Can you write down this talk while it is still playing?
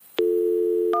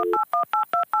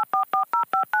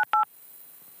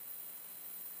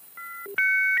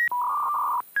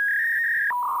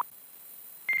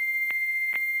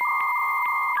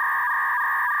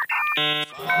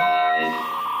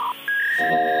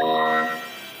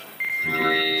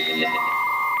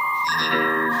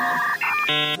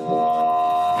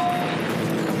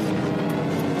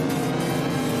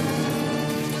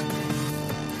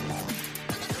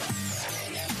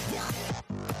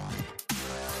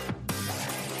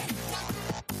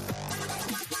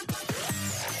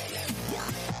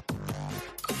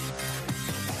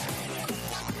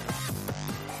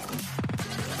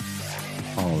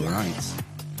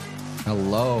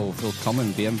Hello,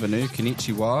 willkommen, bienvenue,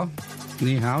 konnichiwa,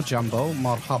 ni hao, jambo,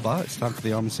 marhaba. It's time for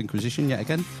the Armist Inquisition yet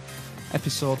again.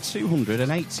 Episode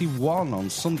 281 on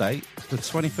Sunday, the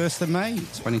 21st of May,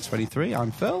 2023.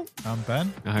 I'm Phil. I'm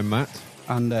Ben. I'm Matt.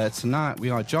 And tonight we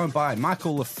are joined by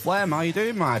Michael the Flem. How you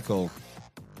doing, Michael?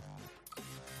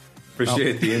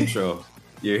 Appreciate the intro.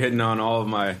 You're hitting on all of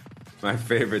my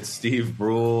favorites. Steve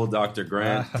Brule, Dr.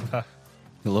 Grant.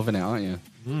 You're loving it, aren't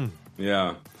you?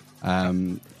 Yeah.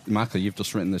 Michael, you've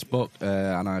just written this book,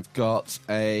 and I've got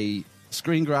a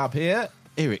screen grab here.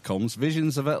 Here it comes,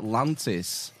 Visions of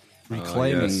Atlantis,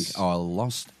 reclaiming our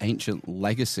lost ancient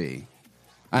legacy.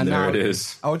 And there now, it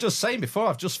is. I was just saying before,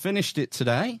 I've just finished it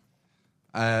today.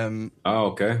 Okay.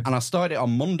 And I started it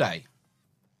on Monday.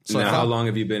 So now, how long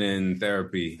have you been in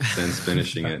therapy since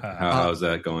finishing it? How's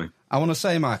that going? I want to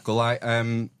say, Michael,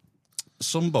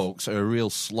 some books are a real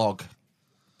slog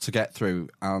to get through,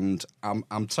 and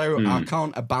I'm terrible. I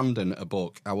can't abandon a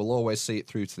book. I will always see it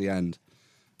through to the end.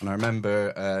 And I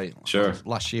remember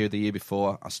last year, the year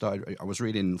before, I was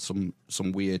reading some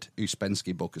weird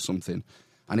Uspensky book or something,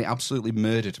 and it absolutely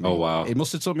murdered me. Oh, wow. It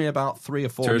must have took me about 3 or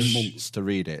 4 months to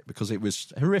read it, because it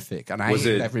was horrific, and I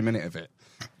hated every minute of it.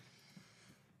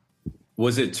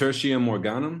 Was it Tertium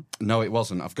Morganum? No, it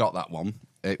wasn't. I've got that one.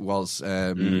 It was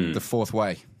The Fourth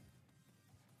Way.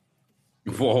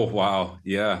 Whoa! Wow!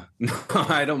 Yeah,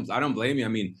 I don't blame you. I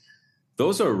mean,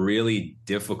 those are really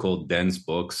difficult, dense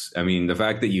books. I mean, the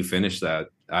fact that you finished that,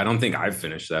 I don't think I've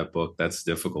finished that book. That's a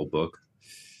difficult book.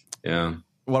 Yeah.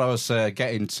 What I was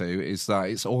getting to is that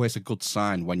it's always a good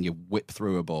sign when you whip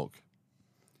through a book.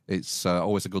 It's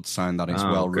always a good sign that it's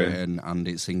well written and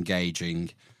it's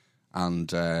engaging,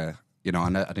 and I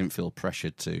didn't feel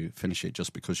pressured to finish it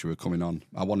just because you were coming on.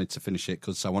 I wanted to finish it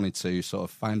because I wanted to sort of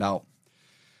find out.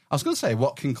 I was going to say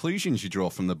what conclusions you draw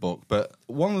from the book, but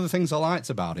one of the things I liked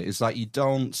about it is that you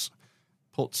don't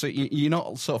you're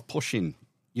not sort of pushing.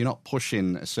 You're not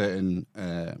pushing a certain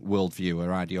worldview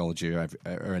or ideology or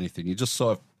anything. You're just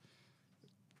sort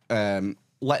of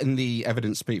letting the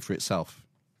evidence speak for itself.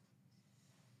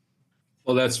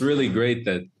 Well, that's really great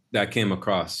that came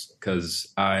across,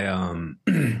 because I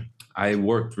I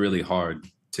worked really hard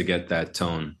to get that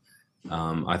tone.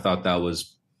 I thought that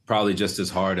was probably just as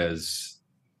hard as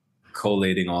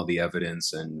collating all the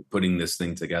evidence and putting this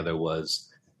thing together was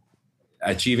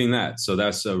achieving that. So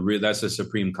that's a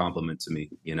supreme compliment to me,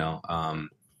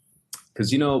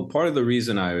 because part of the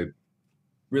reason I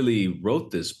really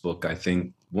wrote this book, I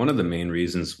think one of the main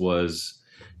reasons was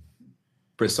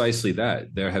precisely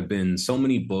that. There have been so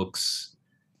many books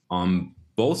on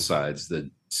both sides, the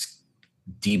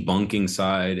debunking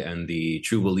side and the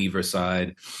true believer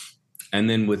side, and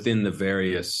then within the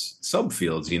various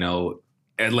subfields,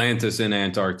 Atlantis in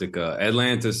Antarctica,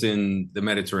 Atlantis in the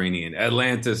Mediterranean,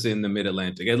 Atlantis in the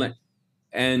Mid-Atlantic.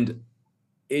 And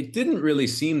it didn't really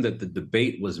seem that the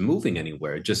debate was moving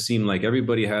anywhere. It just seemed like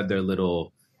everybody had their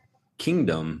little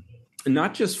kingdom,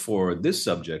 not just for this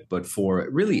subject, but for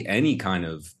really any kind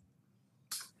of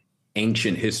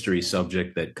ancient history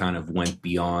subject that kind of went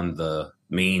beyond the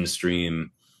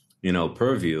mainstream,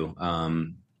 purview,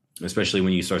 especially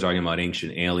when you start talking about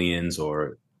ancient aliens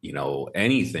or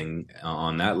anything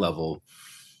on that level.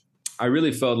 I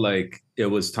really felt like it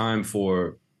was time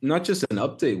for not just an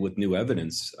update with new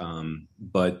evidence,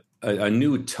 but a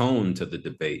new tone to the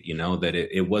debate, that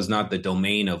it was not the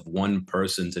domain of one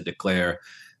person to declare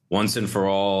once and for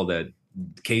all that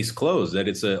case closed, that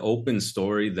it's an open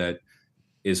story that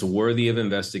is worthy of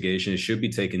investigation. It should be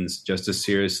taken just as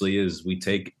seriously as we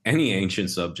take any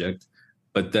ancient subject,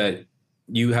 but that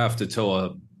you have to toe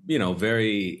a,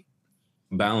 very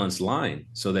balanced line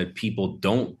so that people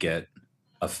don't get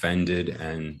offended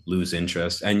and lose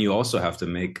interest. And you also have to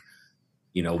make,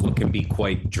 what can be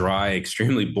quite dry,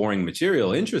 extremely boring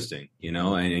material interesting,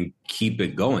 and keep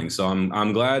it going. So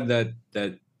I'm glad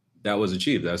that was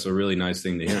achieved. That's a really nice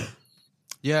thing to hear.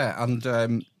 Yeah,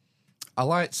 and I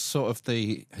liked sort of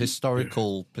the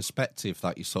historical perspective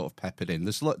that you sort of peppered in.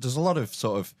 There's a lot of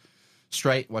sort of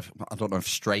straight. Well, I don't know if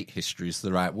straight history is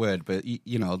the right word, but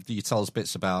you know, you tell us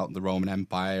bits about the Roman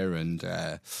Empire and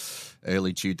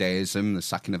early Judaism. The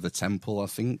sacking of the temple, I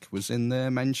think, was in there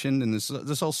mentioned, and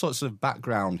there's all sorts of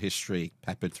background history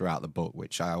peppered throughout the book,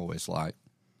 which I always like.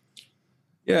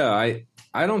 Yeah,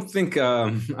 I don't think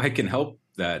I can help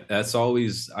that. That's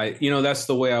always that's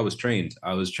the way I was trained.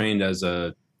 I was trained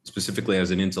specifically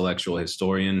as an intellectual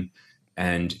historian,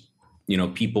 and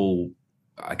people,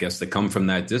 I guess, that come from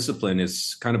that discipline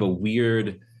is kind of a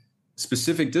weird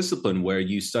specific discipline where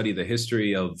you study the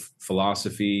history of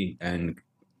philosophy and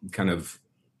kind of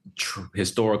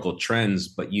historical trends,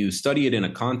 but you study it in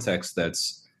a context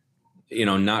that's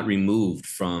not removed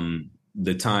from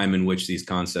the time in which these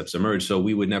concepts emerged. So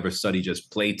we would never study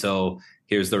just Plato,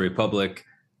 here's the Republic,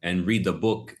 and read the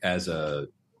book as a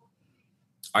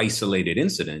isolated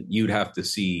incident. You'd have to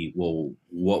see, well,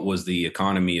 what was the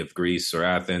economy of Greece or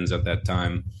Athens at that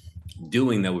time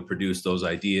doing that would produce those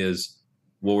ideas?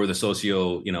 What were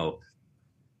the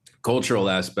cultural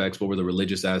aspects? What were the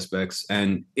religious aspects?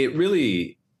 And it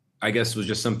really, I guess, was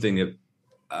just something that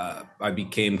I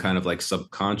became kind of like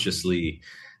subconsciously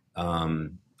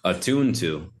attuned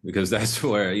to, because that's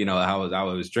where, how I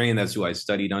was trained. That's who I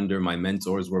studied under. My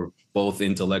mentors were both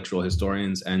intellectual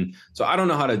historians. And so I don't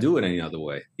know how to do it any other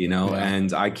way, yeah.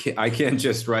 And I can't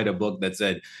just write a book that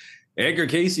said, Edgar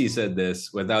Cayce said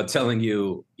this, without telling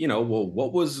you, well,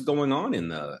 what was going on in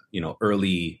the,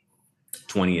 early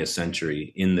 20th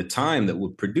century in the time that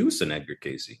would produce an Edgar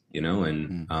Cayce,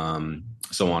 and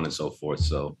so on and so forth.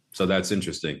 So that's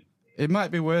interesting. It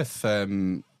might be worth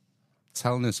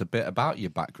telling us a bit about your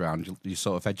background, your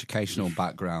sort of educational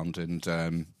background,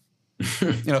 and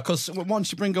because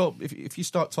once you bring up, if you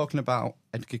start talking about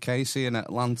Edgar Cayce and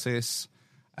Atlantis,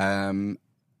 and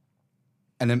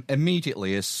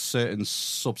immediately a certain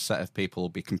subset of people will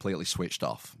be completely switched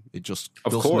off. It just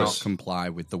does not comply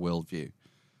with the worldview.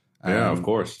 Yeah, of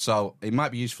course. So it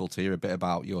might be useful to hear a bit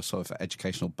about your sort of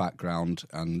educational background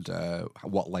and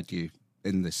what led you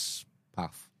in this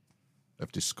path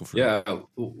of discovery. Yeah,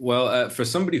 well, for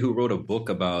somebody who wrote a book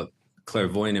about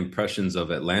clairvoyant impressions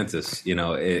of Atlantis,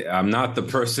 I'm not the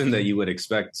person that you would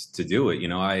expect to do it.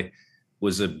 I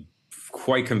was a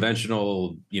quite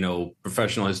conventional,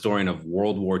 professional historian of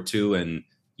World War II and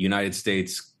United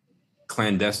States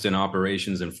clandestine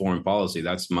operations and foreign policy.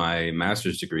 That's my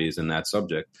master's degree, is in that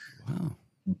subject. Wow.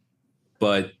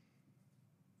 But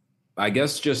I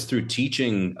guess just through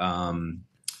teaching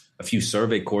a few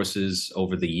survey courses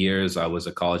over the years, I was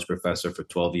a college professor for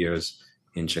 12 years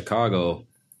in Chicago,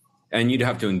 and you'd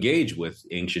have to engage with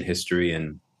ancient history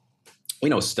and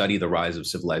study the rise of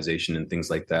civilization and things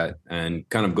like that, and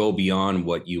kind of go beyond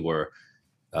what you were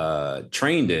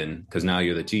trained in, because now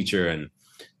you're the teacher and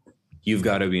you've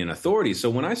got to be an authority. So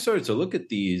when I started to look at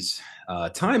these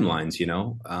timelines,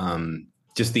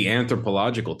 just the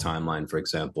anthropological timeline, for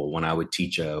example, when I would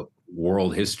teach a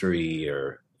world history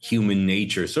or human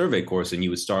nature survey course, and you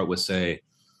would start with, say,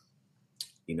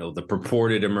 the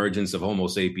purported emergence of Homo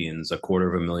sapiens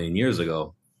 250,000 years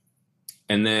ago,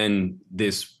 and then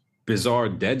this bizarre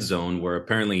dead zone where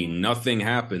apparently nothing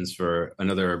happens for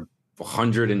another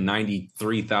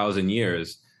 193,000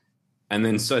 years. And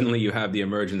then suddenly you have the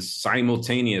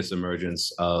simultaneous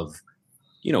emergence of,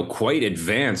 quite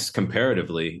advanced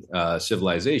comparatively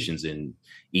civilizations in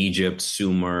Egypt,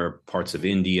 Sumer, parts of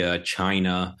India,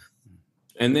 China.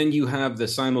 And then you have the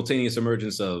simultaneous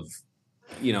emergence of,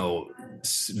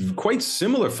 quite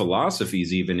similar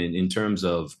philosophies, even in terms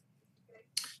of,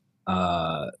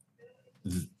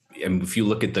 and if you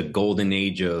look at the golden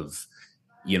age of,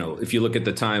 if you look at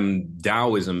the time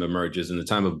Taoism emerges and the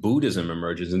time of Buddhism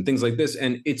emerges and things like this,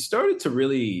 and it started to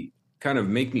really kind of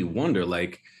make me wonder,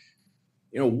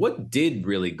 what did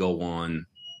really go on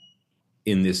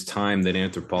in this time that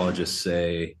anthropologists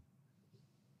say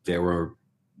there were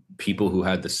people who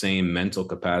had the same mental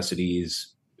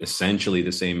capacities, essentially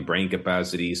the same brain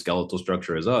capacity, skeletal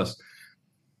structure as us,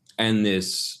 and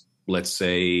this, let's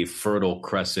say, fertile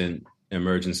crescent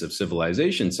emergence of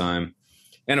civilization time.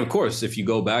 And of course, if you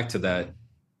go back to that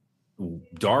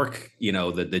dark,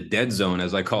 the dead zone,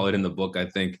 as I call it in the book, I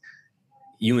think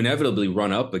you inevitably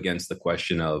run up against the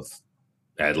question of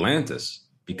Atlantis,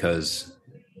 because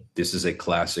this is a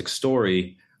classic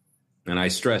story. And I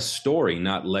stress story,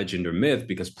 not legend or myth,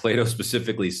 because Plato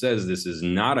specifically says this is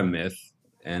not a myth.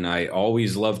 And I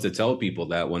always love to tell people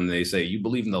that when they say, you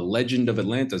believe in the legend of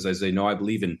Atlantis, I say, no, I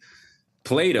believe in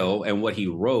Plato and what he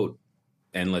wrote.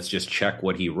 And let's just check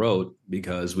what he wrote,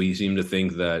 because we seem to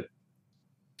think that,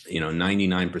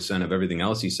 99% of everything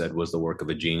else he said was the work of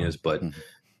a genius, but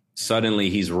suddenly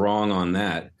he's wrong on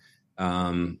that.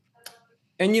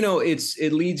 And, you know,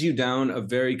 it leads you down a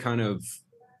very kind of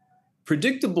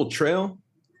predictable trail.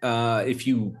 If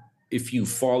you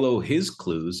follow his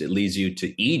clues, it leads you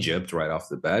to Egypt right off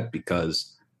the bat,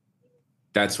 because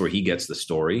that's where he gets the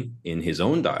story in his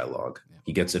own dialogue. Yeah.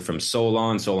 He gets it from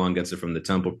Solon. Solon gets it from the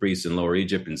temple priests in Lower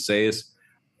Egypt and Sais.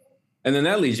 And then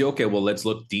that leads you, okay, well, let's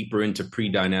look deeper into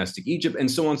pre-dynastic Egypt and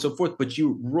so on and so forth. But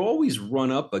you always run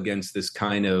up against this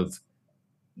kind of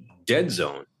dead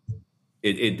zone.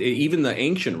 Even the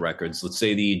ancient records, let's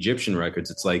say the Egyptian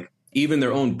records, it's like even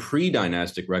their own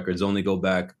pre-dynastic records only go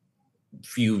back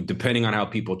few, depending on how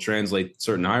people translate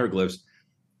certain hieroglyphs,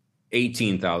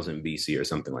 18,000 BC or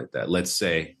something like that. Let's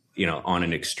say, you know, on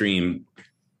an extreme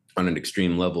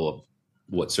level of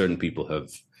what certain people have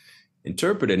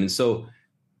interpreted. And so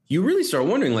you really start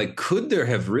wondering, like, could there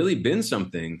have really been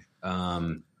something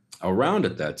around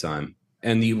at that time?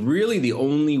 And the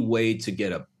only way to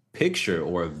get a picture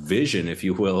or a vision, if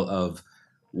you will, of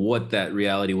what that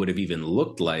reality would have even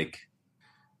looked like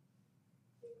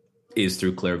is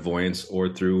through clairvoyance or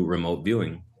through remote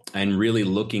viewing, and really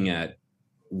looking at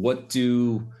what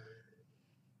do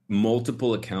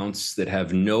multiple accounts that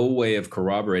have no way of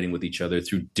corroborating with each other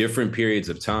through different periods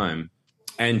of time.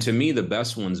 And to me, the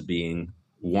best ones being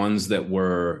ones that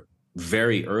were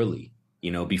very early,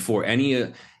 you know, before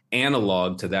any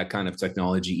analog to that kind of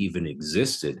technology even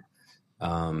existed,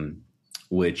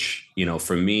 which, you know,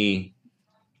 for me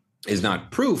is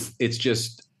not proof. It's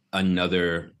just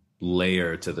another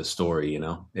layer to the story. You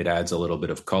know, it adds a little bit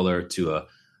of color to a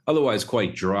otherwise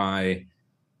quite dry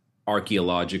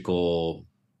archaeological,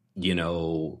 you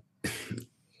know,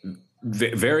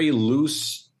 very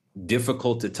loose,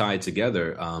 difficult to tie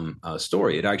together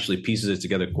story. It actually pieces it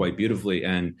together quite beautifully,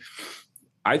 and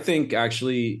I think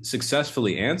actually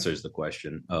successfully answers the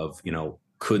question of, you know,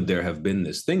 could there have been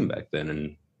this thing back then?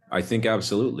 And I think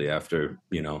absolutely. After,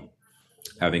 you know,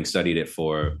 having studied it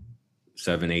for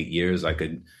 7-8 years, I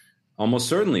could almost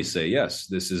certainly say, yes,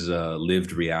 this is a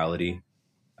lived reality.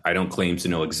 I don't claim to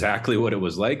know exactly what it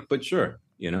was like, but sure,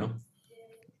 you know.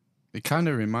 It kind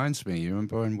of reminds me, you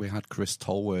remember when we had Chris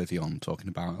Tolworthy on talking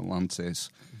about Atlantis,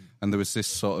 and there was this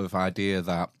sort of idea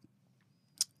that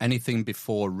anything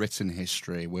before written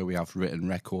history, where we have written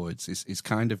records, is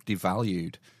kind of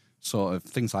devalued. Sort of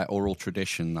things like oral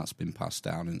tradition that's been passed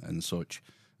down and such,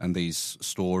 and these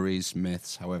stories,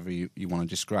 myths, however you want to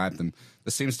describe them.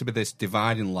 There seems to be this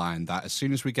dividing line that as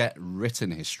soon as we get written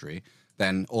history,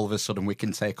 then all of a sudden we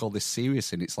can take all this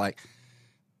serious. And it's like,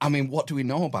 I mean, what do we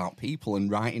know about people and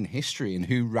writing history and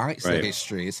who writes the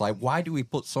history? It's like, why do we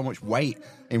put so much weight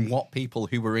in what people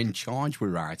who were in charge were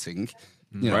writing,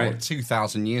 you know,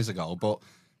 2,000 years ago? But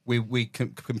we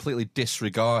completely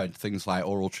disregard things like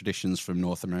oral traditions from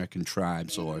North American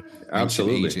tribes or ancient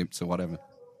Egypt or whatever.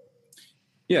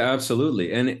 Yeah,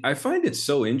 absolutely. And I find it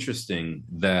so interesting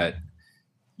that,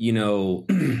 you know,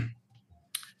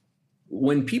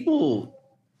 when people,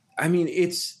 I mean,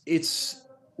 it's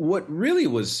what really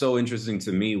was so interesting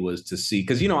to me was to see,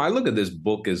 because, you know, I look at this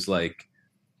book as like,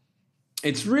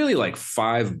 it's really like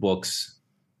 5 books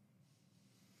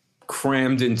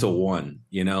crammed into one,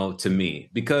 you know, to me,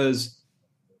 because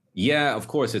yeah, of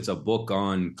course it's a book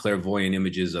on clairvoyant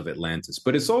images of Atlantis,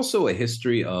 but it's also a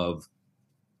history of,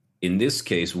 in this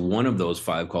case, one of those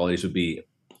 5 qualities would be,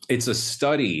 it's a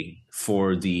study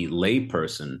for the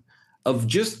layperson of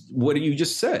just what you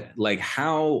just said, like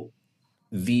how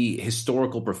the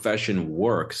historical profession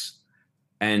works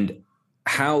and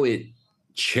how it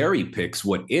cherry picks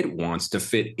what it wants to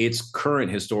fit its current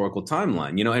historical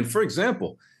timeline, you know. And for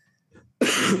example,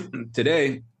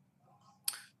 today,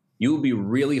 you will be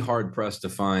really hard pressed to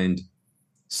find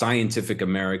Scientific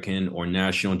American or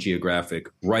National Geographic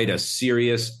write a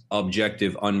serious,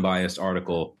 objective, unbiased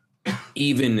article,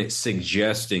 even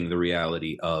suggesting the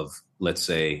reality of, let's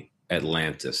say,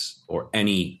 Atlantis or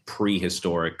any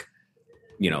prehistoric,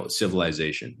 you know,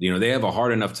 civilization. You know, they have a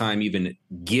hard enough time even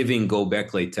giving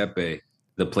Göbekli Tepe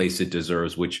the place it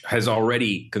deserves, which has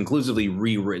already conclusively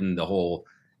rewritten the whole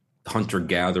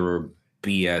hunter-gatherer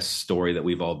BS story that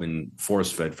we've all been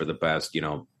force-fed for the past, you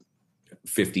know,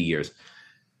 50 years.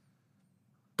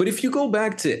 But if you go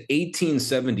back to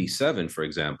 1877, for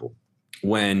example,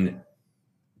 when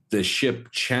the ship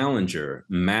Challenger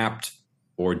mapped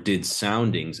or did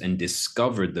soundings and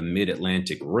discovered the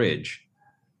mid-Atlantic ridge,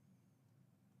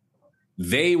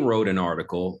 they wrote an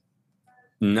article,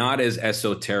 not as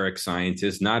esoteric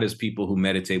scientists, not as people who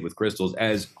meditate with crystals,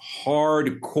 as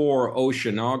hardcore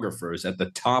oceanographers at the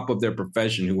top of their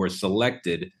profession who were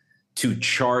selected to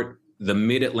chart the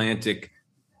mid-Atlantic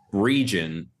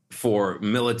region for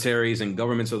militaries and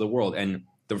governments of the world. And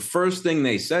the first thing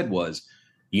they said was,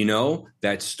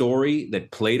 That story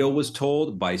that Plato was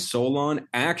told by Solon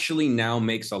actually now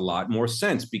makes a lot more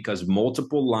sense because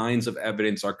multiple lines of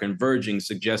evidence are converging,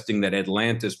 suggesting that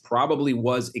Atlantis probably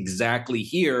was exactly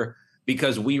here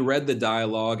because we read the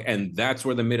dialogue and that's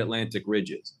where the mid-Atlantic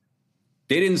ridge is.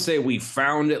 They didn't say we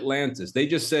found Atlantis. They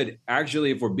just said,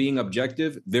 actually, if we're being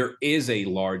objective, there is a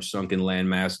large sunken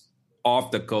landmass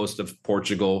off the coast of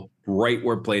Portugal, right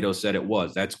where Plato said it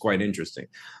was. That's quite interesting.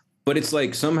 But it's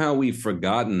like somehow we've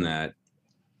forgotten that.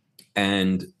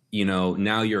 And,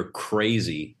 now you're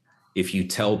crazy if you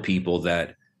tell people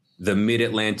that the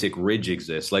mid-Atlantic ridge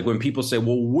exists. Like when people say,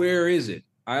 well, where is it?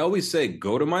 I always say,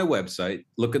 go to my website,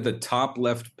 look at the top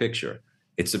left picture.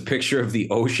 It's a picture of the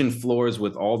ocean floors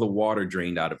with all the water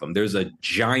drained out of them. There's a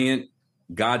giant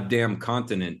goddamn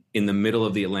continent in the middle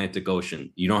of the Atlantic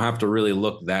Ocean. You don't have to really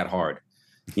look that hard.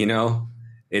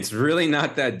 It's really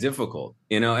not that difficult,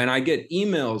 and I get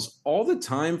emails all the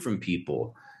time from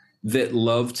people that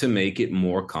love to make it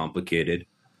more complicated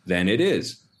than it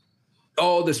is.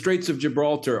 Oh, the Straits of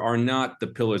Gibraltar are not the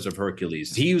Pillars of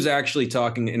Hercules. He was actually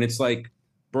talking, and it's like,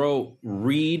 bro,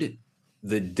 read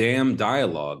the damn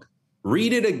dialogue.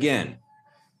 Read it again.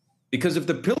 Because if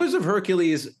the Pillars of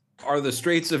Hercules are the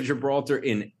Straits of Gibraltar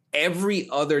in every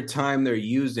other time they're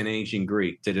used in ancient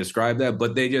Greek to describe that,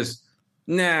 but they just,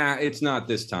 it's not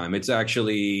this time. It's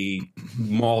actually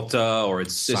Malta or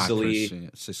it's Sicily. Cyprus,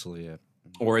 Sicily, yeah.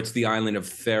 Or it's the island of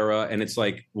Thera. And it's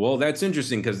like, well, that's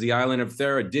interesting because the island of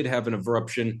Thera did have an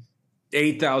eruption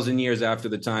 8,000 years after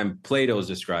the time Plato's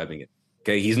describing it.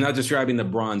 Okay, he's not describing the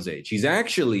Bronze Age. He's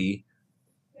actually,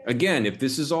 again, if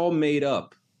this is all made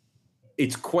up,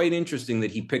 it's quite interesting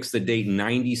that he picks the date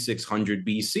 9600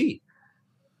 BC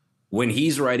when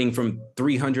he's writing from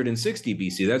 360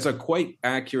 BC. That's a quite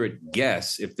accurate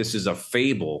guess if this is a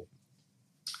fable,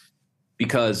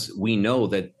 because we know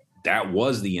that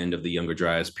was the end of the Younger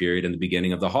Dryas period and the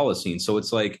beginning of the Holocene. So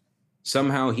it's like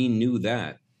somehow he knew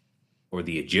that, or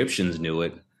the Egyptians knew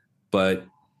it, but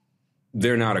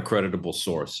they're not a creditable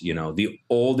source. The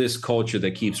oldest culture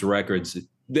that keeps records,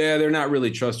 they're not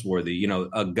really trustworthy.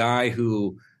 A guy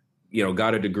who,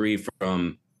 got a degree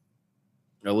from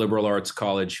a liberal arts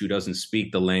college who doesn't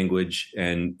speak the language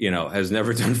and, has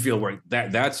never done field work,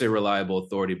 that's a reliable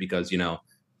authority because,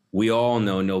 we all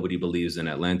know nobody believes in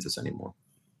Atlantis anymore.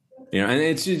 And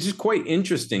it's just quite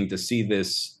interesting to see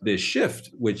this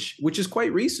shift, which is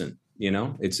quite recent.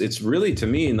 It's really, to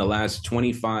me, in the last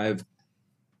 25,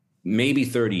 maybe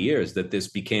 30 years that this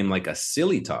became like a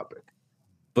silly topic.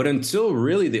 But until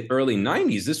really the early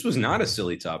 90s, this was not a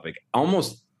silly topic.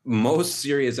 Almost most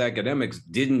serious academics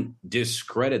didn't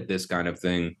discredit this kind of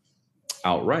thing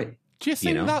outright. Do you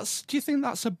think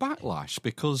that's a backlash?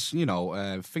 Because,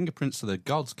 Fingerprints of the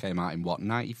Gods came out in what,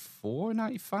 94,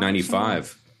 95?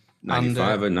 95.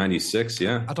 95 and 96,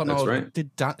 yeah. I don't know. That's right. Did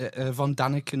von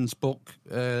Daniken's book,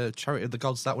 Charity of the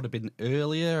Gods, that would have been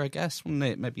earlier, I guess, wouldn't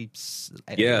it? Maybe.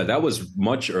 Yeah, that was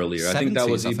much earlier. 70s, I think that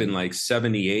was even like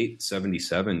 78,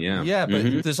 77, yeah. Yeah,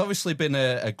 but there's obviously been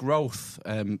a growth.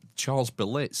 Charles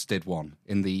Berlitz did one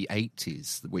in the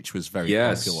 80s, which was very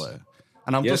popular.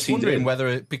 And I'm just wondering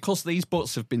whether, because these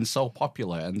books have been so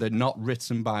popular and they're not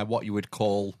written by what you would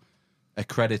call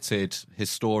accredited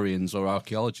historians or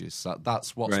archaeologists,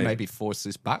 that's what's maybe forced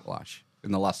this backlash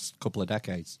in the last couple of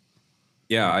decades.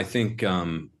 Yeah, I think,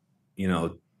 to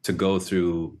go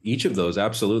through each of those,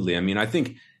 absolutely. I mean, I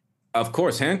think, of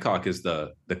course, Hancock is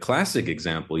the classic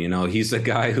example. He's a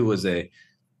guy who was a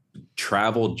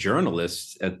travel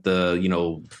journalist at the,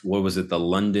 what was it, the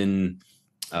London...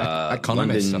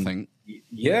 Economist, London, I think.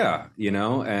 Yeah,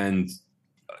 and,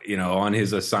 on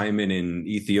his assignment in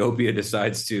Ethiopia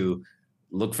decides to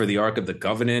look for the Ark of the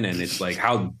Covenant, and it's like,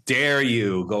 how dare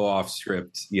you go off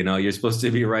script? You're supposed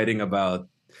to be writing about,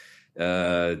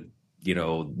 Mogadishu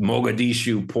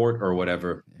port or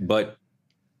whatever. But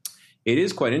it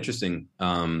is quite interesting.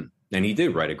 And he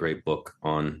did write a great book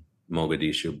on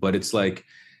Mogadishu. But it's like,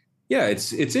 yeah,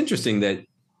 it's interesting that,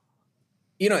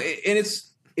 and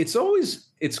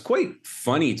it's quite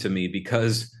funny to me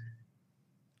because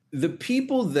the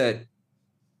people that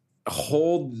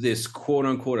hold this quote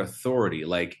unquote authority,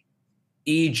 like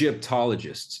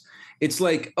Egyptologists, it's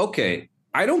like, okay,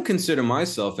 I don't consider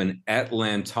myself an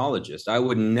Atlantologist. I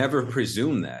would never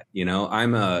presume that.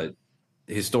 I'm a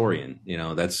historian.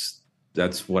 That's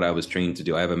what I was trained to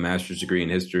do. I have a master's degree in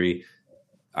history.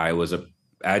 I was a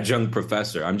adjunct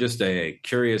professor. I'm just a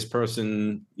curious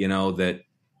person, that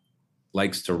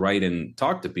likes to write and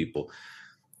talk to people.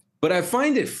 But I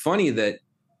find it funny that,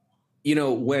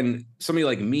 when somebody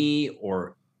like me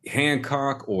or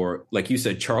Hancock or, like you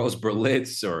said, Charles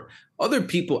Berlitz or other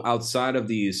people outside of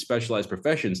these specialized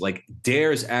professions, like,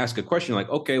 dares ask a question like,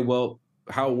 okay, well,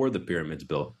 how were the pyramids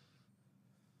built?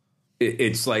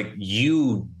 It's like,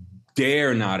 you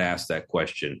dare not ask that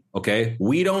question. Okay.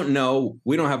 We don't know.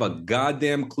 We don't have a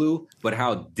goddamn clue, but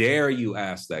how dare you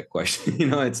ask that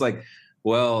question? It's like,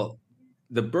 well,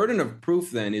 the burden of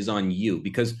proof then is on you,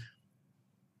 because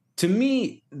to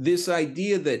me, this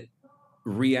idea that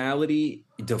reality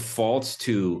defaults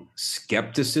to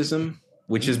skepticism,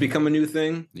 which has become a new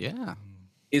thing,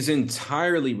 is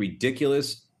entirely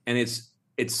ridiculous, and it's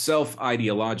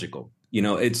self-ideological.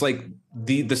 It's like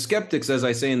the skeptics, as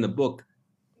I say in the book,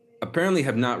 apparently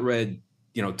have not read,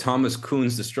 Thomas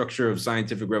Kuhn's The Structure of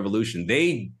Scientific Revolution.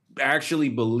 They actually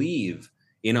believe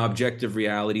in objective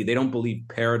reality. They don't believe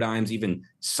paradigms, even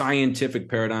scientific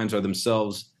paradigms, are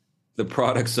themselves the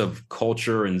products of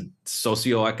culture and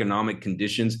socioeconomic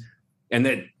conditions, and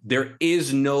that there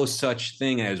is no such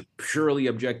thing as purely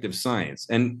objective science.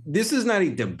 And this is not a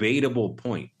debatable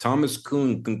point. Thomas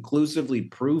Kuhn conclusively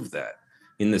proved that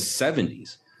in the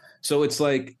 70s. So it's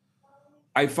like,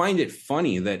 I find it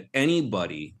funny that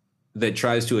anybody that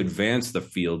tries to advance the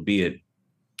field, be it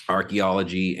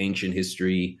archaeology, ancient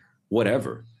history,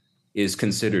 whatever, is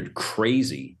considered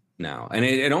crazy now. And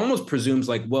it almost presumes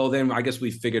like, well, then I guess we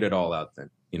figured it all out then.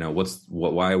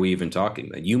 Why are we even talking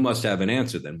then? You must have an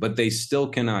answer then. But they still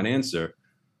cannot answer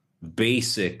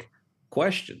basic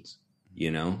questions,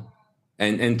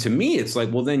 And to me, it's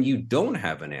like, well, then you don't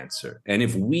have an answer. And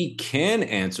if we can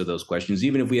answer those questions,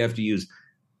 even if we have to use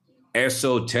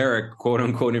esoteric, quote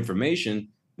unquote, information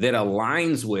that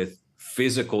aligns with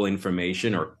physical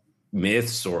information or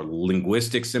myths or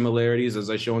linguistic similarities, as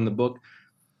I show in the book,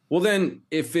 well, then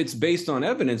if it's based on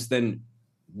evidence, then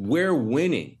we're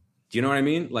winning. Do you know what I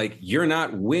mean? Like, you're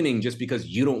not winning just because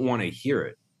you don't want to hear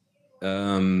it.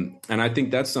 And I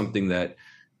think that's something that,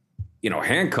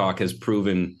 Hancock has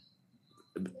proven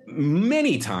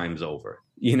many times over.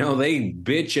 They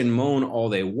bitch and moan all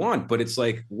they want, but it's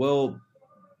like, well,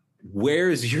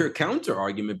 where's your counter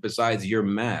argument besides you're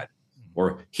mad,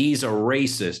 or he's a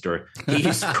racist, or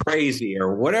he's crazy,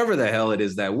 or whatever the hell it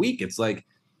is that week? It's like,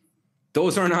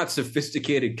 those are not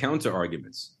sophisticated counter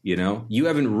arguments. You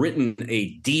haven't written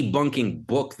a debunking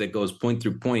book that goes point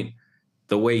through point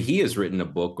the way he has written a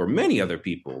book, or many other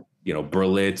people,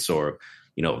 Berlitz, or,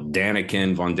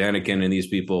 Daniken, von Daniken, and these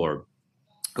people, or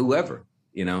whoever,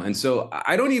 And so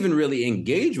I don't even really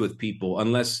engage with people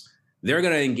unless they're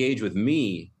going to engage with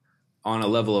me on a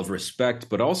level of respect,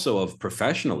 but also of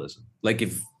professionalism. Like,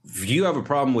 if you have a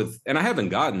problem with, and I haven't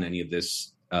gotten any of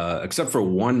this, except for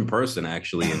one person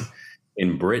actually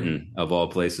in Britain, of all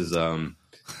places,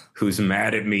 who's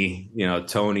mad at me,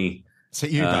 Tony. Is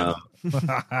it you, Ben?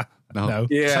 No.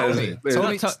 Yeah. Tony.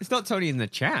 It's not Tony in the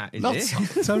chat, is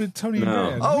it? Tony.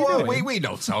 No. Oh, we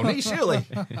know Tony, surely.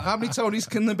 How many Tonys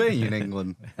can there be in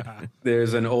England?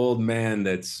 There's an old man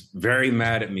that's very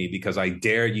mad at me because I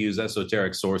dare use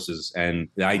esoteric sources, and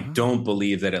I don't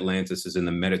believe that Atlantis is in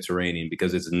the Mediterranean,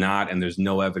 because it's not, and there's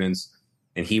no evidence.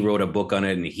 And he wrote a book on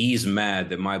it, and he's mad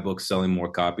that my book's selling more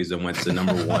copies and went to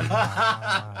number one.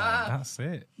 That's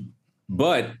it.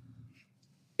 But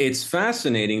it's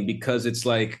fascinating because it's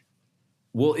like,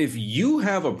 well, if you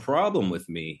have a problem with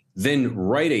me, then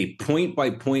write a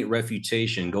point-by-point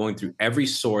refutation going through every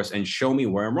source and show me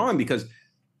where I'm wrong, because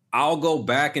I'll go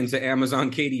back into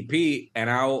Amazon KDP and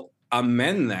I'll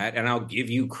amend that and I'll give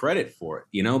you credit for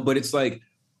it, But it's like,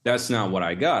 that's not what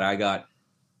I got. I got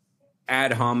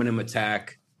ad hominem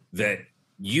attack that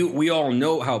we all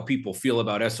know how people feel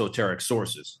about esoteric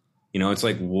sources. It's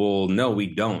like, well, no, we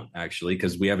don't actually,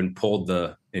 because we haven't pulled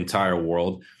the entire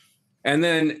world. And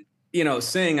then,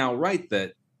 saying outright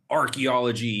that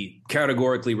archaeology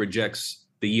categorically rejects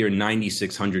the year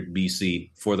 9600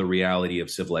 BC for the reality of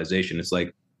civilization. It's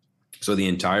like, so the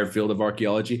entire field of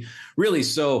archaeology, really?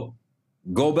 So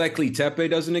Göbekli Tepe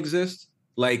doesn't exist?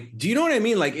 Like, do you know what I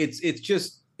mean? Like,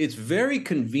 it's very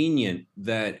convenient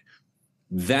that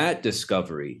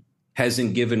discovery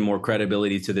hasn't given more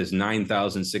credibility to this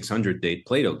 9,600 date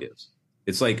Plato gives.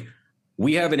 It's like,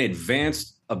 we have an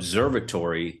advanced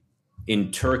observatory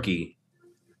in Turkey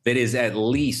that is at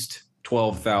least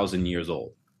 12,000 years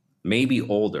old, maybe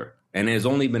older, and has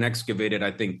only been excavated, I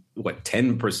think,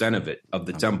 10% of it, of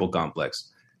the temple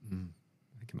complex. I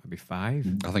think it might be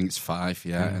 5. I think it's 5,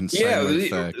 yeah. And yeah,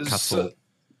 with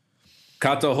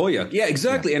Katahoya. Yeah,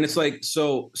 exactly. Yeah. And it's like,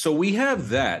 so we have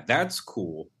that. That's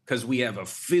cool, because we have a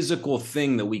physical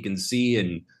thing that we can see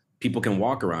and people can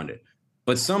walk around it.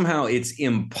 But somehow it's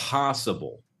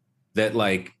impossible that,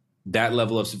 like, that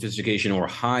level of sophistication or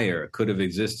higher could have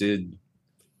existed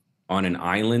on an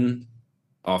island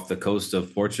off the coast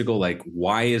of Portugal. Like,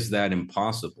 why is that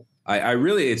impossible? I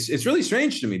really, it's really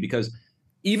strange to me, because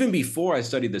even before I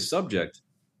studied this subject,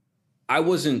 I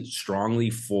wasn't strongly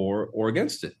for or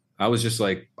against it. I was just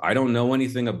like, I don't know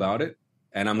anything about it,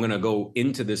 and I'm going to go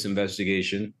into this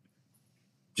investigation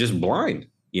just blind.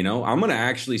 I'm going to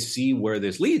actually see where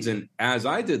this leads. And as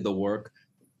I did the work,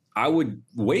 I would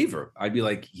waver. I'd be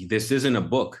like, this isn't a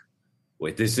book.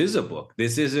 Wait, this is a book.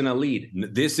 This isn't a lead.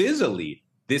 This is a lead.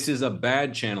 This is a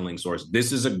bad channeling source.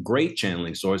 This is a great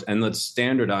channeling source. And let's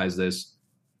standardize this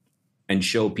and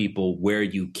show people where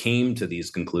you came to these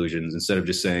conclusions, instead of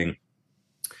just saying,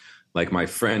 like my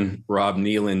friend Rob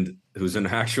Nealand, who's an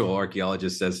actual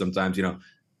archaeologist, says sometimes,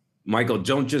 Michael,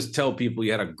 don't just tell people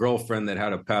you had a girlfriend that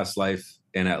had a past life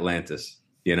in Atlantis.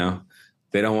 They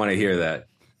don't want to hear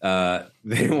that.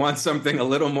 They want something a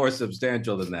little more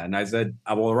substantial than that. And I said,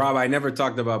 well, Rob, I never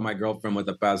talked about my girlfriend with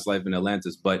a past life in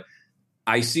Atlantis, but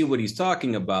I see what he's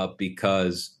talking about,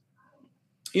 because,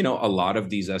 a lot of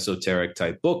these esoteric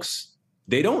type books,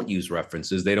 they don't use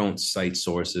references. They don't cite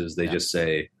sources. They just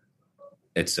say,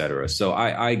 etc. So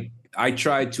I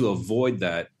tried to avoid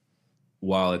that,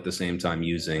 while at the same time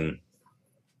using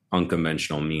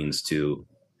unconventional means to,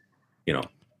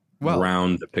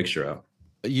 round the picture out.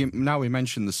 Now we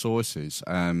mentioned the sources.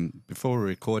 Before we're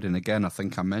recording again, I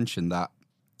think I mentioned that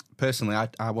personally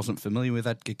I wasn't familiar with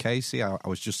Edgar Casey. I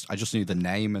just knew the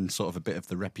name and sort of a bit of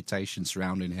the reputation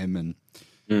surrounding him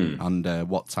and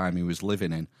what time he was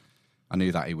living in. I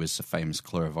knew that he was a famous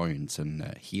clairvoyant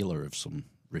and healer of some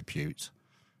repute.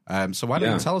 So why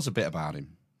don't you tell us a bit about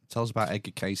him? Tell us about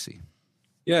Edgar Casey.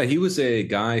 Yeah, he was a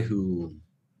guy who,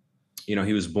 he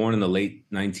was born in the late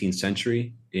 19th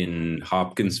century in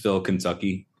Hopkinsville,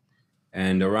 Kentucky.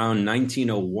 And around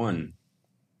 1901,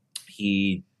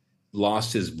 he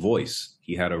lost his voice.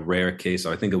 He had a rare case.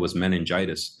 I think it was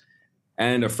meningitis.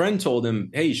 And a friend told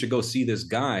him, hey, you should go see this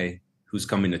guy who's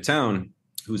coming to town,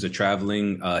 who's a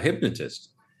traveling hypnotist.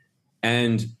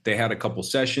 And they had a couple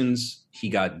sessions. He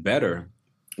got better,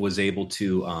 was able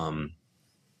to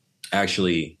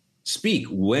actually speak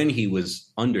when he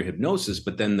was under hypnosis.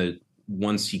 But then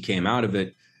once he came out of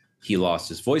it, he lost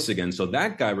his voice again. So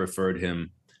that guy referred him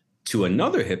to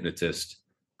another hypnotist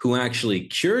who actually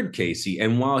cured Casey.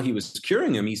 And while he was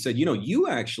curing him, he said, you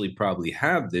actually probably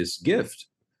have this gift,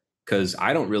 because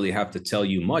I don't really have to tell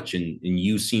you much. And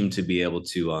you seem to be able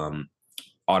to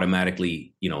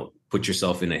automatically, put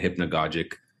yourself in a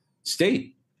hypnagogic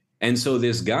state. And so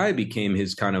this guy became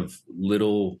his kind of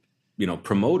little,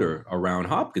 promoter around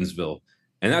Hopkinsville.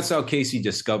 And that's how Casey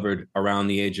discovered, around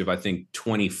the age of, I think,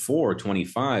 24,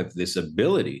 25, this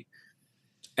ability.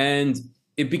 And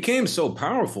it became so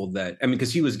powerful that,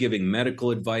 because he was giving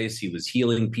medical advice, he was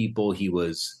healing people, he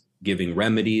was giving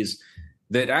remedies,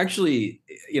 that actually,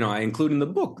 I include in the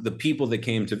book, the people that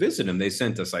came to visit him. They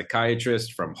sent a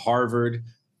psychiatrist from Harvard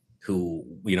who,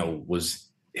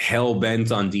 was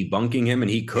hell-bent on debunking him,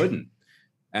 and he couldn't.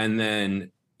 And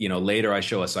then, later I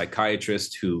show a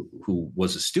psychiatrist who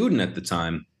was a student at the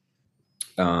time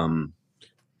from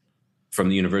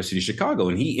the University of Chicago,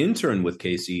 and he interned with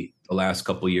Casey the last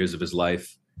couple of years of his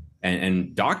life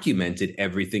and documented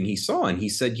everything he saw. And he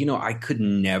said, I could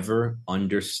never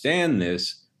understand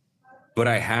this, but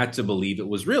I had to believe it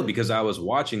was real, because I was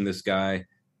watching this guy,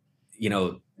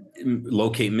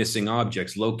 locate missing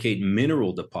objects, locate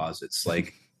mineral deposits,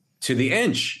 like to the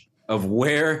inch of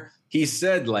where he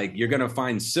said, like, you're going to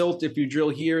find silt if you drill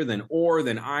here, then ore,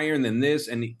 then iron, then this.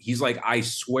 And he's like, I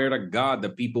swear to God, the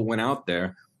people went out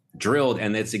there, drilled,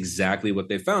 and that's exactly what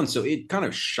they found. So it kind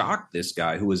of shocked this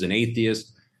guy who was an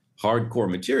atheist, hardcore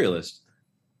materialist.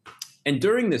 And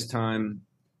during this time,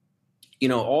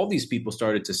 all these people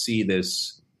started to see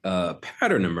this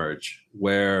pattern emerge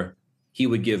where he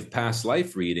would give past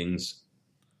life readings,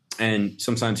 and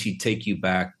sometimes he'd take you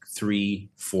back 3,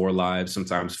 4 lives,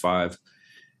 sometimes 5.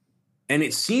 And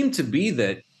it seemed to be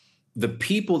that the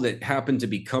people that happened to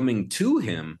be coming to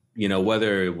him,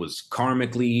 whether it was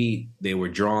karmically, they were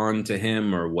drawn to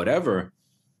him or whatever,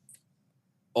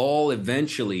 all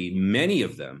eventually, many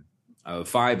of them,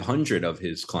 500 of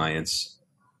his clients,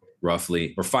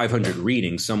 roughly, or 500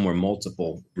 readings, some were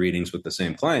multiple readings with the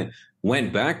same client,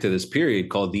 went back to this period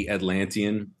called the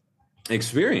Atlantean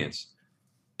experience.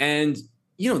 And,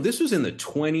 this was in the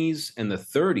 20s and the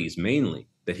 30s mainly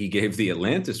that he gave the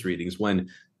Atlantis readings, when,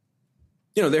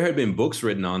 there had been books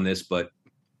written on this, but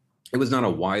it was not a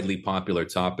widely popular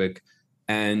topic.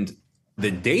 And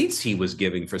the dates he was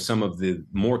giving for some of the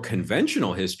more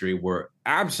conventional history were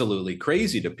absolutely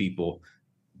crazy to people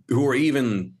who were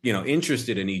even,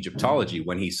 interested in Egyptology,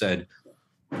 when he said,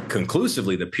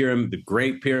 conclusively, the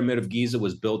Great Pyramid of Giza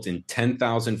was built in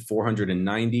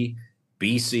 10,490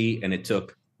 BC, and it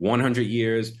took 100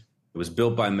 years. It was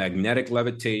built by magnetic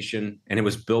levitation, and it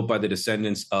was built by the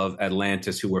descendants of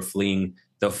Atlantis who were fleeing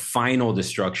the final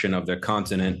destruction of their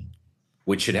continent,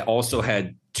 which had also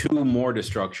had two more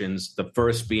destructions, the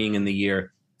first being in the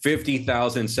year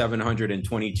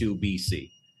 50,722 BC.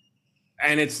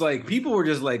 And it's like, people were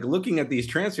just like looking at these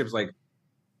transcripts like,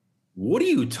 what are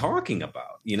you talking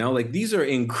about? You know, like, these are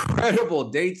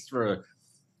incredible dates for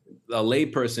a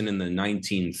layperson in the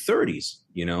 1930s,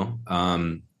 you know?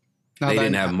 They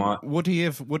didn't have would he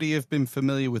have been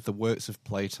familiar with the works of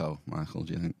Plato, Michael,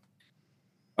 do you think?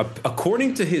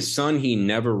 According to his son, he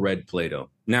never read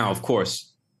Plato. Now, of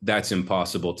course, that's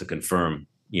impossible to confirm,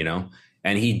 you know?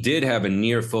 And he did have a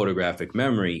near photographic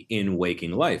memory in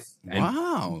waking life. And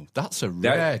wow, that's a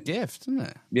rare gift, isn't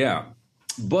it? Yeah.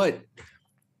 But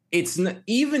it's not,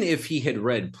 even if he had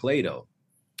read Plato,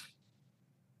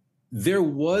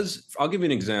 I'll give you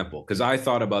an example, because I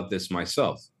thought about this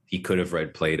myself. He could have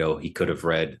read Plato. He could have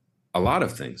read a lot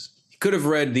of things. He could have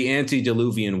read The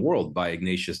Antediluvian World by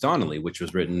Ignatius Donnelly, which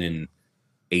was written in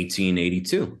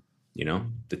 1882, you know,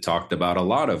 that talked about a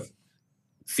lot of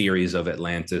theories of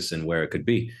Atlantis and where it could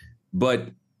be.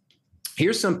 But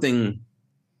here's something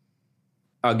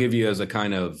I'll give you as a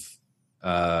kind of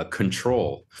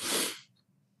control.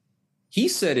 He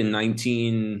said in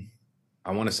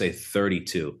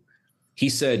 32, he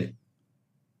said,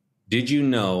 did you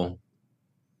know,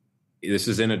 this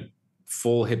is in a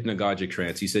full hypnagogic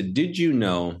trance. He said, did you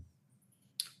know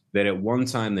that at one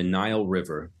time the Nile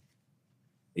River,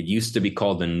 it used to be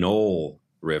called the Nile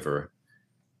River,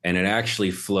 and it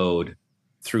actually flowed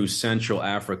through Central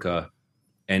Africa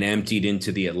and emptied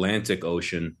into the Atlantic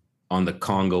Ocean on the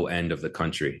Congo end of the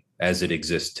country as it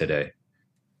exists today.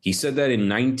 He said that in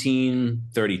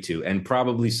 1932, and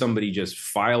probably somebody just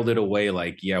filed it away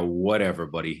like, yeah, whatever,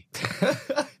 buddy.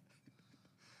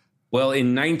 Well,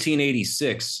 in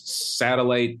 1986,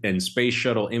 satellite and space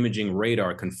shuttle imaging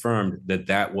radar confirmed that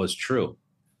that was true.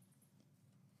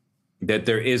 That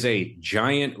there is a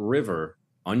giant river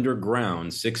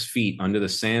underground, 6 feet under the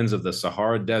sands of the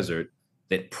Sahara Desert,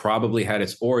 that probably had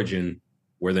its origin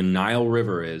where the Nile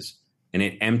River is, and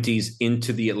it empties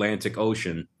into the Atlantic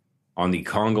Ocean on the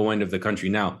Congo end of the country.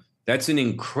 Now, that's an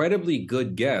incredibly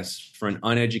good guess for an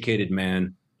uneducated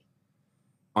man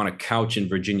on a couch in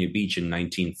Virginia Beach in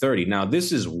 1930. Now,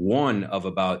 this is one of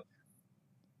about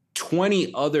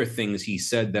 20 other things he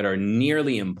said that are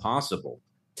nearly impossible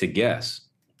to guess,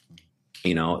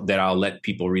 you know, that I'll let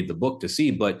people read the book to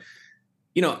see. But,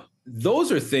 you know,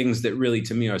 those are things that really,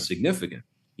 to me, are significant,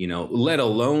 you know, let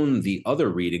alone the other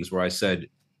readings where I said,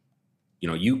 you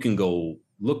know, you can go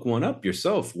look one up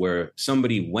yourself, where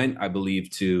somebody went, I believe,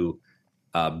 to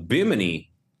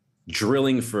Bimini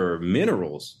drilling for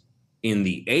minerals in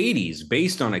the 80s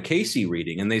based on a Casey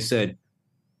reading. And they said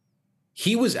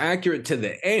he was accurate to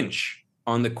the inch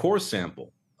on the core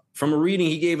sample from a reading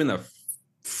he gave in the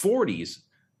 40s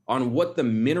on what the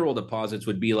mineral deposits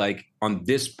would be like on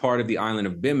this part of the island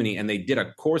of Bimini. And they did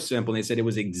a core sample, and they said it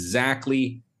was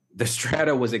exactly, the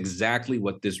strata was exactly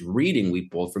what this reading we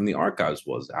pulled from the archives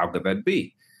was. How could that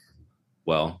be?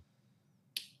 Well,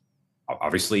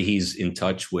 obviously he's in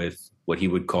touch with what he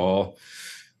would call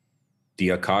the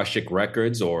Akashic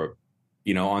records, or,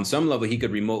 you know, on some level he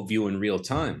could remote view in real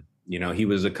time. You know, he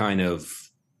was a kind of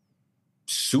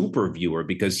super viewer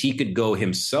because he could go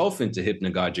himself into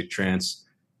hypnagogic trance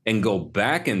and go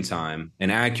back in time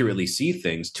and accurately see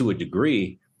things to a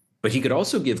degree, but he could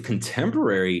also give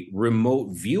contemporary remote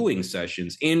viewing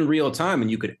sessions in real time, and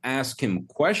you could ask him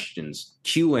questions,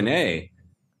 Q&A,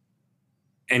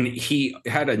 and he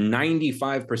had a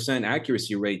 95%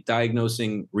 accuracy rate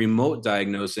remote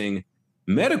diagnosing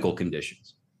medical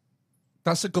conditions.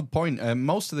 That's a good point.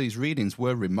 Most of these readings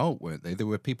were remote, weren't they? There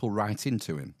were people writing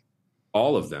to him.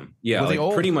 All of them. Yeah, like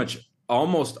pretty much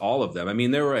almost all of them. I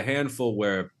mean, there were a handful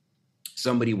where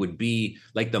somebody would be,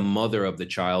 like the mother of the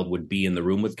child would be in the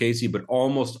room with Casey, but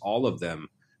almost all of them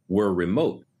were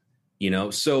remote, you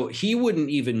know? So he wouldn't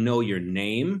even know your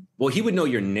name. Well, he would know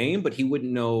your name, but he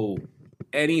wouldn't know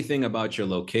anything about your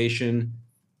location,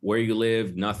 where you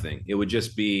live, nothing. It would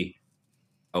just be,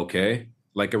 okay,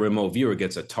 like a remote viewer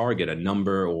gets a target, a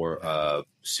number, or a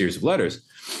series of letters.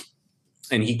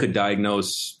 And he could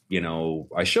diagnose, you know,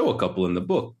 I show a couple in the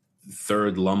book,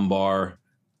 third lumbar,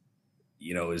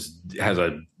 you know, has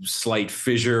a slight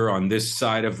fissure on this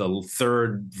side of the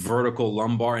third vertical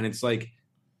lumbar. And it's like,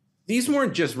 these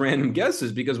weren't just random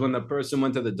guesses, because when the person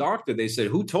went to the doctor, they said,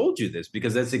 who told you this?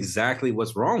 Because that's exactly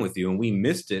what's wrong with you. And we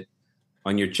missed it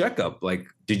on your checkup? Like,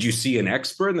 did you see an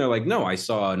expert? And they're like, no, I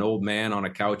saw an old man on a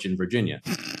couch in Virginia.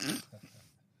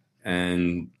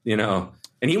 And, and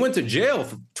he went to jail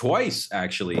twice,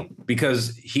 actually,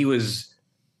 because he was,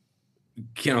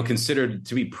 considered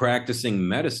to be practicing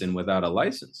medicine without a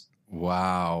license.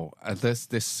 Wow.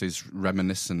 This is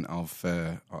reminiscent of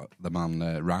the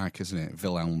man Reich, isn't it?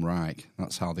 Wilhelm Reich.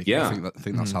 That's how they. Yeah. I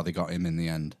think that's how they got him in the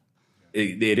end.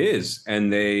 It is,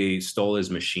 and they stole his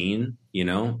machine,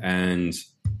 and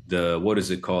what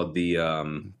is it called? The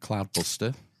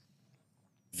Cloudbuster.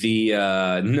 The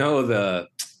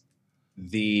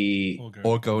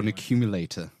orgone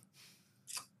accumulator.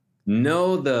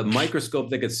 No, the microscope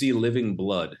that could see living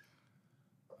blood.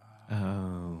 I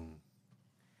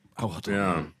don't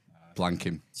know.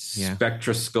 Blanking. Yeah.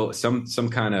 Spectroscope, some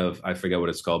kind of, I forget what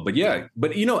it's called, but yeah,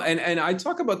 but and I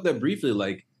talk about that briefly,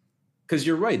 like, because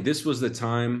you're right. This was the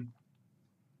time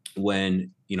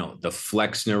when, the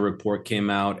Flexner report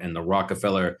came out and the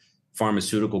Rockefeller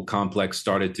pharmaceutical complex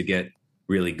started to get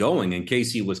really going. And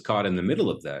Casey was caught in the middle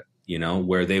of that,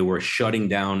 where they were shutting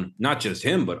down not just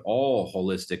him, but all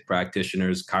holistic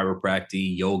practitioners,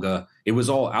 chiropractic, yoga. It was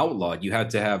all outlawed. You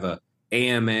had to have a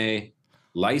AMA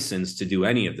license to do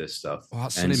any of this stuff. Well,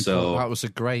 that was a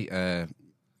great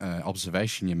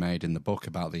observation you made in the book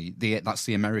about that's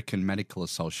the American Medical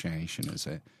Association, is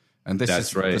it? And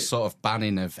that's right. The sort of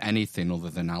banning of anything other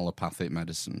than allopathic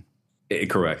medicine.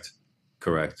 Correct.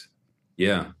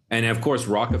 Yeah. And of course,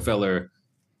 Rockefeller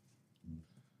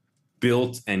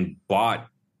built and bought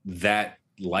that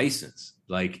license.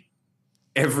 Like,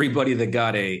 everybody that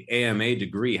got a AMA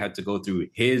degree had to go through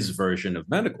his version of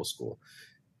medical school.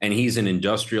 And he's an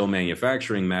industrial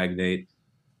manufacturing magnate,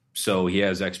 so he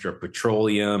has extra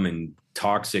petroleum and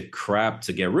toxic crap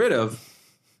to get rid of.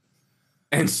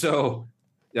 And so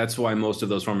that's why most of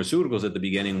those pharmaceuticals at the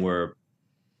beginning were,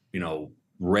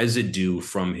 residue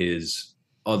from his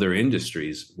other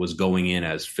industries was going in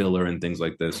as filler and things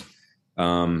like this.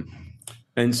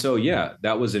 And so, yeah,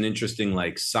 that was an interesting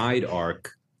side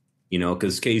arc,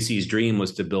 because Casey's dream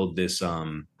was to build this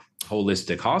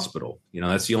holistic hospital.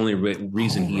 That's the only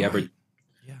reason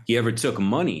he ever took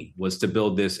money, was to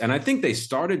build this. And I think they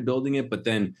started building it, but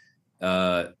then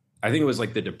I think it was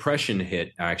the Depression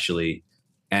hit, actually.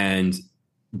 And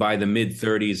by the mid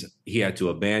 30s, he had to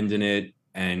abandon it.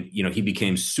 And, he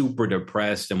became super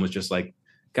depressed and was just like,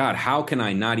 God, how can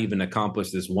I not even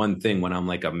accomplish this one thing when I'm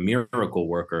like a miracle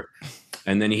worker?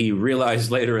 And then he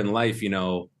realized later in life,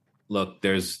 look,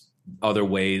 there's other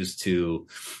ways to,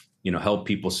 help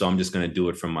people. So I'm just going to do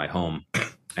it from my home.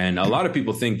 And a lot of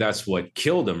people think that's what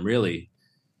killed him, really,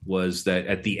 was that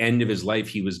at the end of his life,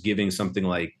 he was giving something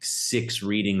like 6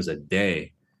 readings a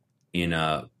day in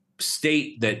a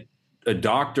state that a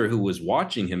doctor who was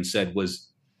watching him said was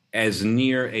as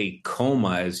near a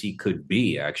coma as he could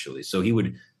be, actually. So he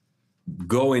would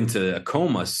go into a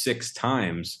coma 6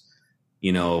 times,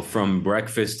 from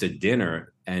breakfast to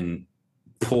dinner, and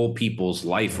pull people's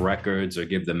life records or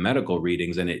give them medical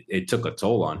readings. And it took a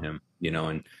toll on him,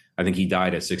 and I think he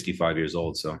died at 65 years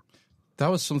old. So that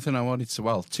was something I wanted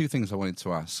to, 2 things I wanted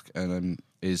to ask,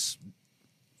 is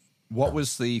what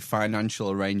was the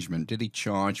financial arrangement? Did he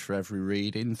charge for every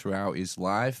reading throughout his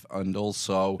life? And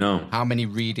also, how many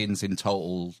readings in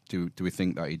total do we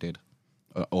think that he did?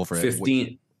 Over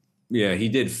 15. Yeah, he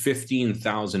did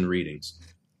 15,000 readings.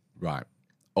 Right.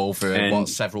 Over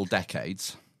several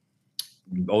decades?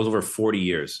 Over 40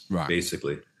 years, right?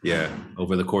 Basically. Yeah,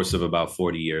 over the course of about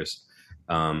 40 years.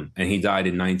 And he died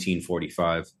in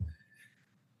 1945,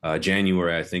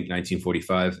 January, I think,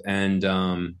 1945. And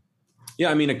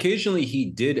occasionally he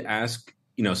did ask,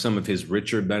 some of his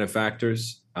richer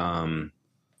benefactors,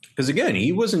 because again,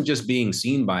 he wasn't just being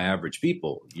seen by average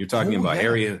people. You're talking about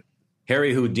Harry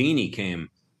Houdini came.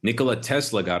 Nikola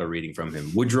Tesla got a reading from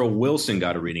him. Woodrow Wilson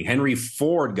got a reading. Henry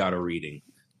Ford got a reading.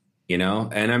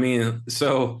 And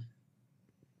so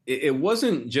it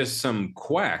wasn't just some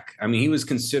quack. He was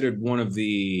considered one of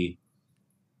the,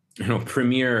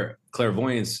 premier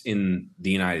clairvoyants in the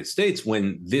United States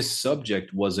when this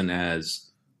subject wasn't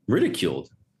as ridiculed,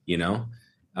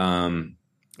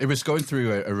 It was going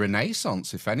through a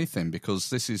renaissance, if anything,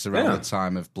 because this is around the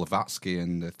time of Blavatsky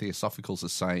and the Theosophical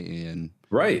Society, and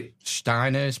right.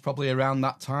 Steiner is probably around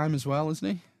that time as well, isn't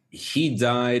he? He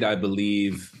died, I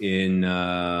believe, in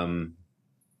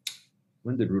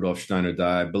when did Rudolf Steiner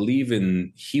die? I believe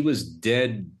he was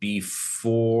dead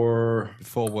before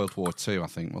World War II, I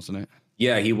think, wasn't it?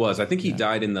 Yeah, he was. I think he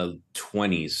died in the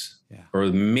 20s or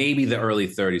maybe the early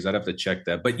 30s. I'd have to check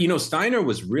that. But, Steiner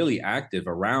was really active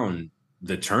around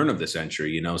the turn of the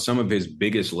century. You know, some of his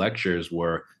biggest lectures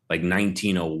were like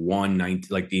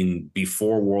 1901,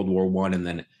 before World War One, and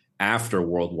then after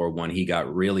World War One, he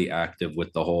got really active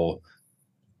with the whole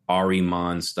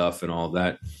Ahriman stuff and all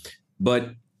that.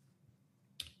 But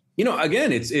you know,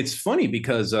 again, it's funny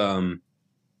because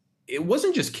it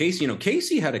wasn't just Casey. You know,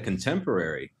 Casey had a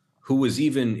contemporary who was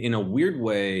even in a weird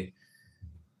way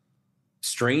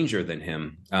stranger than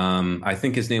him. I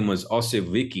think his name was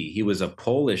Osiewicz. He was a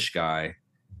Polish guy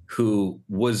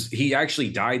he actually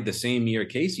died the same year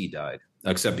Casey died,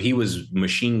 except he was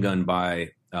machine gunned by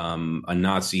a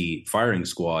Nazi firing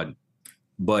squad.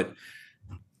 But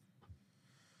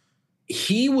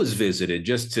he was visited,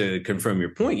 just to confirm your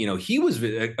point, you know, he was,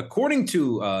 according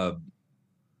to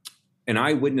an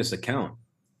eyewitness account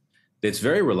that's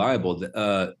very reliable,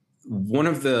 one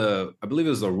of the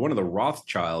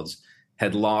Rothschilds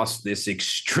had lost this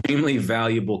extremely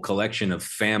valuable collection of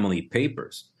family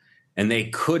papers, and they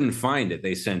couldn't find it.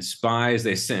 They sent spies,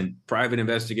 they sent private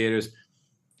investigators.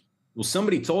 Well,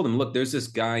 somebody told him, look, there's this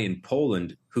guy in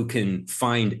Poland who can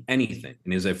find anything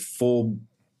and is a full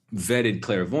vetted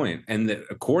clairvoyant. And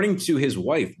according to his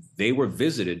wife, they were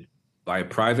visited by a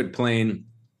private plane.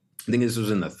 I think this was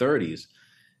in the 30s.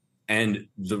 And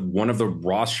one of the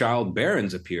Rothschild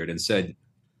barons appeared and said,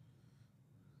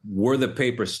 were the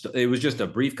papers, it was just a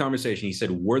brief conversation. He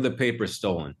said, were the papers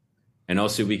stolen? And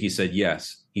Osiewicz said,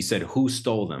 yes. He said, who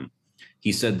stole them?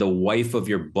 He said, the wife of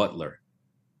your butler.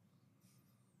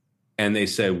 And they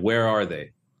said, where are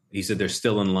they? He said, they're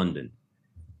still in London.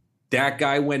 That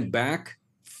guy went back,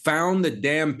 found the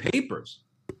damn papers,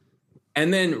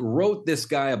 and then wrote this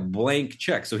guy a blank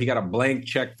check. So he got a blank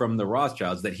check from the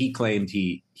Rothschilds that he claimed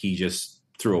he just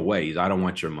threw away. He's, I don't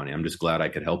want your money. I'm just glad I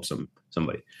could help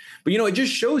somebody. But, you know, it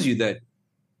just shows you that,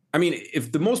 I mean,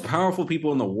 if the most powerful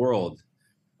people in the world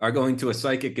are going to a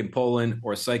psychic in Poland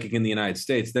or a psychic in the United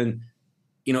States, then,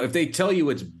 you know, if they tell you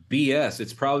it's BS,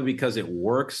 it's probably because it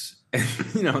works. And,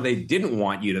 you know, they didn't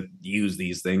want you to use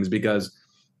these things because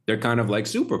they're kind of like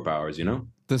superpowers, you know?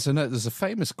 There's a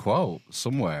famous quote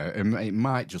somewhere, and it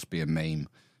might just be a meme,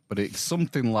 but it's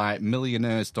something like,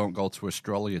 millionaires don't go to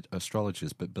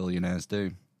astrologers, but billionaires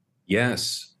do.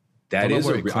 Yes, that is.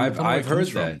 I've heard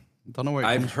that. Don't know where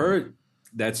I've heard.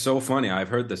 That's so funny. I've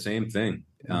heard the same thing.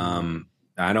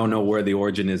 I don't know where the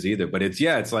origin is either, but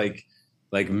it's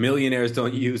like millionaires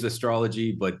don't use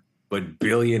astrology, but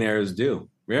billionaires do.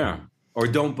 Yeah, or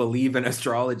don't believe in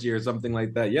astrology or something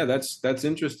like that. Yeah, that's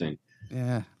interesting.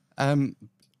 Yeah.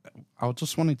 I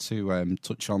just wanted to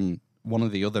touch on one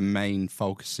of the other main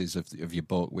focuses of your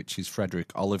book, which is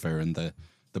Frederick Oliver and the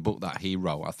book that he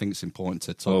wrote. I think it's important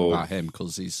to talk about him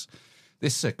because this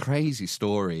is a crazy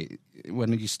story.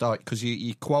 When you start, because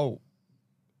you quote,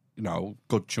 you know,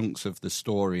 good chunks of the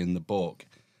story in the book,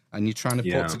 and you're trying to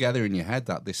put together in your head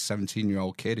that this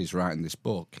 17-year-old kid is writing this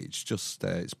book. It's just,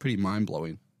 it's pretty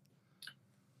mind-blowing.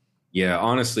 Yeah,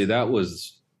 honestly, that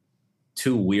was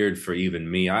too weird for even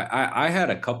me. I had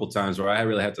a couple times where I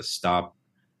really had to stop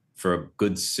for a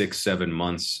good 6-7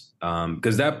 months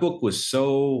because that book was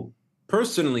so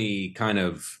personally kind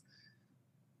of,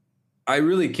 I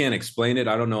really can't explain it.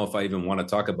 I don't know if I even want to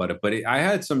talk about it, but I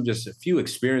had just a few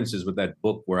experiences with that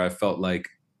book where I felt like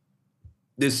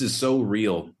this is so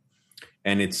real.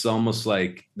 And it's almost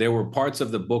like there were parts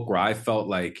of the book where I felt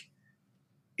like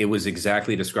it was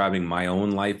exactly describing my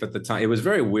own life at the time. It was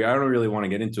very weird. I don't really want to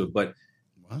get into it, but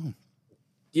wow.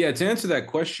 Yeah, to answer that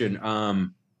question,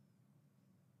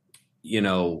 you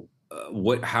know,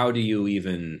 how do you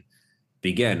even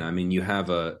begin? I mean, you have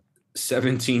a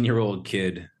 17-year-old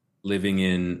kid living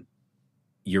in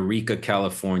Eureka,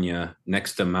 California,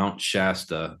 next to Mount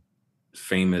Shasta,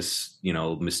 famous, you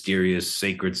know, mysterious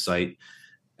sacred site.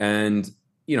 And,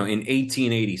 you know, in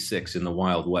 1886 in the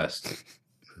Wild West,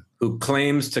 who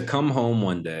claims to come home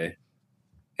one day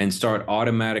and start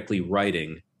automatically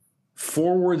writing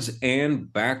forwards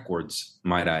and backwards,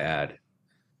 might I add,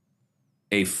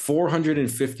 a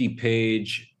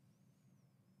 450-page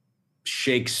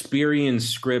Shakespearean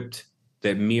script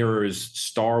that mirrors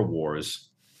Star Wars.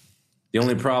 The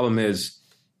only problem is,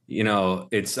 you know,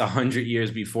 it's 100 years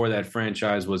before that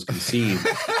franchise was conceived.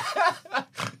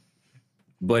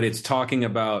 But it's talking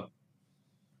about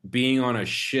being on a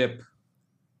ship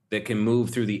that can move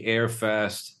through the air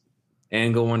fast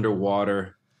and go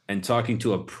underwater, and talking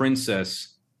to a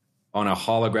princess on a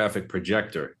holographic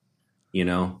projector, you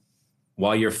know,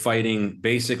 while you're fighting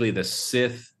basically the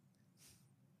Sith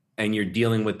and you're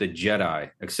dealing with the Jedi,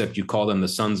 except you call them the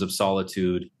Sons of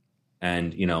Solitude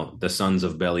and, you know, the Sons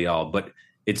of Belial. But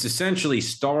it's essentially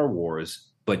Star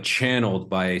Wars, but channeled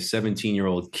by a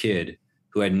 17-year-old kid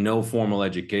who had no formal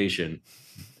education.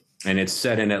 and it's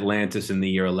set in Atlantis in the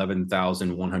year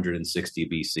 11,160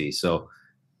 BC. So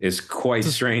it's quite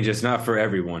strange. It's not for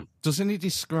everyone. Doesn't he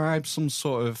describe some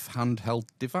sort of handheld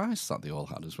device that they all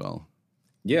had as well?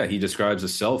 Yeah, he describes a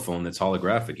cell phone that's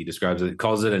holographic. He describes it,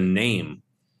 calls it a name,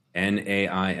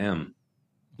 NAIM.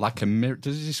 Like a mirror.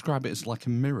 Does he describe it as like a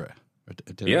mirror?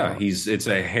 Yeah, it's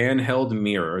a handheld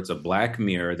mirror. It's a black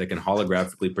mirror that can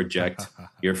holographically project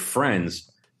your friends.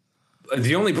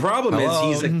 The only problem is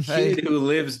he's a kid who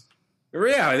lives.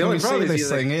 Yeah, the only problem is this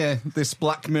thing here, this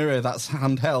black mirror that's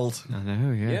handheld. I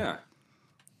know, yeah. Yeah.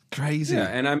 Crazy. Yeah,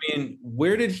 and I mean,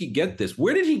 where did he get this?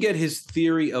 Where did he get his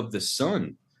theory of the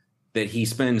sun that he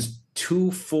spends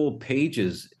 2 full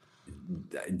pages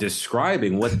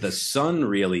describing what the sun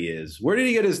really is? Where did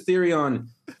he get his theory on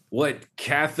what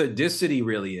cathodicity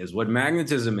really is, what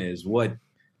magnetism is,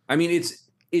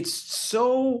 it's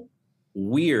so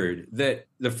weird that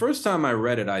the first time I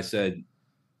read it, I said,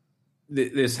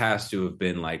 this has to have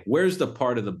been like, where's the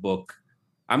part of the book?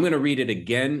 I'm going to read it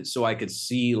again so I could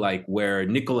see like where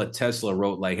Nikola Tesla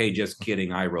wrote like, hey, just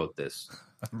kidding, I wrote this.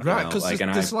 Right, because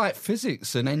there's like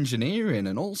physics and engineering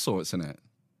and all sorts in it.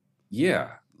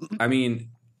 Yeah. I mean,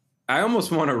 I almost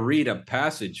want to read a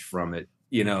passage from it,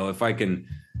 if I can.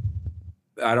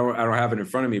 I don't have it in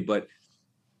front of me, but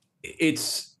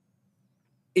it's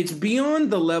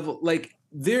beyond the level. Like,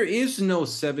 there is no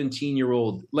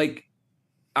 17-year-old, like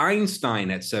Einstein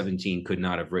at 17 could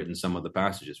not have written some of the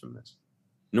passages from this,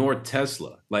 nor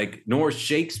Tesla, nor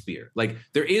Shakespeare. Like,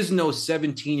 there is no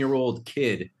 17-year-old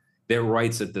kid that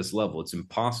writes at this level. It's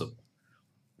impossible.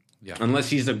 Yeah. Unless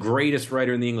he's the greatest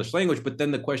writer in the English language. But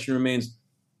then the question remains,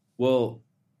 well,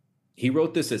 he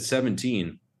wrote this at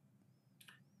 17.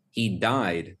 He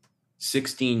died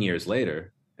 16 years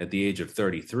later at the age of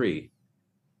 33.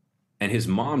 And his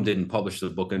mom didn't publish the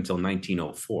book until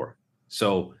 1904.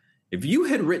 So if you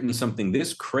had written something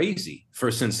this crazy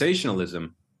for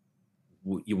sensationalism,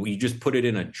 you just put it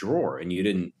in a drawer and you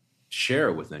didn't share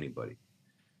it with anybody.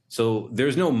 So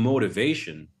there's no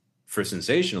motivation for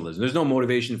sensationalism. There's no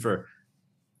motivation for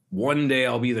one day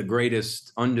I'll be the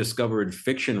greatest undiscovered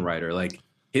fiction writer. Like,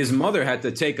 his mother had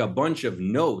to take a bunch of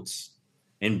notes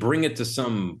and bring it to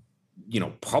some,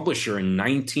 publisher in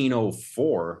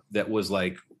 1904 that was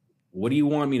like, what do you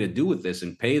want me to do with this?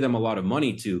 And pay them a lot of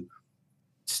money to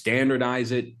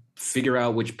standardize it, figure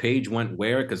out which page went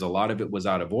where, because a lot of it was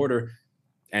out of order,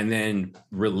 and then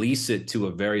release it to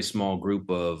a very small group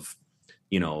of,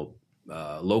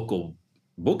 local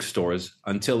bookstores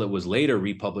until it was later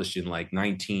republished in like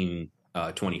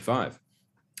 1925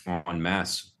 en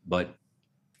masse. But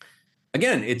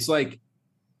again, it's like,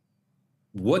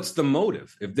 what's the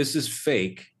motive? If this is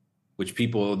fake, which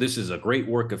this is a great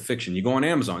work of fiction. You go on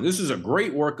Amazon, this is a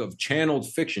great work of channeled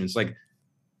fiction. It's like,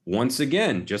 once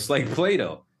again, just like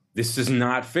Plato, this is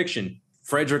not fiction.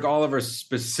 Frederick Oliver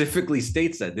specifically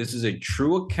states that this is a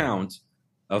true account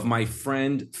of my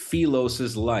friend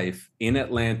Philos's life in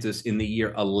Atlantis in the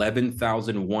year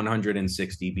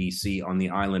 11,160 BC on the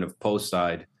island of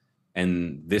Poseid.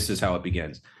 And this is how it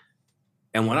begins.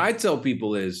 And what I tell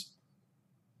people is,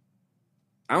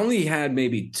 I only had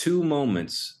maybe 2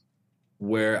 moments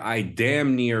where I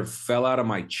damn near fell out of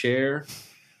my chair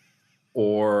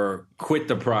or quit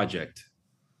the project.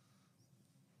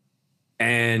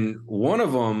 And one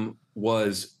of them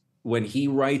was when he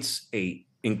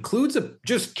includes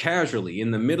just casually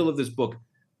in the middle of this book,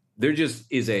 there just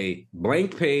is a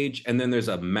blank page and then there's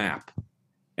a map.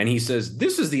 And he says,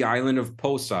 this is the island of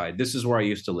Poseid. This is where I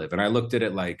used to live. And I looked at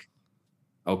it like,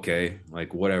 okay,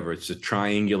 like whatever. It's a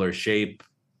triangular shape.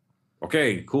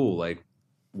 Okay, cool. Like,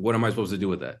 what am I supposed to do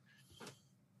with that?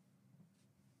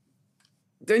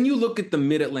 Then you look at the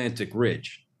mid-Atlantic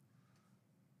ridge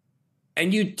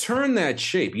and you turn that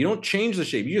shape. You don't change the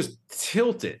shape. You just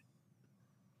tilt it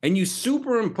and you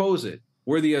superimpose it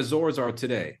where the Azores are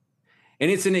today. And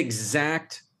it's an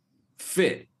exact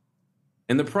fit.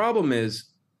 And the problem is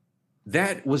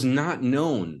that was not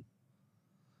known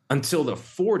until the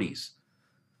 40s.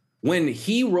 When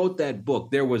he wrote that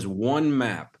book, there was one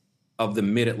map of the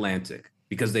mid-Atlantic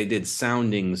because they did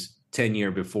soundings 10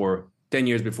 years before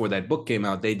that book came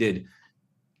out. They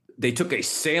took a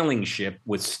sailing ship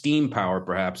with steam power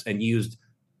perhaps and used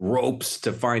ropes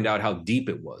to find out how deep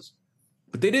it was.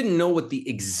 But they didn't know what the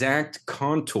exact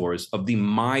contours of the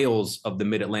miles of the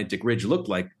mid-Atlantic ridge looked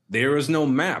like. There is no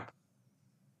map.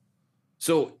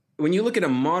 So when you look at a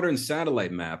modern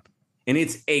satellite map, and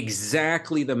it's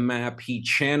exactly the map he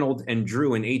channeled and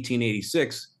drew in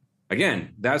 1886,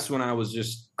 again, that's when I was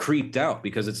just creeped out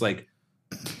because it's like,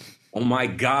 oh my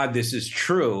God, this is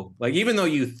true. Like, even though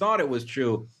you thought it was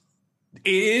true,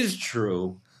 it is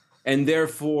true. And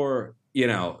therefore,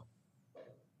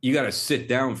 you got to sit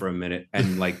down for a minute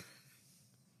and like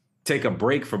take a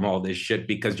break from all this shit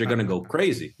because you're going to go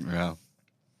crazy. Yeah.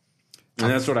 And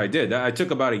that's what I did. I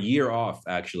took about a year off,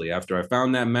 actually. After I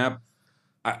found that map,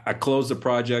 I closed the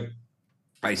project,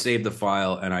 I saved the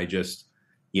file, and I just,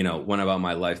 went about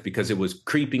my life because it was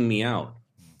creeping me out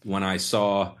when I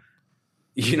saw,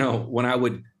 when I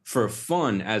would, for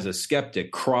fun as a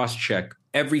skeptic, cross-check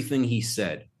everything he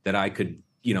said that I could,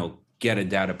 get a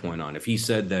data point on. If he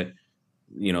said that,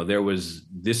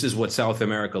 this is what South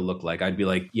America looked like, I'd be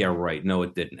like, yeah, right. No,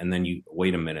 it didn't. And then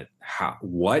wait a minute.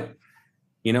 What?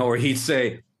 Or he'd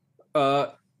say,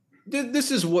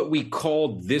 this is what we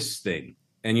called this thing.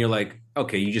 And you're like,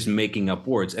 okay, you're just making up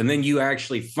words. And then you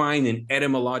actually find an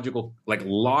etymological, like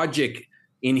logic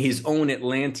in his own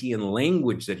Atlantean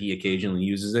language that he occasionally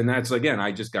uses. And that's, again,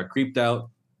 I just got creeped out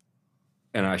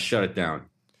and I shut it down.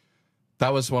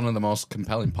 That was one of the most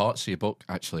compelling parts of your book,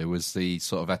 actually, was the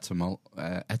sort of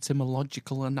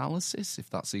etymological analysis, if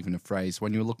that's even a phrase.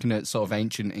 When you were looking at sort of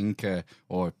ancient Inca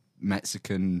or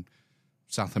Mexican,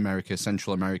 South America,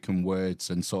 Central American words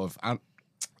and sort of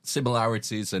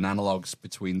similarities and analogues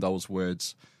between those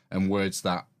words and words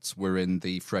that were in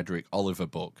the Frederick Oliver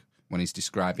book when he's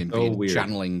describing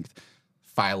channeling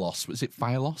Phylos. Was it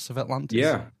Phylos of Atlantis?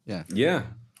 Yeah.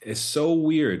 It's so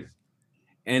weird.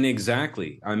 And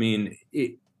exactly. I mean,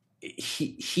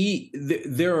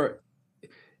 there are,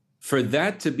 for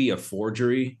that to be a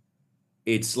forgery,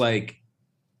 it's like,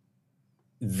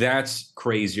 that's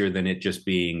crazier than it just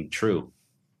being true.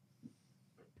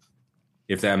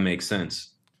 If that makes sense.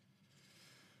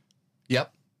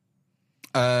 Yep.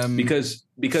 Because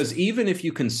even if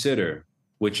you consider,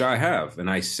 which I have, and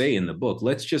I say in the book,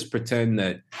 let's just pretend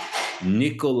that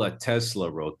Nikola Tesla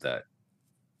wrote that.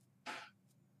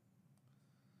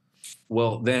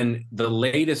 Well, then the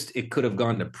latest it could have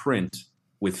gone to print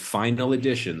with final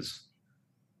editions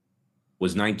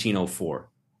was 1904.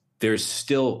 There's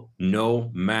still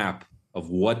no map of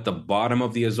what the bottom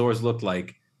of the Azores looked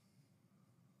like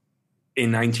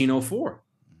in 1904.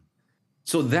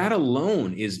 So that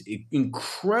alone is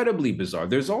incredibly bizarre.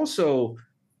 There's also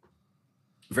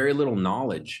very little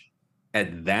knowledge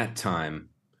at that time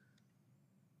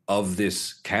of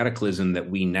this cataclysm that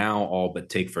we now all but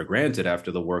take for granted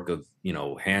after the work of,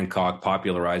 Hancock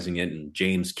popularizing it and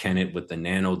James Kennett with the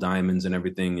nano diamonds and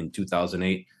everything in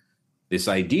 2008. This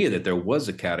idea that there was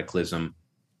a cataclysm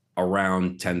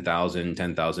around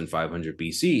 10,500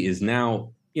 BC is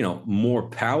now, more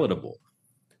palatable.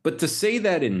 But to say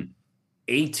that in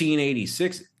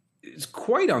 1886 is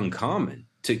quite uncommon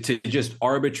to just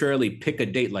arbitrarily pick a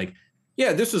date like,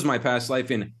 yeah, this was my past life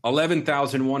in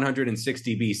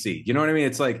 11,160 BC. You know what I mean?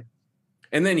 It's like,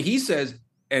 and then he says,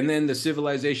 and then the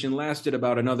civilization lasted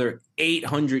about another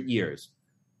 800 years.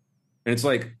 And it's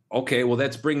like, okay, well,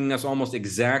 that's bringing us almost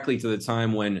exactly to the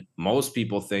time when most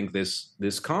people think this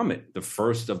comet, the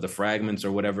first of the fragments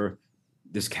or whatever,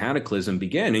 this cataclysm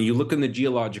began. And you look in the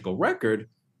geological record,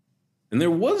 and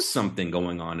there was something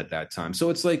going on at that time. So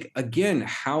it's like, again,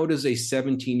 how does a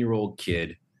 17-year-old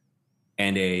kid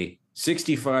and a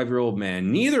 65-year-old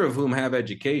man, neither of whom have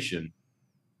education,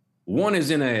 one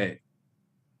is in a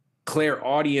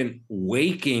clairaudient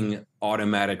waking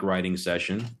automatic writing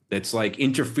session that's like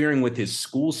interfering with his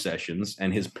school sessions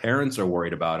and his parents are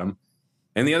worried about him,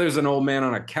 and the other is an old man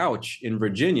on a couch in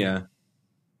Virginia,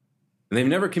 and they've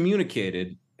never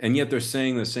communicated, and yet they're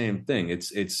saying the same thing.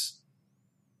 It's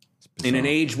in an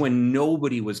age when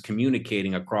nobody was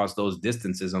communicating across those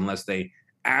distances unless they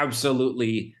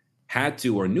absolutely had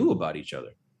to or knew about each other.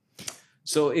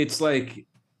 So it's like,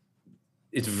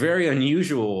 it's very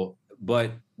unusual,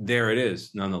 but there it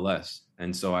is nonetheless.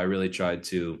 And so I really tried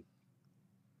to,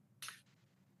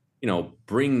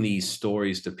 bring these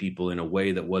stories to people in a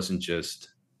way that wasn't just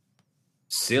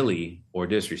silly or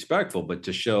disrespectful, but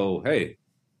to show, hey,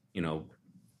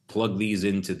 plug these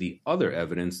into the other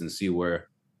evidence and see where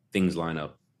things line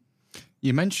up.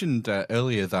 You mentioned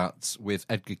earlier that with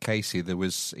Edgar Cayce,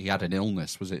 he had an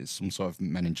illness. Was it some sort of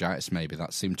meningitis maybe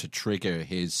that seemed to trigger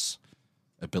his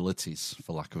abilities,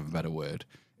 for lack of a better word?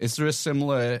 Is there a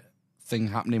similar thing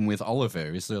happening with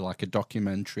Oliver? Is there like a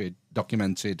documented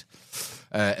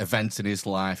event in his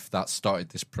life that started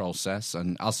this process?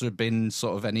 And has there been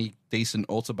sort of any decent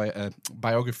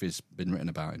biographies been written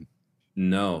about him?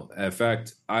 No. In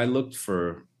fact, I looked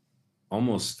for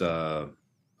almost a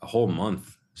whole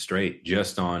month straight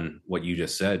just on what you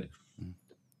just said.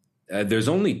 There's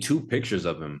only 2 pictures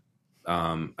of him.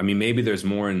 I mean, maybe there's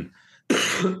more in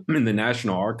in the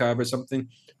National Archive or something,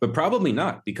 but probably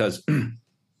not, because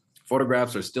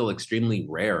photographs are still extremely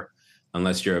rare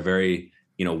unless you're a very,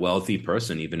 wealthy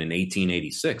person, even in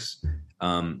 1886.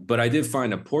 But I did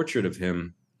find a portrait of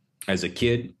him as a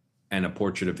kid and a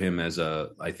portrait of him as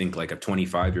I think like a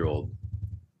 25-year-old.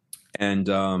 And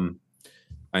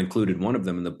I included one of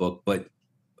them in the book, but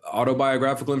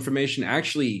autobiographical information,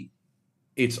 actually,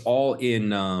 it's all in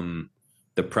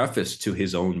the preface to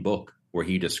his own book, where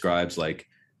he describes, like,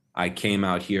 I came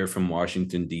out here from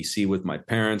Washington, D.C. with my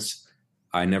parents.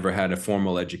 I never had a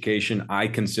formal education. I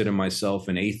consider myself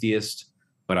an atheist,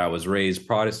 but I was raised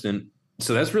Protestant.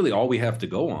 So that's really all we have to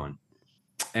go on.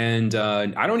 And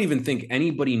I don't even think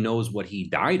anybody knows what he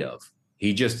died of.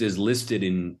 He just is listed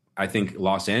in, I think,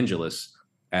 Los Angeles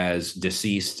as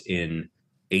deceased in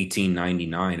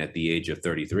 1899 at the age of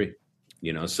 33.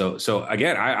 You know, so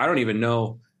again, I don't even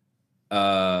know.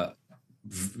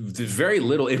 There's very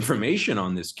little information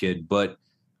on this kid, but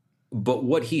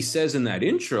what he says in that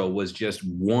intro was just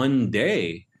one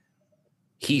day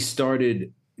he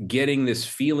started getting this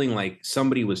feeling like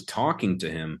somebody was talking to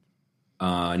him,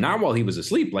 not while he was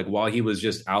asleep, like while he was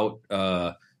just out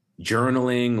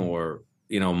journaling or,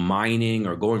 you know, mining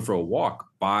or going for a walk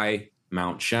by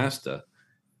Mount Shasta.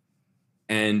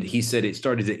 And he said it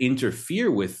started to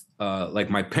interfere with, like,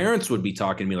 my parents would be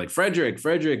talking to me like, Frederick,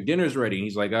 dinner's ready. And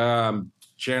he's like, I'm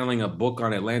channeling a book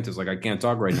on Atlantis. Like, I can't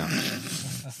talk right now.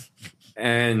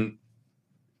 And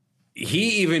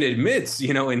he even admits,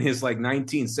 you know, in his like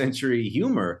 19th century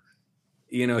humor,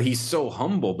 you know, he's so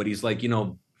humble, but he's like, you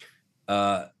know,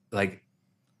 like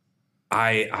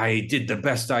I did the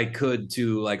best I could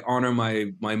to like honor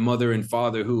my mother and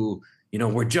father who, you know,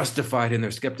 were justified in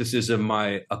their skepticism,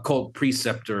 my occult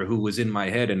preceptor who was in my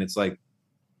head. And it's like,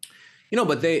 you know,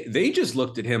 but they just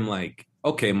looked at him like,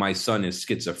 okay, my son is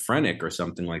schizophrenic or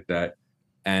something like that.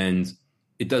 And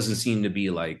it doesn't seem to be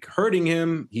like hurting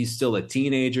him. He's still a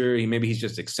teenager. Maybe he's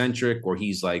just eccentric, or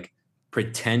he's like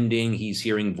pretending he's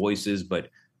hearing voices, but,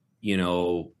 you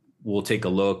know, we'll take a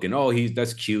look and, oh,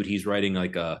 that's cute. He's writing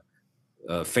like a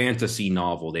fantasy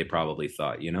novel, they probably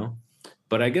thought, you know.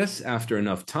 But I guess after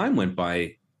enough time went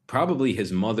by, probably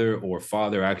his mother or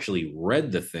father actually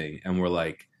read the thing and were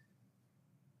like,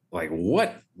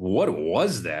 what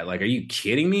was that? Like, are you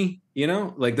kidding me? You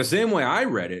know, like the same way I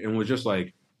read it and was just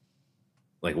like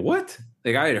what?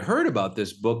 Like, I had heard about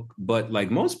this book, but like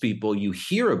most people, you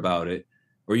hear about it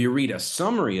or you read a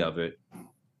summary of it,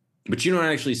 but you don't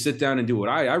actually sit down and do it.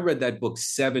 I read that book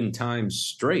 7 times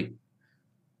straight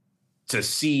to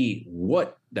see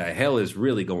what the hell is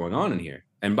really going on in here.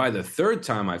 And by the 3rd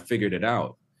time, I figured it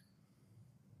out.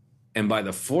 And by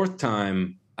the 4th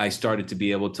time, I started to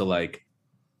be able to like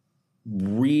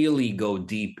really go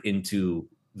deep into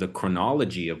the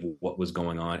chronology of what was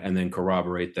going on and then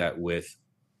corroborate that with,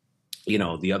 you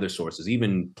know, the other sources,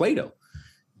 even Plato,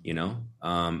 you know,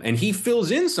 and he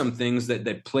fills in some things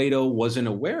that Plato wasn't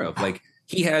aware of. Like,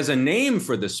 he has a name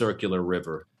for the circular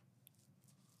river.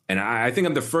 And I think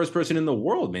I'm the first person in the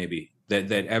world maybe that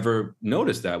ever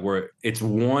noticed that, where it's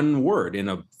one word in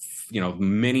a, you know,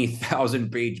 many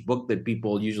 1,000-page book that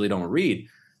people usually don't read.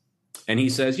 And he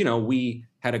says, you know, we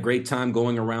had a great time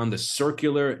going around the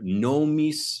circular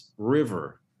Nomis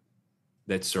River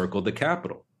that circled the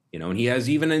capital, you know, and he has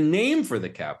even a name for the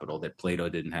capital that Plato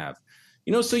didn't have,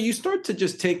 you know. So you start to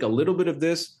just take a little bit of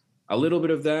this, a little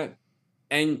bit of that,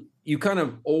 and you kind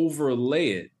of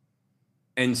overlay it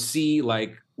and see,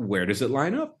 like, where does it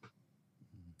line up?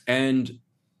 And,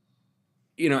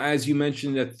 you know, as you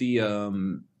mentioned at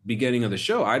the beginning of the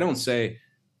show, I don't say,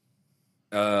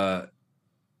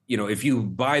 you know, if you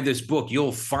buy this book,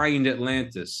 you'll find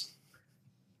Atlantis.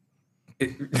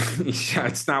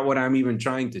 It's not what I'm even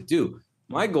trying to do.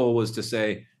 My goal was to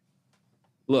say,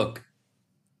 look,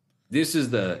 this is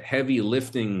the heavy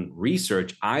lifting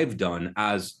research I've done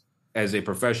as a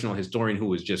professional historian who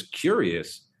was just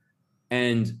curious.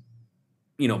 And,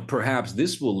 you know, perhaps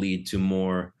this will lead to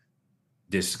more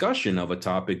discussion of a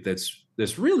topic that's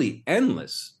really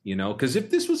endless, you know, because if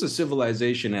this was a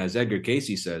civilization, as Edgar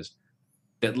Cayce says,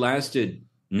 that lasted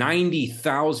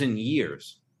 90,000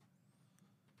 years,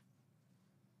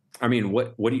 I mean,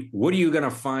 what are you going to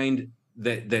find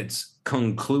that's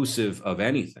conclusive of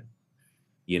anything,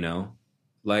 you know?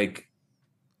 Like,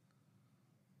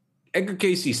 Edgar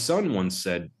Cayce's son once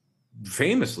said,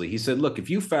 famously, he said, look, if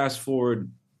you fast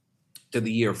forward to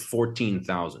the year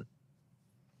 14,000,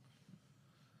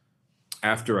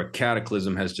 after a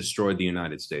cataclysm has destroyed the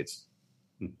United States,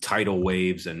 tidal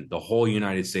waves, and the whole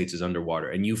United States is underwater,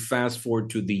 and you fast forward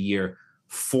to the year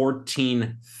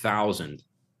 14,000,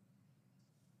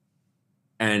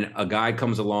 and a guy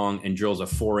comes along and drills a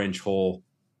 4-inch hole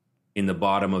in the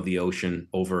bottom of the ocean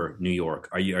over New York.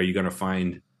 Are you going to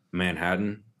find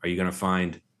Manhattan? Are you going to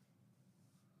find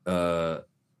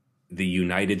the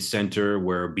United Center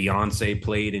where Beyonce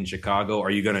played in Chicago? Are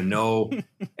you going to know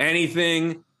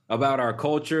anything about our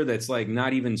culture that's like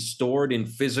not even stored in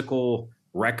physical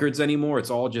records anymore? It's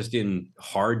all just in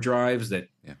hard drives that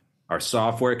are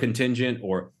software contingent,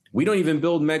 or we don't even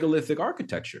build megalithic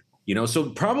architecture, you know? So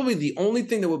probably the only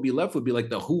thing that would be left would be like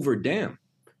the Hoover Dam,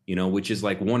 you know, which is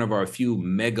like one of our few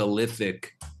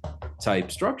megalithic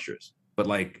type structures. But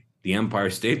like the Empire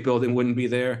State Building wouldn't be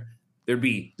there. There'd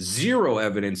be zero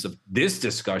evidence of this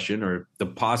discussion or the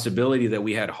possibility that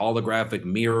we had holographic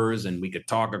mirrors and we could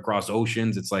talk across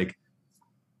oceans. It's like,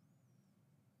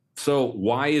 so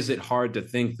why is it hard to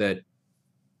think that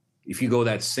if you go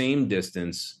that same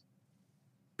distance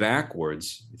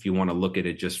backwards, if you want to look at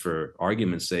it just for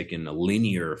argument's sake in a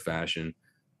linear fashion,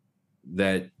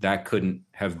 that couldn't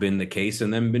have been the case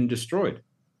and then been destroyed?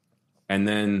 And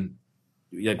then,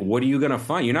 like, what are you going to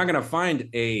find? You're not going to find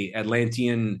a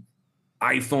Atlantean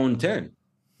iPhone 10,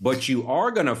 but you are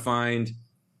going to find,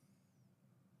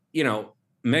 you know,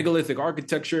 megalithic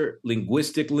architecture,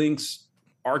 linguistic links,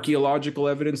 archaeological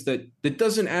evidence that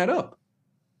doesn't add up,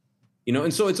 you know?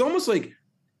 And so it's almost like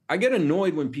I get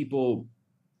annoyed when people,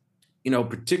 you know,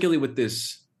 particularly with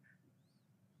this,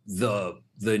 the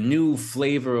new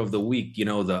flavor of the week, you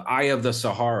know, the Eye of the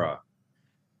Sahara.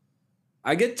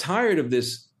 I get tired of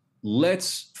this.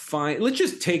 Let's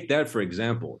just take that, for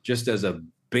example, just as a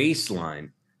baseline.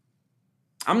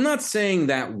 I'm not saying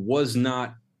that was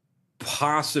not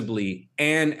possibly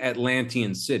an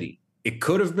Atlantean city. It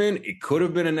could have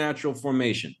been a natural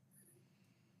formation.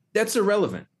 That's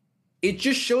irrelevant. It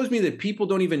just shows me that people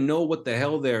don't even know what the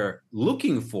hell they're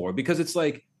looking for, because it's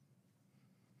like,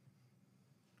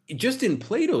 just in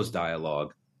Plato's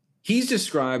dialogue, he's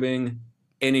describing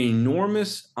an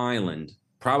enormous island,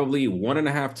 probably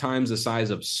 1.5 times the size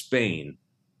of Spain,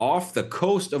 off the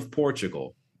coast of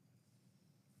Portugal,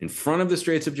 in front of the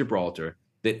Straits of Gibraltar,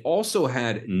 that also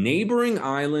had neighboring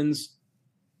islands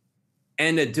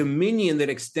and a dominion that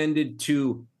extended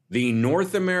to the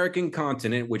North American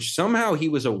continent, which somehow he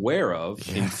was aware of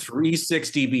in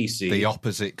 360 BC. The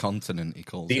opposite continent, he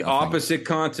calls it. The opposite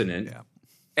continent. Yeah.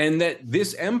 And that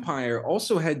this empire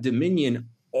also had dominion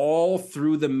all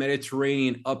through the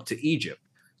Mediterranean up to Egypt.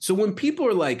 So when people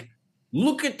are like,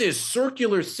 look at this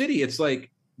circular city, it's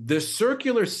like, the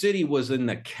circular city was in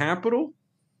the capital.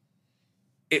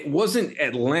 It wasn't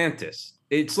Atlantis.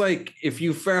 It's like if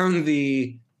you found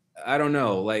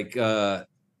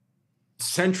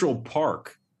Central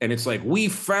Park, and it's like, we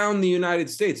found the United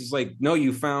States. It's like, no,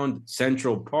 you found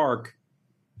Central Park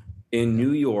in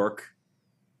New York,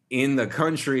 in the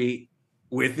country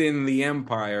within the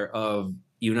empire of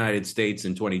United States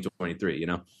in 2023, you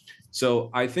know? So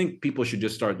I think people should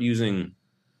just start using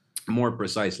more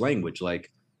precise language. Like,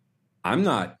 I'm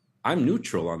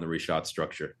neutral on the Rishat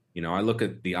structure. You know, I look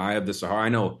at the Eye of the Sahara. I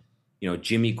know, you know,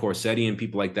 Jimmy Corsetti and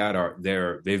people like that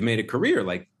they've made a career.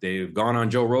 Like, they've gone on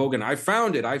Joe Rogan. I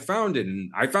found it.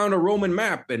 And I found a Roman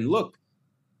map, and look.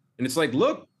 And it's like,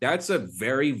 look, that's a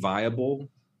very viable,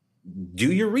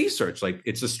 do your research. Like,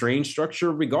 it's a strange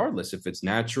structure regardless if it's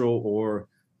natural or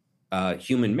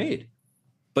human made.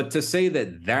 But to say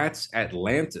that that's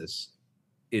Atlantis,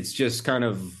 it's just kind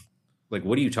of like,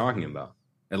 what are you talking about?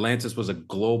 Atlantis was a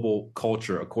global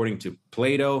culture according to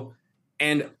Plato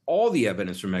and all the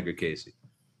evidence from Edgar Cayce.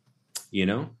 You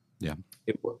know? Yeah.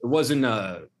 It wasn't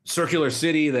a circular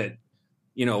city that,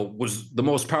 you know, was the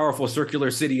most powerful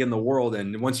circular city in the world.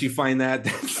 And once you find that,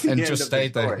 and just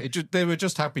stayed there. They were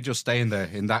just happy just staying there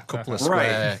in that couple of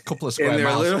square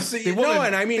miles. They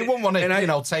wouldn't want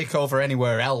to, take over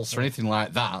anywhere else or anything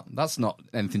like that. That's not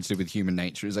anything to do with human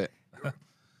nature, is it?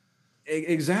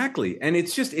 Exactly. And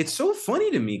it's so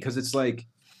funny to me, because it's like,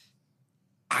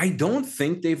 I don't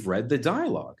think they've read the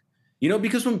dialogue, you know,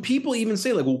 because when people even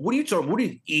say, like, well, what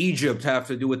did Egypt have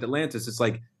to do with Atlantis? It's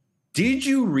like, did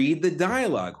you read the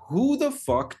dialogue? Who the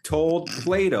fuck told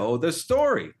Plato the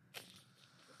story?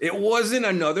 It wasn't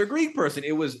another Greek person.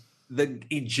 It was the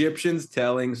Egyptians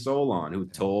telling Solon, who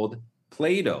told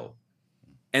Plato.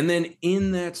 And then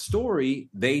in that story,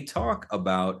 they talk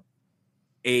about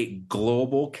a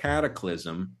global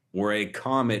cataclysm where a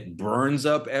comet burns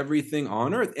up everything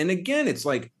on Earth. And again, it's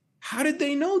like, how did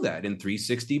they know that in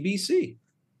 360 BC?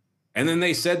 And then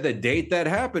they said the date that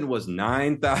happened was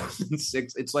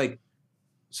 9006. It's like,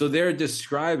 so they're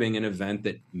describing an event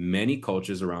that many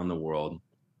cultures around the world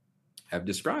have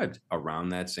described around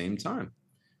that same time,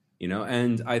 you know?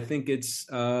 And I think it's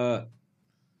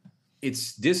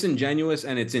disingenuous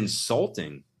and it's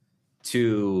insulting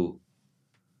to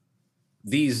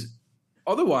these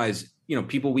otherwise, you know,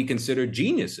 people we consider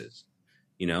geniuses,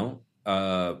 you know,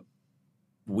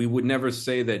 we would never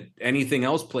say that anything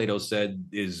else Plato said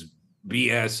is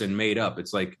BS and made up.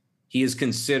 It's like he is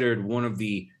considered one of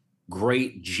the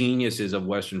great geniuses of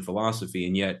Western philosophy,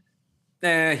 and yet,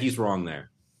 he's wrong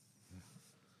there.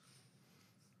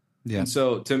 Yeah. And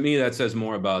so to me, that says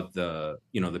more about the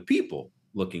people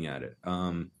looking at it.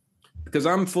 Because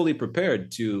I'm fully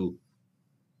prepared to,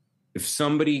 if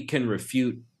somebody can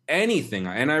refute anything,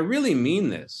 and I really mean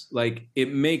this, like,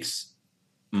 it makes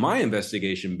my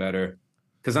investigation better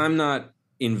because I'm not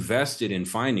invested in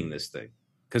finding this thing,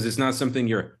 because it's not something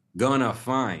you're gonna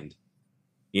find.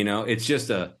 It's just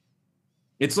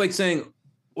it's like saying,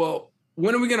 well,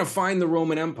 when are we gonna find the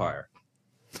Roman Empire?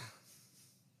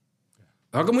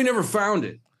 How come we never found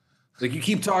it? Like, you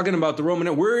keep talking about the Roman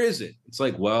Empire. Where is it? It's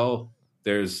like, well,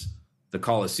 there's the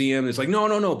Colosseum. It's like,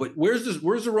 no, but where's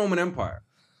the Roman Empire?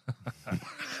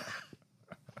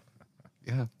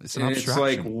 Yeah, it's an abstraction. It's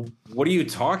like, what are you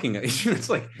talking about? It's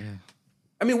like,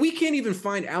 I mean, we can't even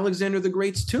find Alexander the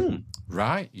Great's tomb.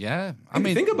 Right, yeah. I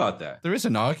mean, think about that. There is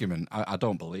an argument. I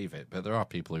don't believe it, but there are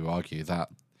people who argue that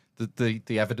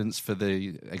the evidence for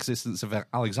the existence of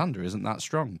Alexander isn't that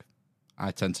strong.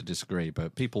 I tend to disagree,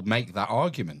 but people make that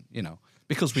argument,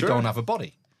 because we don't have a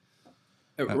body.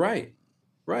 Right.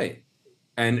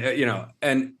 And,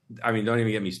 and I mean, don't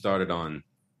even get me started on,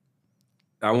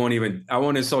 I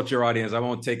won't insult your audience. I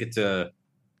won't take it to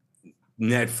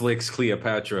Netflix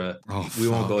Cleopatra. We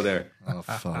won't go there. Oh,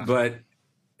 fuck. But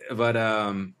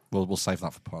we'll save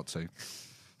that for part 2.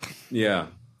 Yeah.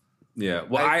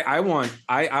 Well,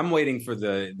 I'm waiting for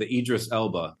the Idris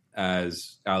Elba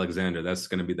as Alexander. That's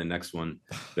going to be the next one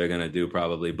they're going to do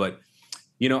probably. But,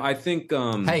 I think...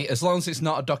 hey, as long as it's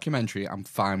not a documentary, I'm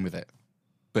fine with it.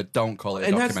 But don't call it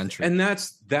a documentary.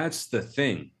 That's the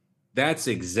thing. That's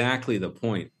exactly the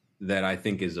point that I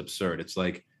think is absurd. It's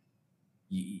like,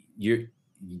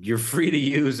 you're free to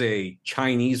use a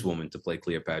Chinese woman to play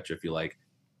Cleopatra if you like,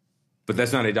 but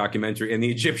that's not a documentary. And the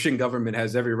Egyptian government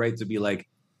has every right to be like,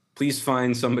 please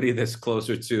find somebody that's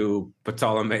closer to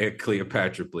Ptolemaic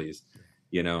Cleopatra, please.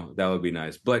 That would be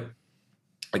nice. But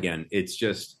again, it's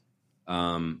just,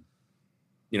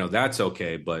 that's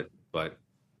okay. But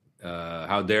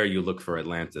how dare you look for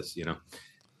Atlantis,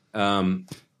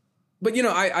 But,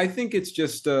 I think it's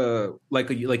just like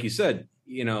you said,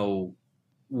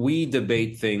 we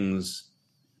debate things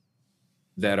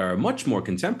that are much more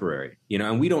contemporary,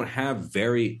 and we don't have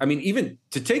even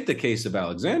to take the case of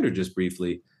Alexander just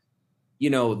briefly,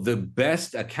 the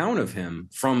best account of him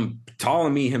from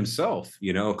Ptolemy himself,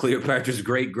 Cleopatra's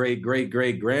great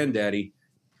granddaddy,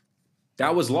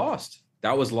 that was lost.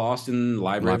 That was lost in the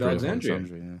Library of Alexandria.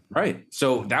 Yeah. Right.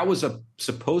 So that was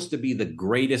supposed to be the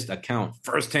greatest account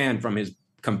firsthand from his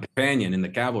companion in the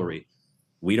cavalry.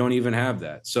 We don't even have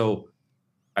that. So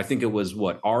I think it was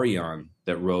Arion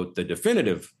that wrote the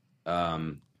definitive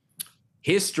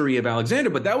history of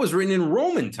Alexander, but that was written in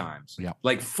Roman times,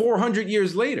 like 400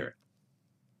 years later.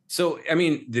 So, I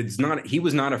mean, he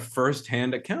was not a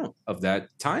firsthand account of that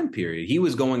time period. He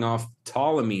was going off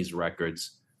Ptolemy's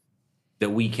records that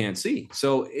we can't see.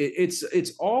 So it's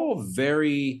all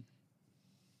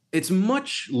it's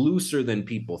much looser than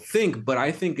people think. But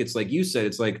I think it's like you said,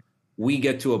 it's like we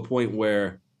get to a point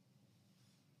where,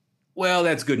 well,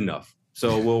 that's good enough.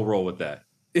 So we'll roll with that,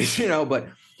 but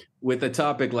with a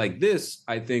topic like this,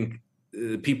 I think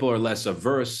people are less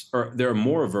averse, or they're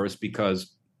more averse,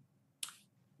 because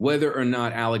whether or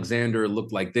not Alexander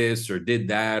looked like this or did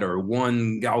that or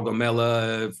won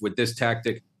Gaugamela with this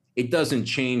tactic, it doesn't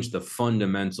change the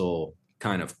fundamental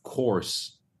kind of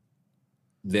course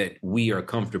that we are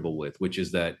comfortable with, which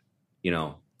is that,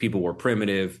 people were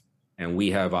primitive and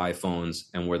we have iPhones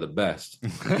and we're the best.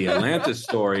 The Atlantis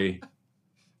story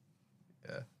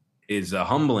is a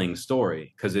humbling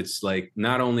story, because it's like,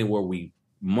 not only were we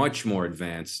much more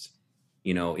advanced,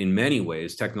 in many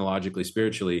ways, technologically,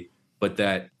 spiritually, but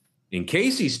that in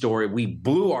Casey's story, we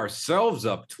blew ourselves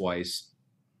up twice.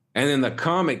 And then the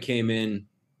comet came in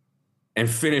and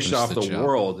finished off the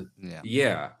world.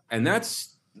 Yeah. And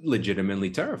that's legitimately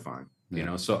terrifying,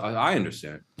 so I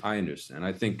understand.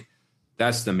 I think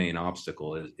that's the main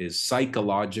obstacle is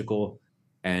psychological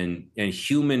and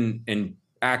human and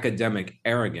academic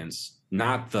arrogance,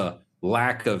 not the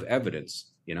lack of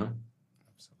evidence, Absolutely.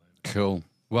 Cool.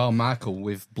 Well, Michael,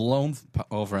 we've blown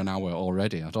over an hour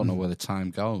already. I don't know where the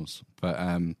time goes, but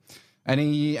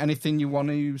anything you want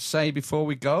to say before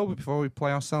we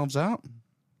play ourselves out?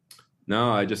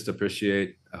 No, I just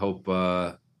appreciate. I hope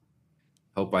I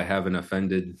haven't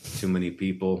offended too many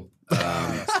people.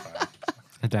 I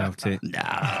doubt it.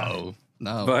 No.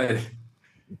 But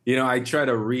I try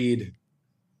to read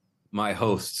my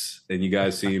hosts, and you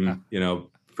guys seem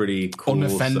pretty cool.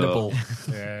 Unoffendable.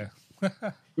 So,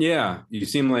 Yeah. yeah, you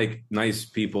seem like nice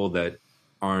people that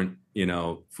aren't,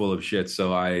 full of shit.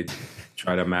 So I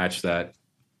try to match that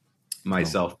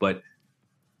myself. But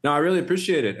no, I really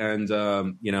appreciate it. And,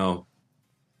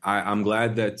 I'm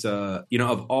glad that,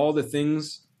 of all the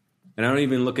things, and I don't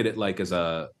even look at it like as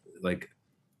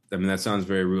that sounds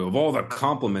very rude. Of all the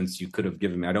compliments you could have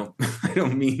given me, I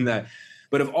don't mean that.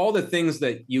 But of all the things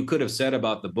that you could have said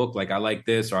about the book, like I like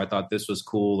this, or I thought this was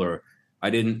cool, or I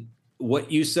didn't,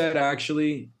 what you said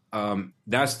actually,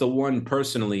 that's the one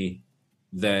personally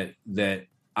that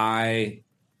I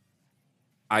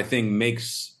think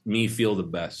makes me feel the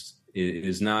best. It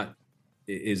is not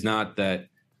that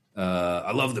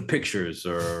I love the pictures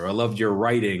or I loved your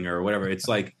writing or whatever. It's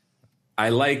like I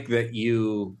like that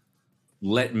you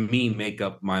let me make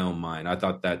up my own mind. I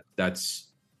thought that's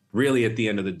really at the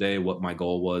end of the day what my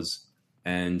goal was,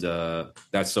 and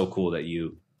that's so cool that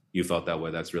you felt that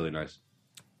way. That's really nice.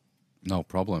 No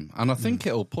problem. And I think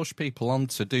it'll push people on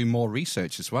to do more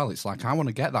research as well. It's like, I want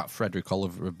to get that Frederick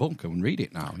Oliver book and read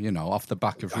it now, off the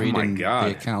back of reading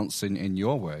the accounts in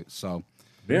your work. So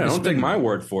yeah, don't take my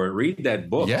word for it. Read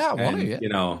that book. Yeah, I want it.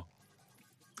 Yeah.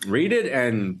 Read it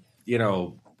and,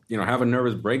 have a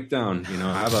nervous breakdown.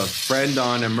 Have a friend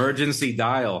on emergency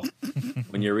dial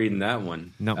when you're reading that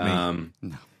one. Not me.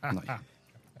 No, not you.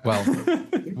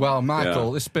 Well,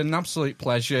 Michael, it's been an absolute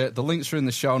pleasure. The links are in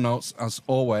the show notes, as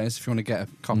always, if you want to get a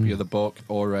copy of the book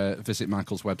or visit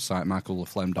Michael's website,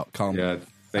 michaelleflem.com. Yeah,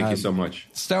 thank you so much.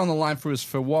 Stay on the line for us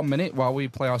for 1 minute while we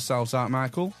play ourselves out,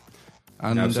 Michael.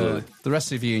 And the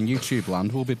rest of you in YouTube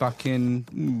land, we'll be back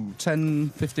in 10,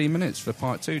 15 minutes for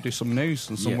part 2, do some news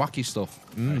and some wacky stuff.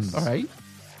 Nice. All right.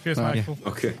 Cheers, Michael. Yeah.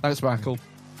 Okay. Thanks, Michael.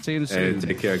 See you soon. Hey,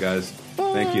 take care, guys.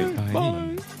 Bye. Thank you.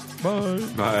 Bye. Bye.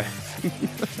 Bye.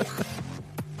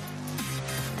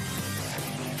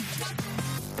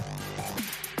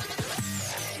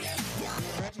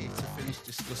 Ready to finish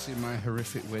discussing my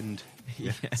horrific wind.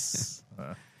 Yes.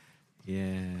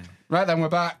 Yeah. Right then, we're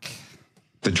back.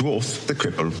 The dwarf, the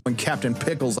cripple, and Captain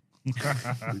Pickles.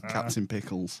 Captain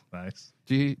Pickles. Nice.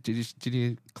 Did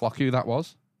you clock who that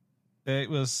was? It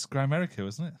was Grimerica,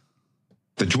 wasn't it?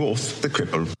 The dwarf, the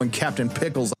cripple, and Captain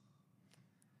Pickles.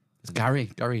 It's Gary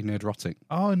Nerdrotic.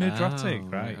 Oh,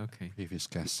 Nerdrotic, right. Okay. Previous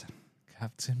guest.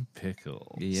 Captain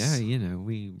Pickles. Yeah,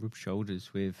 we rub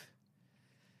shoulders with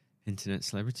internet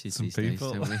celebrities Some these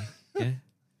people. days, don't we?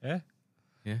 Yeah.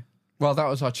 Yeah. Well, that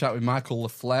was our chat with Michael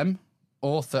Flem,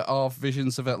 author of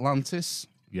Visions of Atlantis.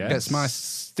 Yes. Gets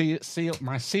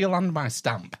my seal and my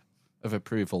stamp of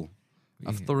approval.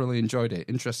 I've thoroughly enjoyed it.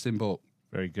 Interesting book.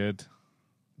 Very good.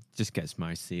 Just gets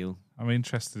my seal. I'm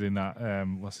interested in that.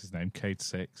 What's his name?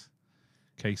 Casey.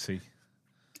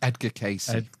 Edgar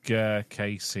Casey. Edgar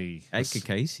Casey. Edgar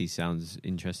Casey sounds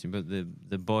interesting, but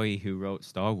the boy who wrote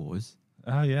Star Wars,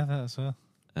 Oh, yeah, that as well.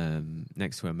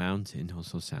 Next to a Mountain,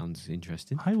 also sounds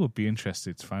interesting. I would be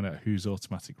interested to find out who's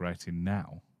automatic writing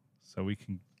now, so we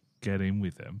can get in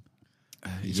with them.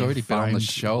 He's already been on the find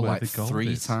show where like the gold 3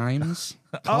 is. times.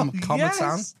 Yes!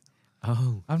 Cometan.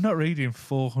 Oh, I'm not reading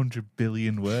 400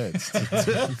 billion words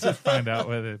to find out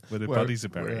where the bodies are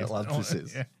buried. where Atlantis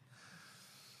is. Yeah.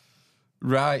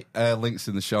 Right. Links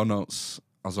in the show notes,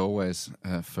 as always,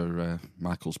 for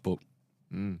Michael's book.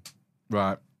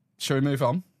 Right. Shall we move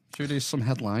on? Should we do some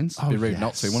headlines? It'd be rude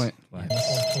not to, wouldn't it?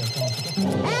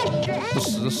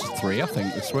 This is 3, I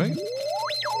think, this week.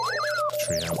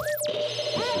 Trio.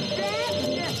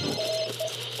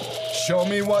 Show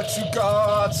me what you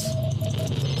got.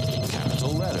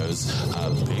 Capital letters, a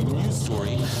big news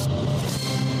story.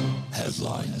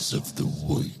 Headlines of the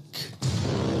week.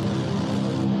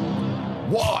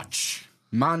 Watch.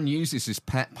 Man uses his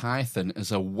pet python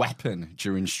as a weapon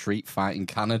during street fight in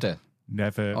Canada.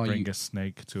 Never bring a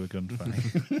snake to a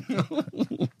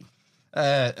gunfight.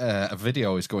 A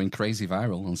video is going crazy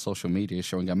viral on social media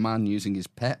showing a man using his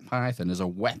pet python as a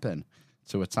weapon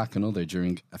to attack another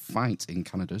during a fight in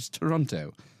Canada's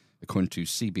Toronto, according to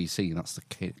CBC, that's the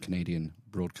Canadian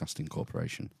Broadcasting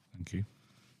Corporation. Thank you.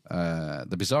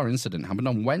 The bizarre incident happened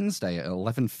on Wednesday at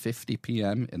 11:50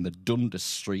 p.m. in the Dundas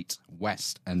Street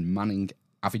West and Manning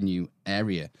Avenue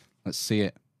area. Let's see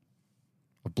it.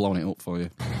 I've blown it up for you.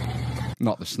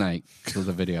 Not the snake, but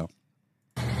the video.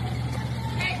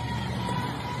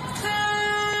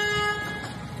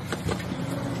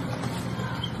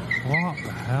 What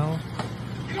the hell?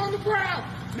 Get on the ground!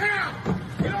 Now!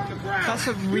 Get on the ground! that's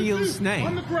a real snake.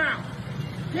 On the ground!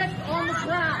 Get on the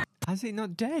ground! Is it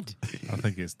not dead? I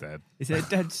think it's dead. Is it a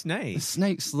dead snake? The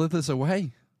snake slithers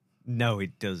away. No,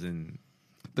 it doesn't.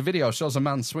 The video shows a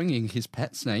man swinging his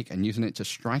pet snake and using it to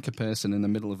strike a person in the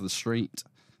middle of the street.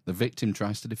 The victim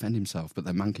tries to defend himself, but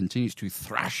the man continues to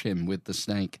thrash him with the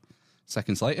snake.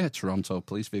 Seconds later, a Toronto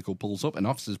police vehicle pulls up and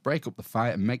officers break up the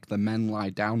fight and make the men lie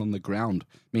down on the ground.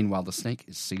 Meanwhile, the snake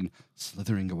is seen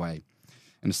slithering away.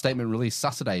 In a statement released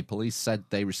Saturday, police said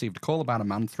they received a call about a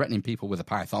man threatening people with a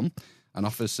python, and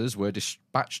officers were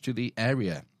dispatched to the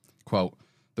area. Quote,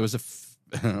 there was a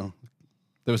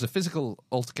physical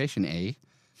altercation,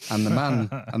 and the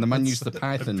man used the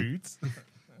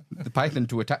python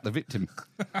to attack the victim.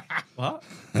 What?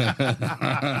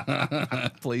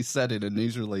 Police said in a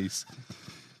news release.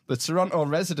 The Toronto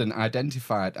resident,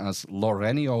 identified as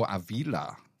Lorenio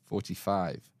Avila,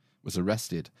 45, was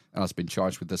arrested and has been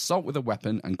charged with assault with a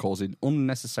weapon and causing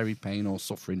unnecessary pain or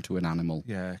suffering to an animal.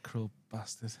 Yeah, cruel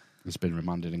bastard. He's been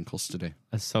remanded in custody.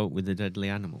 Assault with a deadly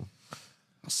animal.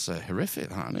 That's horrific,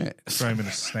 that, isn't it? Throw him in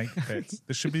a snake pit.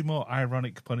 There should be more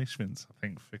ironic punishments, I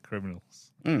think, for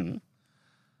criminals.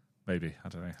 Maybe. I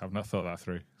don't know. I've not thought that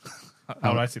through.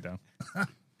 I'll write it down.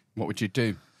 What would you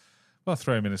do? Well,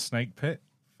 throw him in a snake pit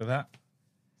for that.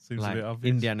 Seems Like a bit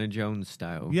obvious. Indiana Jones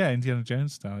style. Yeah, Indiana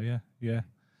Jones style, yeah.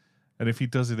 And if he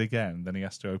does it again, then he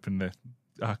has to open the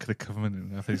Ark of the Covenant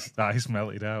and have his eyes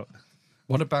melted out.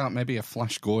 What about maybe a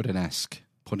Flash Gordon-esque,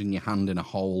 putting your hand in a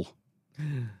hole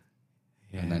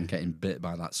and then getting bit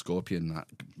by that scorpion that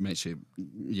makes your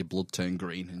blood turn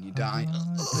green and you die.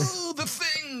 Oh, the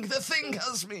thing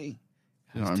has me.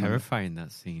 It was terrifying,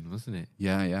 that scene, wasn't it?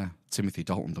 Yeah. Timothy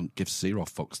Dalton don't give zero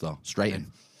fucks, though. Straight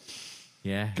in.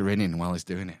 Yeah. Grinning while he's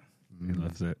doing it. He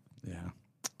loves it. Yeah.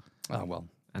 Oh, well.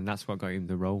 And that's what got him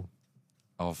the role.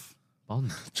 Of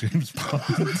Bond. James Bond.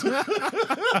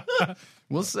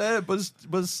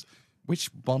 Was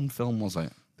which Bond film was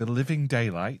it? The Living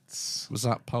Daylights. Was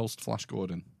that post Flash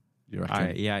Gordon? You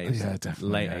reckon? Yeah, it was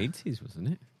definitely, late yeah. 80s, wasn't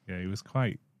it? Yeah, he was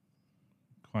quite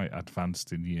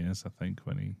advanced in years, I think,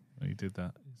 when he did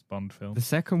that. His Bond film. The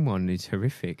second one is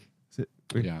horrific. Is it?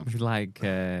 Yeah. It's like,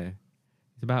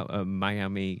 it's about a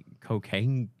Miami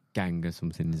cocaine gang or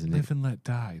something, isn't it? Live and Let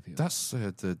Die. That's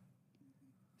the.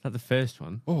 Is that the first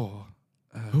one?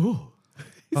 View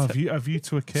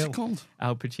to a What's Kill. it called?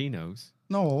 Al Pacino's.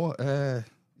 No,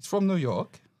 it's from New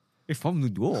York. It's from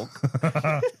New York.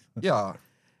 Yeah.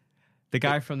 The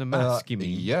guy from The Mask, you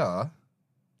mean? Yeah.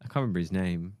 I can't remember his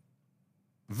name.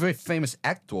 Very famous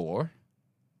actor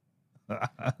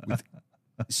with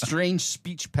strange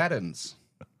speech patterns.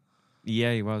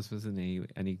 Yeah, he was, wasn't he?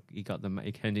 And he got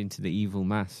he turned into the evil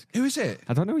mask. Who is it?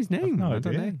 I don't know his name. no I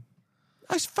don't idea. know.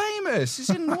 He's famous. He's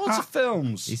in lots of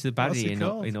films. He's the What's he baddie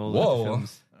called? in all Whoa. the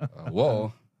films.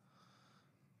 Whoa.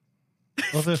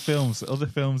 Other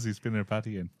films he's been a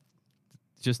baddie in.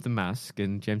 Just The Mask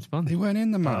and James Bond. They weren't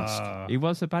in The Mask. He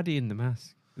was a baddie in The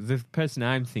Mask. The person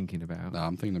I'm thinking about. No,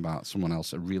 I'm thinking about someone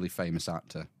else, a really famous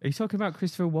actor. Are you talking about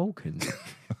Christopher Walken?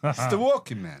 It's The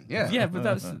Walking Man, yeah. Yeah, but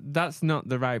that's not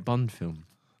the right Bond film.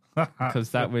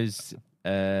 Because that was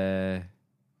the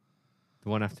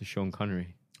one after Sean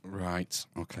Connery. Right,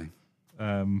 okay.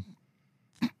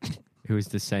 Who was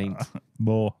the Saint?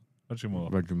 Moore. Roger Moore.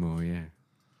 Roger Moore, yeah.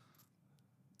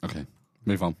 Okay,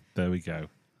 move on. There we go.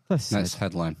 Next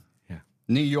headline. Yeah.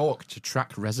 New York to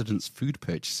track residents' food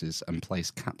purchases and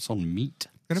place caps on meat.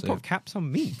 Going to put caps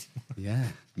on meat. Yeah,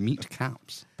 meat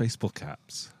caps. Baseball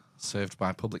caps. Served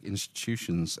by public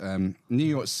institutions. New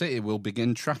York City will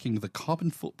begin tracking the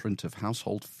carbon footprint of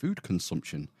household food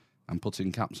consumption and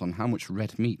putting caps on how much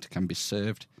red meat can be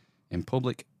served in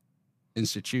public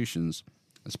institutions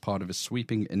as part of a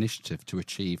sweeping initiative to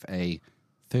achieve a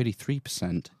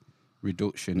 33%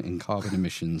 reduction in carbon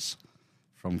emissions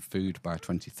from food by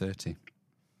 2030.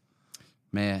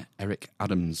 Mayor Eric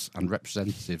Adams and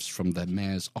representatives from the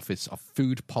Mayor's Office of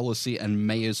Food Policy and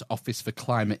Mayor's Office for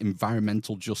Climate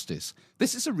Environmental Justice.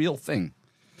 This is a real thing.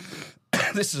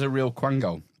 This is a real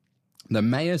quango. The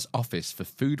Mayor's Office for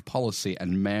Food Policy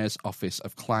and Mayor's Office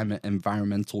of Climate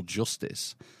Environmental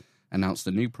Justice announced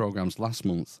the new programs last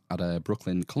month at a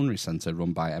Brooklyn culinary centre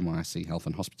run by NYC Health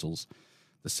and Hospitals,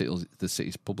 the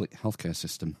city's public healthcare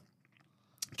system.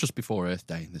 Just before Earth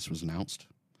Day, this was announced.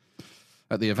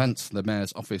 At the event, the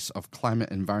Mayor's Office of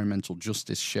Climate Environmental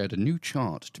Justice shared a new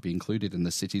chart to be included in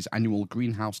the city's annual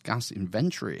greenhouse gas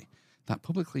inventory that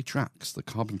publicly tracks the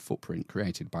carbon footprint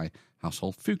created by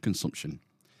household food consumption.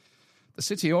 The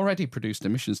city already produced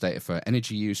emissions data for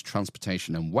energy use,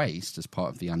 transportation and waste as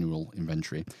part of the annual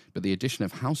inventory, but the addition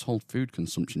of household food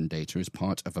consumption data is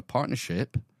part of a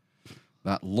partnership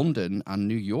that London and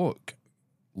New York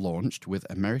launched with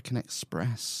American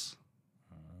Express.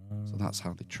 So that's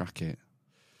how they track it.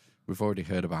 We've already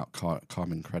heard about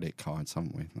carbon credit cards,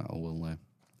 haven't we? That will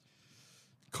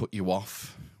cut you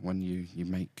off when you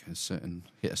make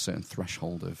hit a certain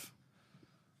threshold of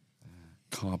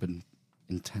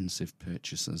carbon-intensive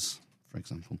purchases, for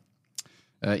example.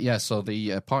 So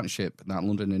the partnership that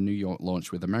London and New York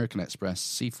launched with American Express,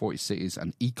 C40 Cities,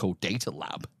 and Eco Data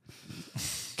Lab.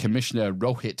 Commissioner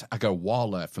Rohit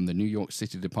Agarwala from the New York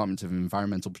City Department of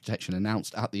Environmental Protection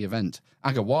announced at the event.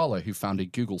 Agarwala, who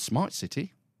founded Google Smart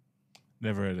City.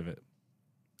 Never heard of it.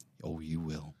 Oh, you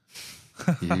will.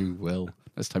 You will.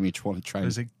 Next time you want to try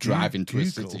and drive into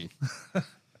Google? a city.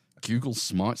 Google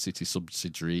Smart City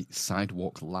subsidiary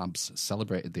Sidewalk Labs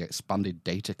celebrated the expanded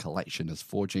data collection as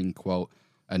forging, quote,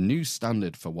 a new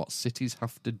standard for what cities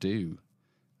have to do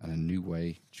and a new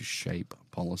way to shape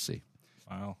policy.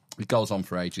 Wow. It goes on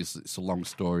for ages. It's a long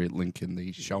story. Link in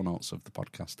the show notes of the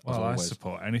podcast. Well, I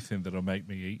support anything that'll make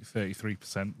me eat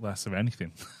 33% less of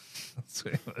anything. That's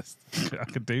what I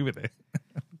could do with it.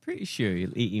 I'm pretty sure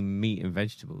eating meat and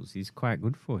vegetables is quite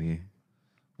good for you.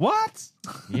 What?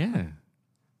 Yeah.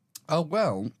 Oh,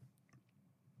 well,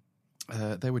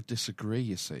 they would disagree,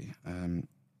 you see. Mayor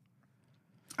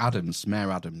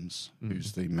Adams,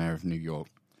 who's the mayor of New York,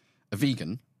 a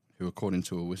vegan who, according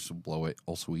to a whistleblower,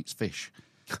 also eats fish,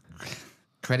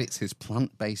 credits his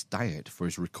plant-based diet for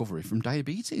his recovery from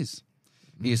diabetes.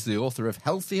 He is the author of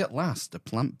Healthy at Last, a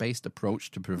plant-based approach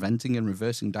to preventing and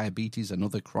reversing diabetes and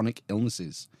other chronic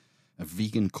illnesses, a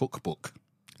vegan cookbook.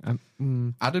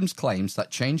 Adams claims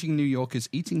that changing New Yorkers'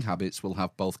 eating habits will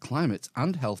have both climate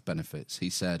and health benefits. He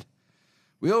said,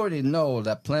 "We already know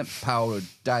that plant-powered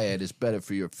diet is better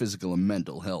for your physical and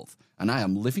mental health, and I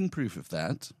am living proof of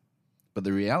that. But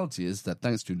the reality is that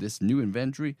thanks to this new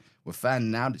inventory, we're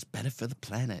finding out it's better for the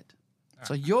planet.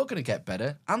 So you're going to get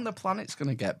better, and the planet's going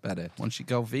to get better once you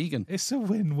go vegan." It's a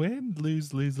win-win.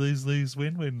 Lose, lose, lose, lose,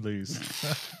 win-win, lose.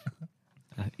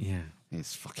 Yeah.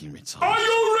 It's fucking retarded. Are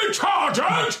you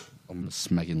retarded?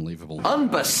 Unsmegging-leavable.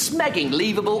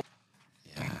 Unbesmegging-leavable.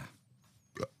 Yeah.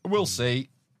 We'll see.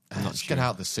 Let's get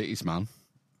out of the cities, man.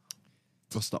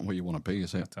 That's not where you want to be,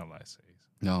 is it? I don't like cities.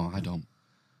 No, I don't.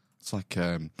 It's like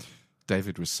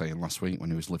David was saying last week when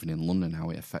he was living in London, how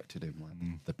it affected him, like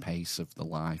the pace of the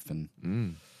life and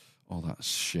all that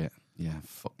shit. Yeah,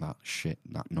 fuck that shit,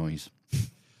 that noise.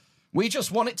 We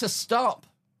just want it to stop.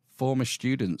 Former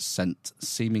students sent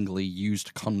seemingly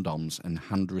used condoms and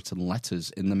handwritten letters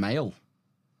in the mail.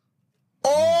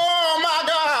 Oh, my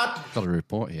God! Got a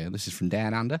report here. This is from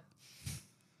Down Under.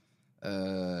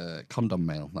 Condom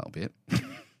mail, that'll be it.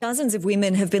 Dozens of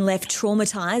women have been left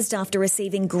traumatised after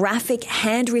receiving graphic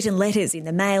handwritten letters in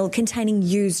the mail containing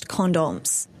used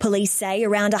condoms. Police say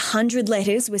around 100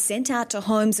 letters were sent out to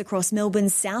homes across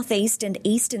Melbourne's southeast and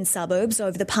eastern suburbs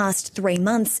over the past 3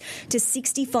 months to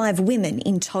 65 women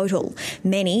in total.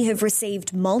 Many have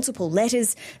received multiple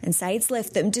letters and say it's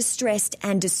left them distressed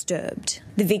and disturbed.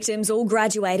 The victims all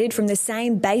graduated from the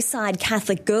same Bayside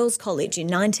Catholic Girls' College in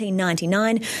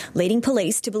 1999, leading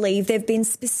police to believe they've been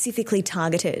specifically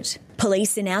targeted.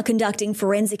 Police are now conducting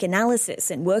forensic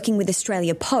analysis and working with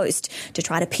Australia Post to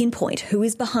try to pinpoint who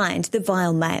is behind the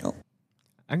vile mail.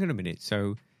 Hang on a minute.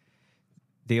 So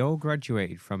they all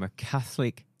graduated from a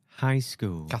Catholic high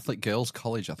school. Catholic Girls'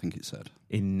 College, I think it said.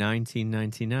 In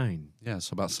 1999. Yeah,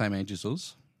 so about the same age as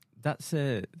us. That's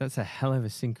a hell of a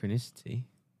synchronicity.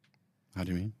 How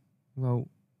do you mean? Well,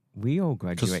 we all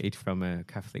graduated from a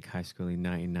Catholic high school in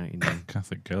 1999.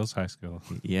 Catholic Girls' High School.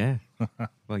 Yeah.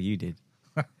 Well, you did.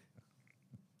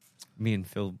 Me and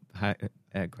Phil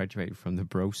graduated from the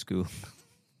bro school.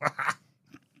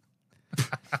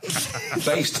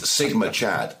 Based Sigma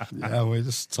Chad. Yeah, we're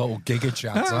just total giga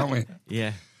chads, aren't we?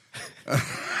 Yeah.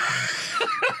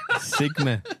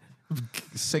 Sigma.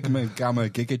 Sigma, Gamma,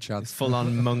 giga chads. Full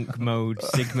on monk mode,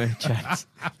 Sigma chat.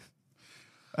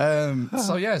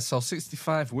 So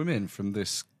 65 women from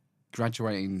this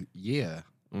graduating year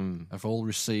have all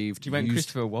received. You went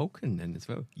Christopher Walken then as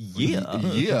well. Yeah.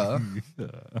 Yeah.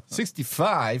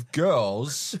 65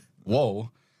 girls,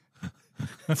 whoa,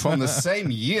 from the same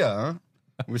year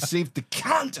received the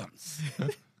condoms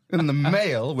in the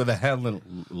mail with a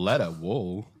handwritten letter.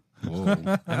 Whoa.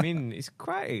 Whoa. I mean, it's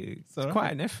quite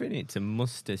an effort in it to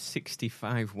muster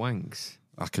 65 wanks.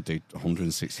 I could do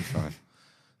 165.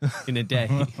 In a day.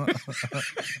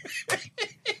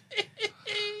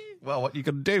 Well, what you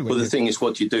going to do? Well, the thing is,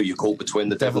 what you do, you caught between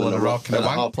the devil and a rock and a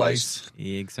hard place.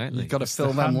 Yeah, exactly. You've got to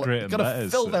fill them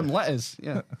letters.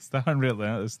 Yeah. It's the handwritten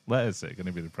letters that are going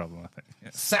to be the problem, I think. Yeah.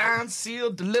 Sign,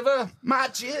 seal, deliver, my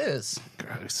cheers.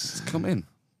 Gross. It's coming.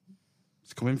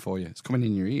 It's coming for you. It's coming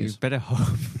in your ears. You better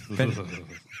hope.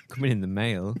 Coming in the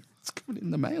mail. It's coming in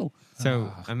the mail.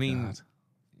 So, I mean,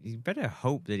 you better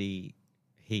hope that he,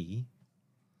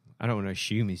 I don't want to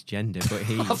assume his gender, but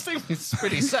he... I think it's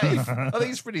pretty safe. I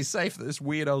think it's pretty safe that this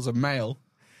weirdo's a male.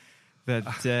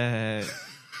 that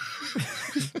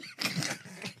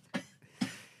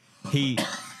he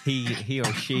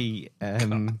or she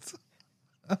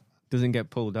doesn't get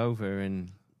pulled over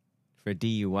and for a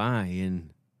DUI and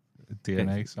a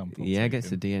DNA sample. Yeah,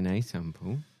 gets a DNA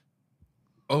sample.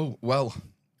 Oh, well,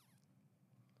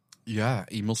 yeah,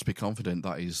 he must be confident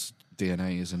that his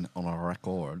DNA isn't on a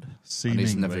record. Seemingly. And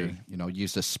he's never,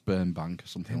 used a sperm bank or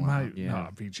something like that. It might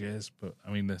not be jizz, but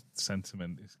I mean, the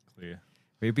sentiment is clear.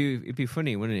 It'd be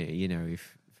funny, wouldn't it?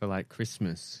 If for like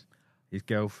Christmas, his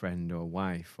girlfriend or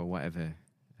wife or whatever,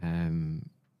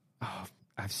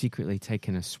 I've secretly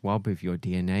taken a swab of your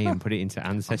DNA and put it into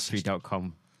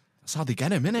Ancestry.com. That's how they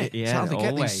get him, innit? Yeah, That's how they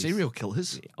get always. these serial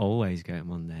killers. They always get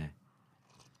them on there.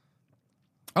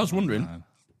 I was wondering,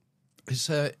 it's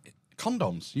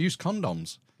condoms, used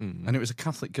condoms, and it was a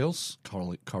Catholic girls'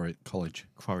 college.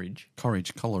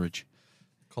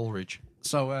 Coleridge.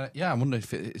 So, I wonder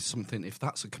if it's something, if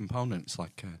that's a component, it's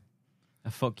like...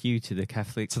 a fuck you to the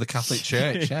Catholic... To the Catholic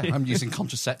Church, yeah. I'm using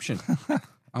contraception.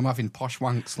 I'm having posh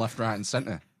wanks left, right and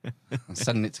centre. I'm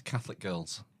sending it to Catholic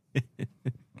girls.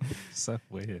 So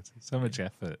weird. So much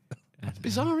effort. It's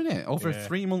bizarre, isn't it? Over a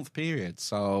 3-month period.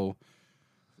 So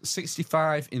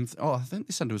 65 I think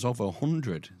they said there was over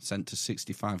 100 sent to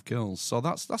 65 girls. So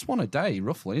that's one a day,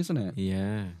 roughly, isn't it?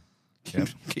 Yeah.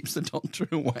 Keeps the doctor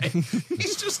away.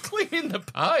 He's just cleaning the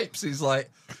pipes. He's like,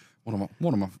 what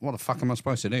the fuck am I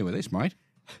supposed to do with this, mate?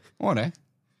 What, eh?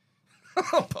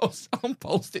 I'll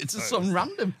post it to some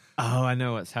random. Oh, I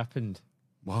know what's happened.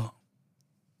 What?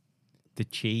 The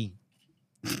chi.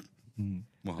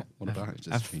 What about it?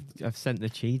 I've sent the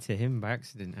chi to him by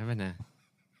accident, haven't I?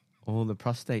 All the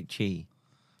prostate chi.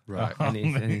 Right. And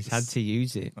he's had to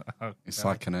use it. It's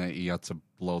like he had to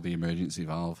blow the emergency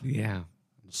valve. Yeah.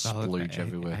 Splooge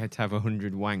everywhere. I had to have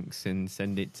 100 wanks and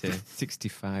send it to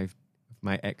 65 of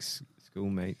my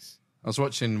ex-schoolmates. I was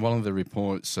watching one of the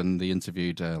reports and they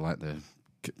interviewed the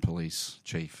police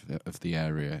chief of the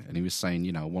area, and he was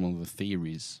saying, one of the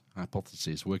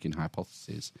working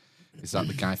hypotheses, is that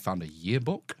the guy found a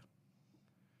yearbook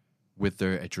with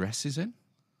their addresses in.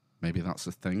 Maybe that's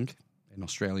a thing in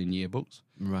Australian yearbooks.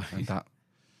 Right. And that,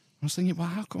 I was thinking,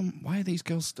 well, why are these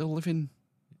girls still living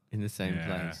in the same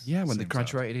place? Yeah, when they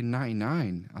graduated in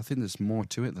 99. I think there's more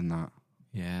to it than that.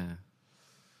 Yeah.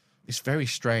 It's very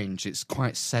strange. It's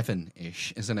quite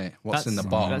Seven-ish, isn't it? What's in the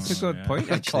box? That's a good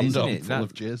point, actually, condom isn't it? full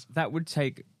of jizz. That would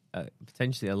take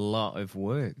potentially a lot of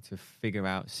work to figure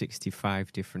out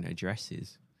 65 different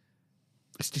addresses.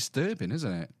 It's disturbing,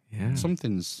 isn't it? Yeah.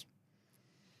 Something's,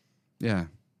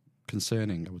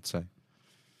 concerning, I would say.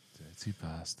 Dirty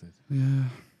bastard. Yeah.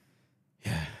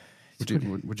 Yeah.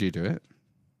 Would you do it?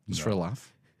 Just for a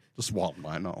laugh? Just one,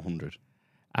 like not 100?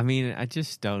 I mean, I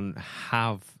just don't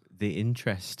have the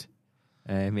interest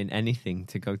in anything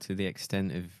to go to the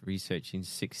extent of researching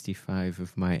 65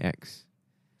 of my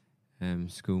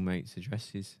schoolmates'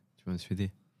 addresses, to be honest with you.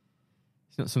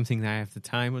 It's not something that I have the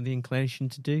time or the inclination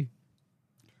to do.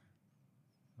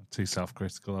 I'm too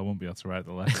self-critical. I won't be able to write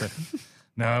the letter.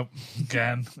 No,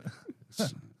 again.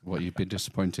 What you've been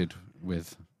disappointed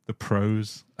with? The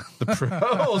prose. The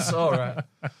prose, all right.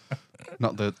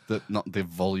 Not the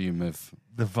volume of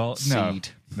seed.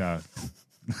 No.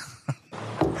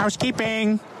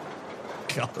 Housekeeping.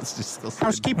 God, that's disgusting.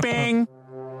 Housekeeping.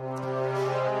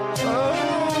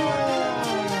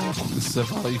 This is a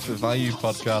Value for Value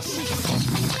podcast.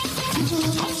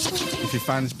 If you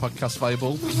find this podcast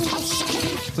valuable,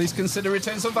 please consider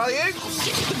returning some value.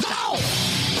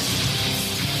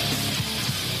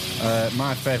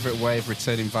 My favourite way of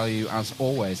returning value, as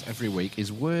always, every week,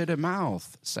 is word of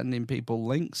mouth. Sending people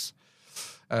links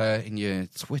in your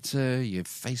Twitter, your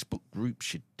Facebook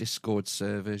groups, your Discord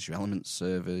servers, your Element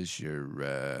servers,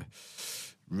 your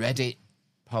Reddit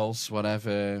posts,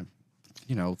 whatever.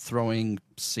 Throwing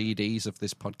CDs of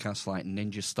this podcast like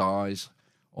Ninja Stars,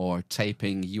 or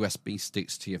taping USB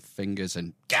sticks to your fingers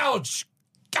and gouge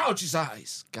his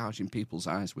eyes, gouging people's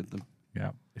eyes with them.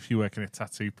 Yeah. If you work in a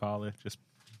tattoo parlor, just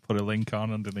put a link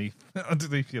on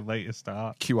underneath your latest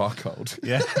art. QR code.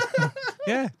 Yeah.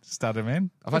 Yeah. Just add them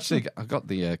in. I've got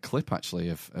the clip actually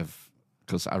of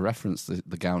because I referenced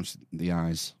the gouge the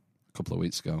eyes a couple of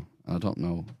weeks ago. I don't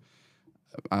know.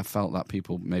 I felt that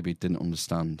people maybe didn't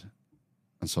understand,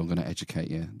 and so I'm going to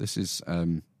educate you. This is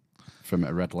from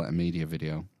a Red Letter Media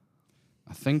video.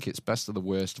 I think it's Best of the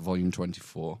Worst, Volume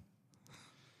 24.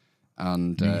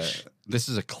 And this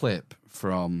is a clip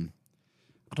from,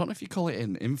 I don't know if you call it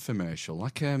an infomercial,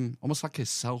 like almost like a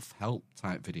self-help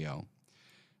type video,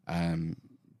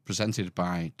 presented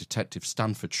by Detective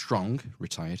Stanford Strong,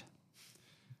 retired.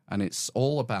 And it's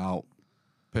all about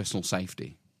personal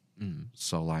safety.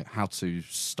 So, like, how to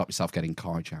stop yourself getting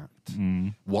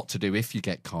carjacked, what to do if you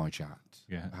get carjacked,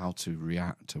 how to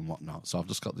react and whatnot. So I've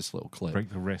just got this little clip. Break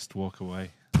the wrist, walk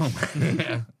away.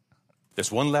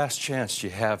 There's one last chance you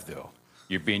have, though.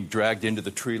 You're being dragged into the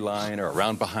tree line or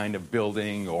around behind a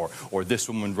building or this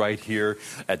woman right here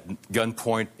at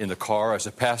gunpoint in the car as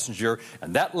a passenger.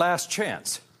 And that last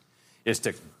chance is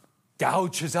to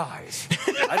gouge his eyes.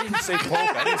 I didn't say poke.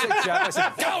 I didn't say jab. I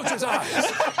said gouge his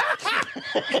eyes.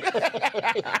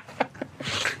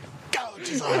 Gouge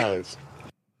his eyes.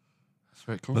 That's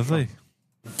where it comes Lovely.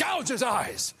 from. Gouge his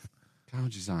eyes.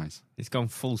 Gouge his eyes. He's gone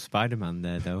full Spider-Man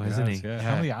there, though, hasn't he? Yeah.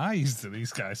 How many eyes do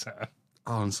these guys have?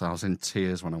 Honestly, I was in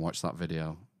tears when I watched that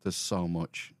video. There's so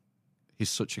much. He's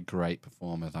such a great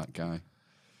performer, that guy.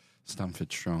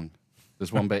 Stanford Strong.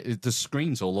 There's one bit, there's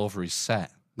screens all over his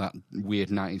set, that weird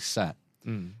 90s set.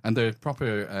 And the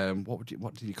proper, what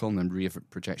did you call them? Rear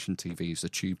projection TVs, the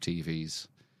tube TVs.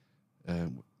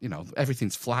 You know,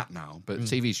 everything's flat now, but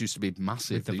TVs used to be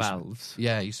massive. With the valves.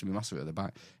 It used to be massive at the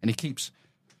back. And he keeps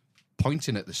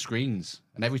pointing at the screens,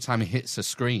 and every time he hits a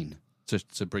screen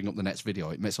to bring up the next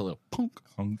video, it makes a little punk,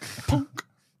 Honk. punk,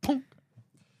 punk.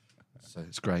 So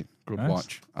it's great. Good Nice.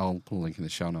 watch. I'll put a link in the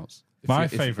show notes. My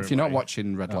favourite If you're not way-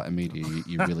 watching Red Letter Media,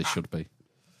 you really should be.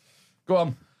 Go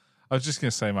on. I was just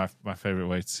going to say my favourite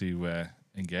way to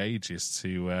engage is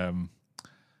to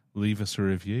leave us a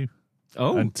review.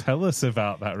 Oh, And tell us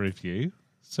about that review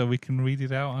so we can read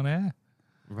it out on air.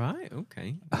 right.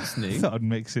 Okay. That's I new. thought I'd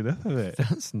mix it up a bit.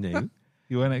 That's new.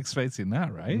 You weren't expecting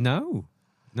that, right? No,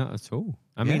 not at all.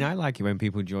 I mean, I like it when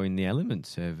people join the Element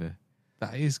server.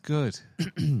 That is good.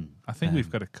 I think we've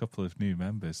got a couple of new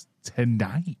members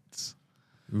tonight.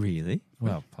 Really?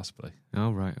 Well, possibly.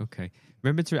 Oh, right. Okay.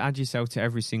 Remember to add yourself to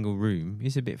every single room.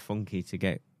 It's a bit funky to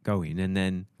get going. And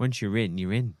then once you're in,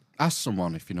 you're in. Ask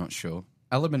someone if you're not sure.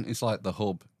 Element is like the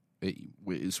hub.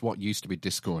 It's what used to be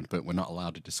Discord, but we're not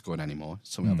allowed to Discord anymore.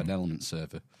 So we have an Element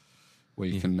server where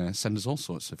you can send us all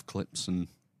sorts of clips and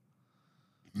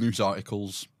news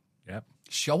articles, Yep.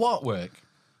 show artwork.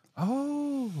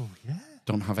 Oh, yeah.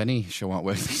 Don't have any show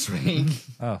artwork this week.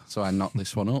 Oh. So I knocked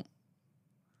this one up.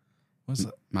 What's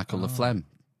that? Michael Flem,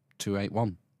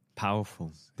 281.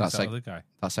 Powerful. That's that like other guy?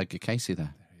 That's Edgar Casey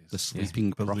there. The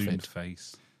sleeping Balloon prophet.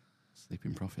 face.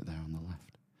 Sleeping prophet there on the left.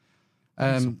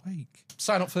 He's awake.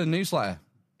 Sign up for the newsletter.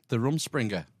 The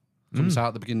Rumspringer comes out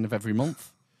at the beginning of every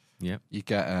month. Yep. You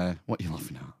get what are you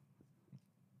laughing at?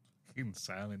 In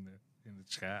Sam in the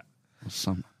chat. What's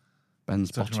some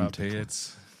Ben's Talking bottom about tickler.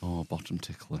 beards. Oh, bottom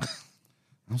tickler.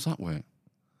 How's that work?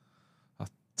 I'll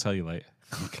tell you later.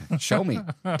 Okay, show me.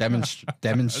 Demonstrate.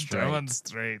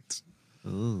 Demonstrate.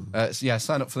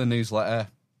 Sign up for the newsletter.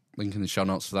 Link in the show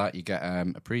notes for that. You get a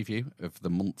preview of the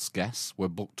month's guests. We're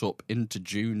booked up into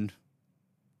June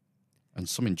and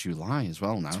some in July as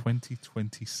well now.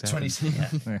 2027.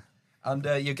 Yeah. And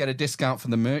you get a discount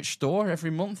from the merch store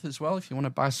every month as well if you want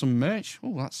to buy some merch.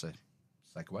 Oh, that's a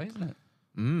segue, isn't it?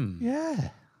 Yeah.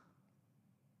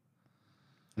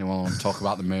 Anyone want to talk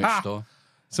about the merch store?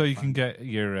 So you can get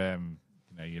your,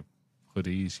 your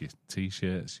hoodies, your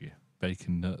t-shirts, your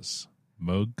bacon nuts,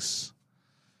 mugs.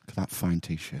 Look at that fine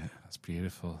T-shirt. That's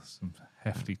beautiful. Some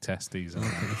hefty testes on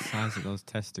Look at there. the size of those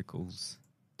testicles.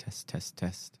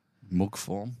 Test. Mug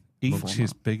form. Each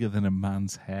is bigger than a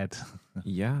man's head.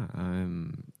 Yeah.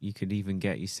 You could even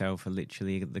get yourself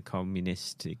literally the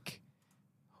communistic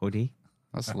hoodie.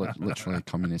 That's literally a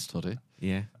communist hoodie.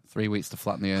 Yeah. 3 weeks to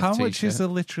flatten the earth How T-shirt. much is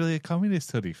literally a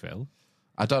communist hoodie, Phil?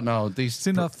 I don't know. It's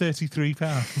in that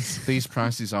 £33. These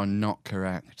prices are not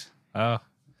correct. Oh.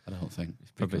 I don't think.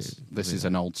 probably- Because this is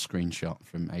an old screenshot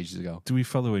from ages ago. Do we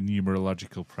follow a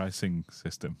numerological pricing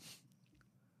system?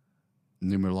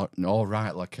 Oh,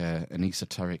 right, like an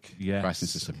esoteric Yes. pricing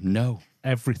system. No.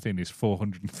 Everything is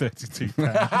 £432.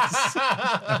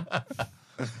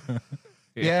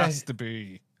 It Yeah. has to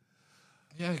be.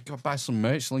 Yeah, go buy some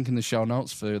merch. Link in the show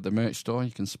notes for the merch store.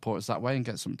 You can support us that way and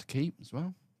get something to keep as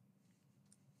well.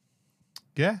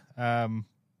 Yeah. Yeah,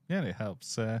 it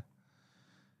helps.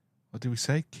 What do we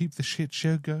say? Keep the shit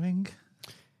show going?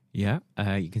 Yeah.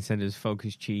 You can send us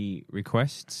focus chi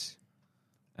requests.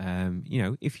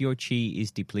 If your chi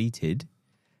is depleted,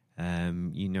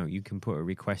 you can put a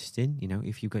request in.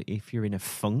 If you're in a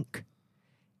funk,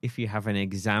 if you have an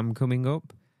exam coming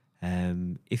up,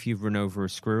 if you've run over a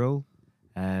squirrel,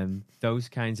 those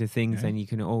kinds of things, then you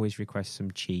can always request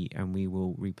some chi and we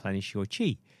will replenish your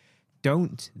chi.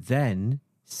 Don't then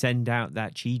send out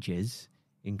that chi jizz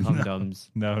in condoms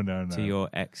No. to your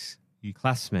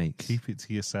ex-classmates. Keep it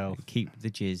to yourself. Keep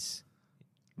the jizz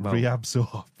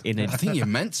reabsorb. I think you're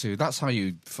meant to. That's how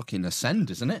you fucking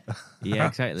ascend, isn't it? Yeah,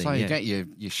 exactly. That's how you get your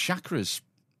chakras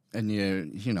and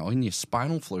in your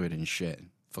spinal fluid and shit.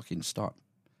 Fucking start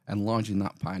enlarging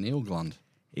that pineal gland.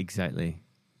 Exactly.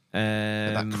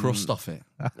 Get that crust off it.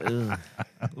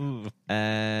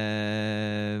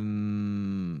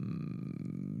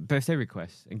 Birthday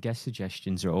requests and guest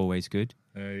suggestions are always good.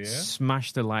 Yeah.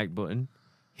 Smash the like button,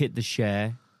 hit the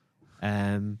share.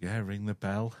 Ring the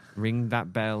bell. Ring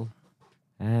that bell.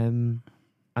 And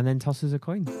then toss us a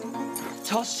coin.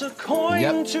 Toss a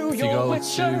coin to if you go to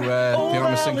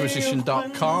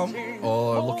thehonestsinquisition.com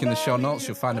or look in the show notes,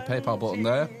 you'll find a PayPal button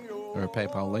there or a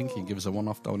PayPal link. You can give us a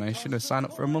one-off donation or sign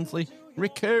up for a monthly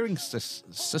recurring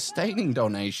sustaining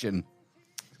donation.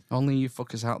 Only you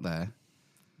fuckers out there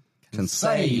can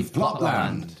save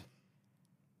Plotland.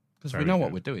 Because we know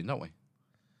what we're doing, don't we?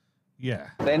 Yeah.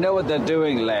 They know what they're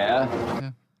doing, Leia.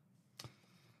 Yeah.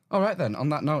 All right, then. On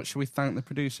that note, should we thank the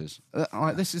producers?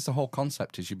 This is the whole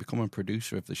concept, is you become a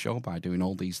producer of the show by doing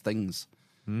all these things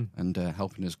and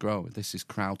helping us grow. This is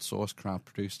crowdsourced,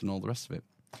 crowd-produced, and all the rest of it.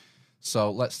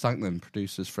 So let's thank them,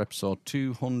 producers, for episode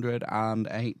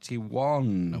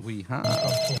 281. We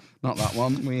have... Not that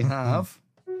one. We have...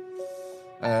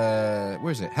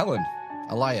 where is it? Helen,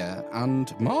 Alaya,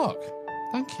 and Mark.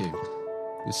 Thank you.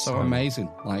 You're so amazing,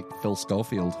 like Phil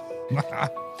Schofield.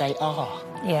 They are.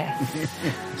 Yeah.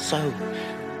 So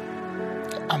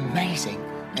amazing.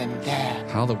 And they're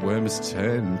How the worm has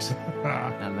turned.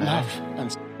 love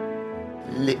and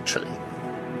literally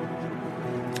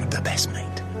the best mate.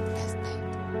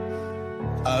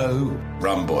 Oh,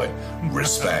 Rumboy,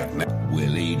 respect,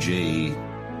 Willie G.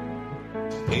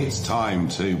 It's time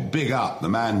to big up the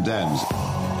man Dems.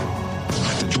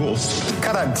 The dwarfs, the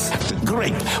currants, the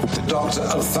grape, the doctor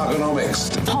of thugonomics,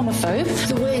 the homophobe,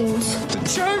 the wings, the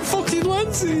giant fucking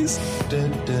lenses,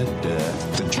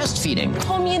 The chest feeding.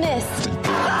 communist,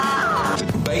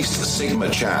 the base Sigma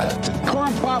Chad, the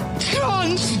Corn pop.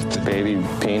 cunt, The baby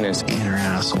penis. Inner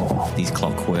asshole. These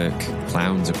clockwork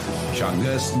clowns.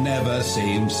 Chungus never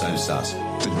seems so sus.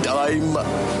 The dime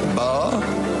bar.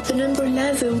 the number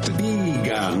 11, The bee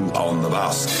gun on the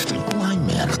bus, The blind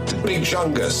man. the big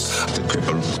Chungus, the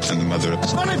cripple and the mother of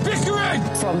Sonny Pickering.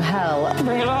 from hell.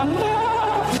 Bring it on.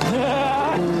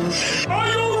 Are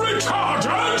you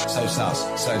retarded? So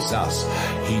sus.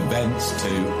 He vents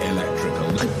to electrical.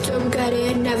 I don't get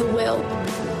it, I never will.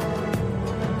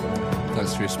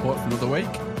 Thanks for your support for another week.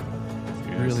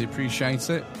 Really appreciate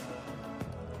it.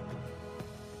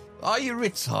 Are you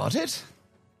retarded?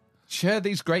 Share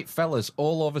these great fellas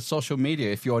all over social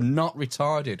media if you're not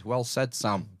retarded. Well said,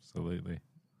 Sam. Absolutely.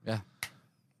 Yeah.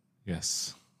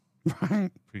 Yes.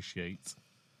 Right. Appreciate.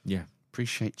 Yeah.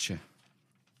 Appreciate you.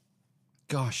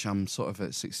 Gosh, I'm sort of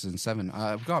at 6 and 7.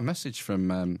 I've got a message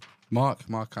from Mark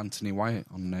Anthony Wyatt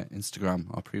on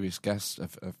Instagram, our previous guest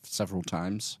of several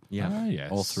times. Yeah. Ah, yes.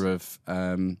 Author of...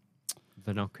 The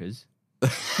Knockers.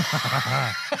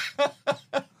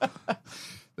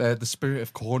 The Spirit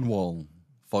of Cornwall,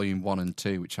 Volume 1 and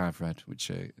 2, which I've read, which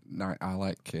I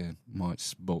like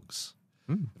Mark's books.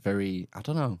 Very, I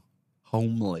don't know,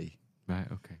 homely. Right,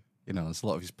 okay. You know, there's a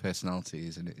lot of his personality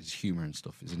is in it, his humour and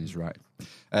stuff is in his writing.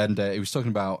 And he was talking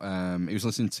about, he was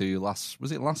listening to last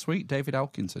week? David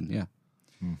Elkington, yeah.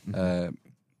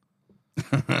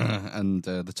 And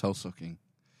the toe sucking.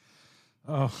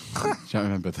 Oh. Don't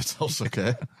remember the toe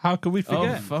sucker. How can we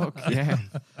forget? Oh, fuck, yeah.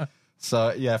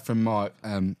 So, yeah, from Mark.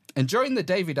 Enjoying the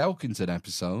David Elkington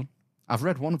episode. I've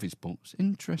read one of his books.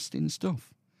 Interesting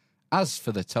stuff. As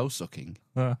for the toe sucking,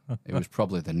 it was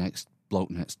probably the next bloke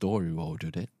next door who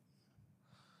ordered it.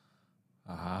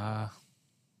 Ah.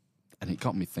 And it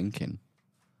got me thinking.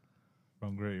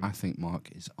 Wrong room. I think Mark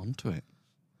is onto it.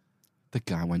 The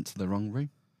guy went to the wrong room.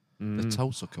 The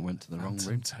toe sucker went to the wrong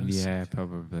room. Yeah,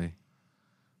 probably.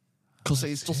 Because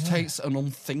it just takes an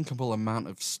unthinkable amount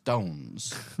of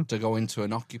stones to go into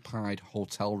an occupied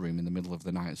hotel room in the middle of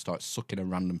the night and start sucking a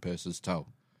random person's toe.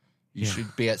 You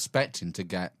should be expecting to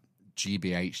get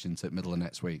GBH'd into the middle of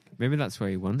next week. Maybe that's where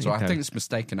he wanted. So I think it's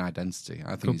mistaken identity. I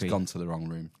think Could be. he's gone to the wrong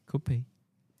room. Could be.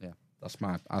 Yeah, that's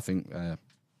my. I think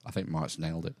Mark's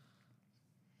nailed it.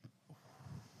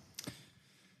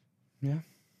 Yeah,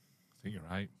 I think you're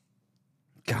right.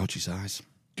 Gouge his eyes.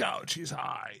 Gouge his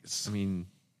eyes. I mean,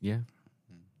 yeah.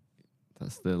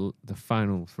 That's the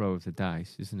final throw of the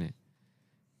dice, isn't it?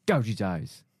 Gouge his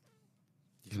eyes.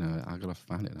 You know, I gotta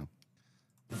find it now.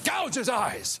 Gouge his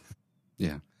eyes!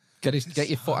 Yeah, get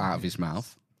your foot out of his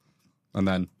mouth, and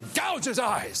then Gouge his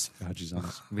eyes! gouge his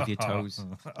eyes with your toes.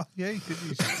 Oh, yeah, you could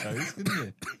use your toes, couldn't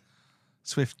you?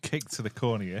 Swift kick to the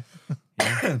cornea.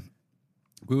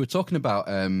 We were talking about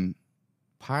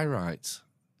Pyrite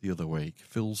the other week.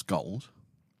 Phil's Gold.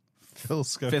 Phil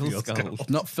Schofield's Gold.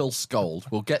 Not Phil Scold.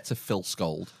 We'll get to Phil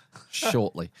Scold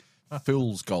shortly.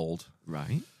 Phil's Gold.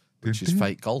 Right. Which is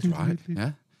fake gold, right?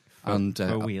 Yeah. And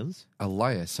For wheels.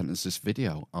 Alaya sent us this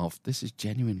video of this is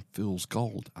genuine Fool's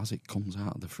Gold as it comes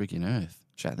out of the frigging earth.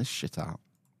 Check this shit out.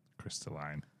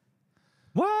 Crystalline.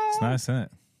 What? It's nice,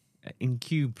 isn't it? In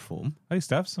cube form. I used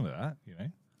to have some of that, you know.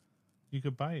 You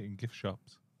could buy it in gift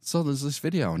shops. So there's this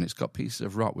video and it's got pieces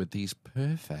of rock with these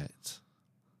perfect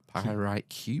pyrite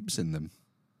cubes in them.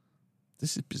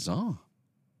 This is bizarre.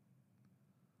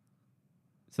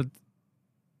 So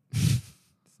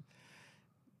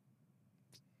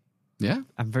yeah.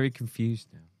 I'm very confused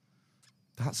now.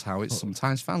 That's how it's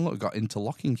sometimes found. Look, we've got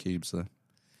interlocking cubes there.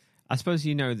 I suppose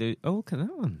you know the... Oh, look at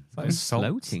that one. It's like It's salt.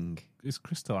 floating. It's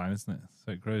crystalline, isn't it?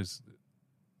 So it grows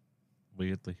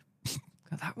weirdly. Look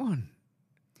at that one.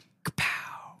 Kapow.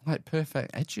 Like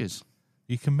perfect edges.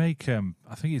 You can make, I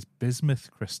think it's bismuth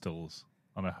crystals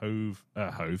on a hob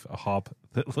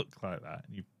that look like that.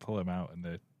 And you pull them out and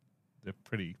they're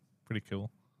pretty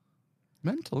cool.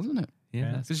 Mental, isn't it?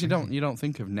 Yeah. Because you don't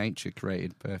think of nature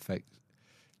created perfect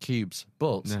cubes,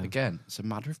 but again, it's a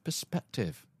matter of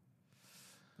perspective.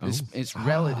 It's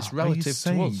relative Are you to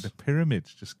saying us. the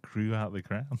pyramids just grew out of the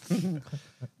ground?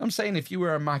 I'm saying if you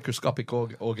were a microscopic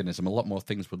organism, a lot more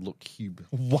things would look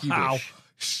cubish.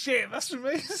 Shit, that's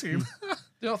amazing.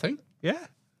 You don't think? Yeah.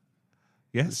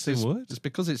 Yes, it would. It's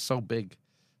because it's so big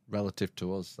relative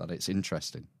to us that it's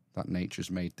interesting that nature's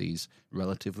made these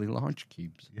relatively large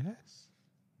cubes. Yes.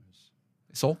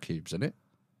 It's all cubes, isn't it?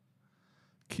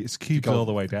 It's cubed all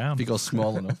the way down. If you go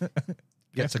small enough.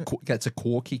 Get to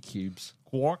quarky cubes.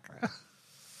 Quark.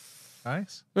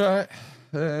 Nice. Right.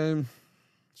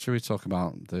 Should we talk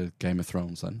about the Game of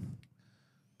Thrones then?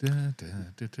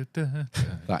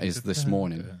 That is this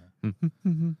morning.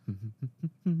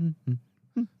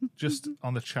 Just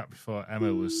on the chat before,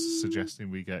 Emma was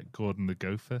suggesting we get Gordon the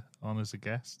Gopher on as a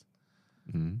guest.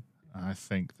 Mm. I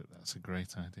think that's a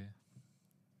great idea.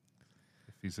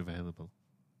 If he's available.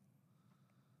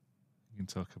 You can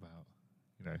talk about,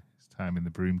 his time in the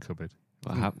broom cupboard.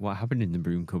 What happened in the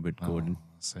broom cupboard, Gordon?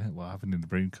 That's it. What happened in the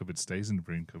broom cupboard stays in the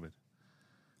broom cupboard.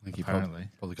 I think he Apparently.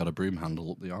 probably got a broom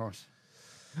handle up the arse.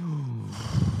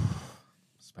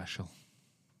 Special.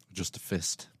 Just a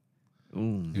fist.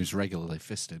 Ooh. He was regularly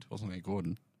fisted, wasn't he,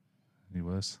 Gordon? He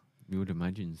was. You would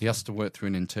imagine. He has to work through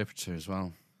an interpreter as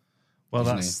well. Well,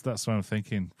 that's what I'm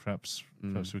thinking. Perhaps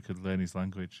we could learn his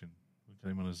language and we'll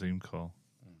get him on a Zoom call.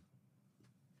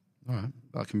 All right.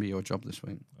 That can be your job this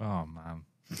week. Oh, man.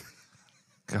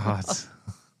 God.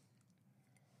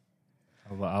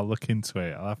 I'll look into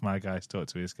it. I'll have my guys talk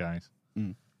to his guys.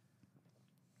 Mm.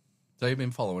 So you've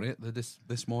been following it,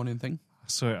 this morning thing? I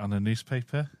saw it on a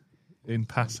newspaper in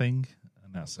passing,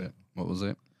 and that's it. What was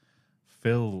it?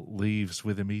 Phil leaves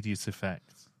with immediate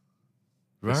effect.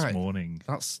 This morning.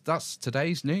 That's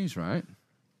today's news, right?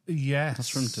 Yes. That's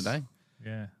from today.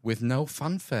 Yeah. With no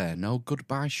fanfare, no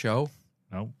goodbye show.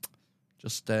 No.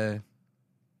 Just, I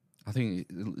think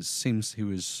it seems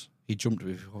he jumped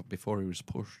before he was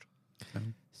pushed.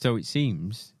 So it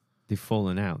seems they've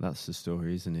fallen out. That's the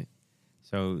story, isn't it?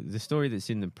 So the story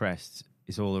that's in the press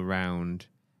is all around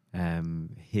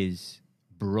his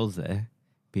brother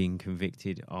being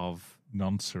convicted of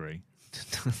noncery.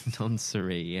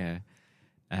 Noncery, yeah.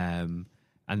 And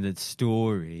the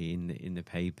story in the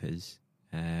papers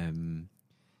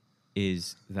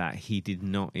is that he did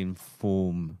not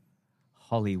inform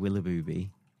Holly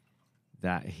Willoughby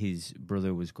that his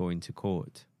brother was going to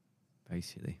court,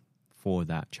 basically, for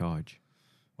that charge.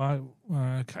 Well,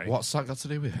 okay. What's that got to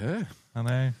do with her? I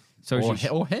know. So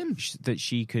or him. That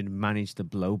she could manage the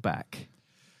blowback.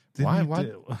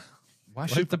 Why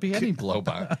should there be any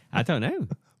blowback? I don't know.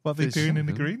 What are they doing in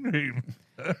the green room?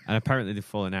 And apparently they've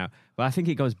fallen out. But I think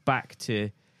it goes back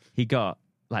to he got,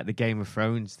 like the Game of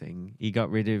Thrones thing, he got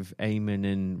rid of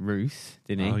Aemon and Ruth,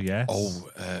 didn't he? Oh, yes.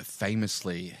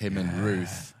 Famously, him and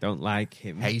Ruth don't like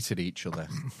him. Hated each other.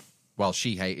 Well,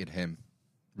 she hated him.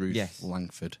 Ruth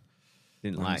Langford.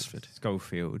 Didn't Langsford. like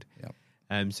Schofield. Yep.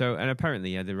 And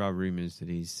apparently, there are rumours that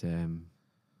he's...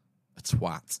 a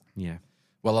twat. Yeah.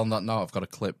 Well, on that note, I've got a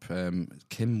clip.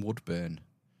 Kim Woodburn.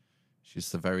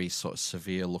 She's the very sort of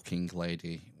severe-looking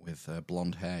lady with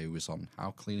blonde hair who was on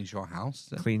How Clean Is Your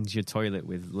House? Cleans your toilet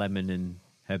with lemon and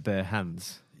her bare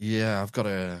hands. Yeah, I've got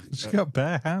a... She's got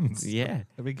bare hands. Yeah.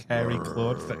 The big hairy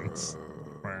clawed things.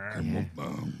 Yeah.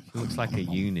 She looks like a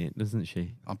unit, doesn't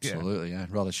she? Absolutely, yeah.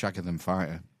 Rather shaggy than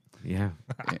fighter. Yeah.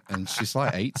 And she's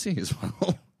like 80 as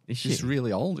well. Is She's she?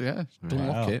 really old, yeah. Doesn't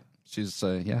Wow. look it. She's,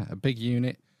 a big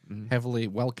unit, heavily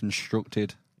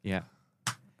well-constructed. Yeah.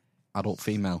 adult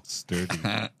female. Sturdy.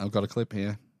 I've got a clip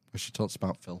here where she talks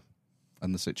about Phil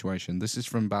and the situation. This is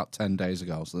from about 10 days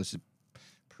ago, so this is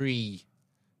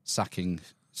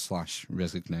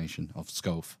pre-sacking/resignation of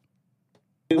Scove.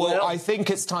 Well, I think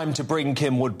it's time to bring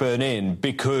Kim Woodburn in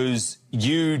because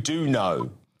you do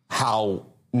know how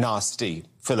nasty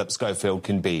Philip Schofield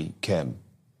can be, Kim.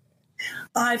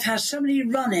 I've had so many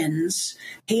run-ins.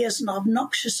 He is an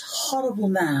obnoxious, horrible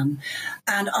man,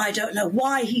 and I don't know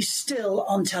why he's still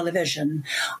on television.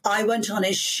 I went on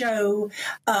his show,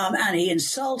 and he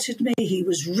insulted me. He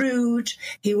was rude.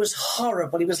 He was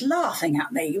horrible. He was laughing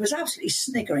at me. He was absolutely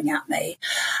sniggering at me.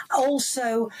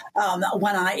 Also,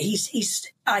 when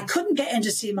I couldn't get in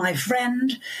to see my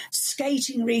friend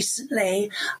skating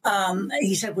recently.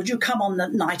 He said, would you come on the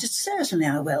night? I said, certainly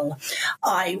I will.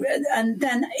 And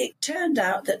then it turned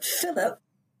out that Philip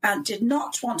did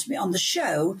not want me on the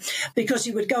show because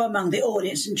he would go among the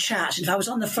audience and chat. And if I was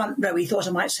on the front row, he thought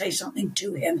I might say something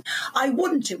to him. I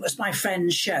wouldn't. It was my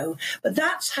friend's show. But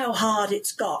that's how hard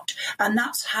it's got. And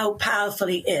that's how powerful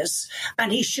he is.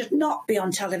 And he should not be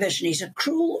on television. He's a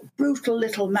cruel, brutal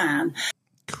little man.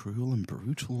 Cruel and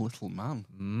brutal little man.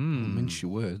 Don't mince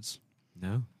your words.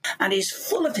 No. And he's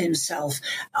full of himself.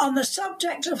 On the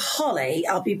subject of Holly,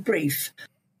 I'll be brief.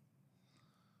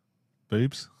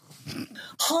 Boobs?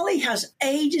 Holly has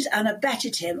aided and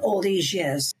abetted him all these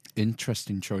years.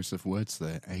 Interesting choice of words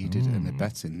there. Aided and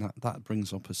abetting. That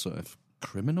brings up a sort of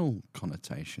criminal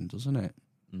connotation, doesn't it?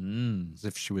 As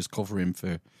if she was covering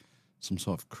for some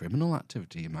sort of criminal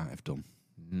activity he might have done.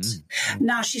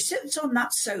 Now, she sits on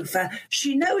that sofa.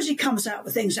 She knows he comes out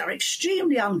with things that are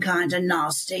extremely unkind and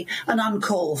nasty and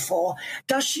uncalled for.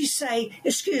 Does she say,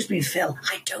 excuse me, Phil,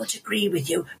 I don't agree with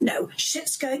you? No, she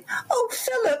sits going, oh,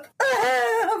 Philip,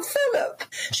 Philip.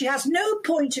 She has no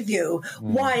point of view.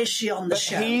 Why is she on the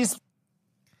show?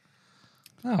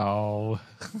 Oh.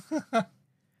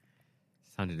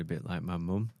 Sounded a bit like my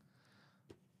mum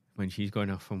when she's going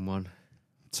off on one.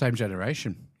 Same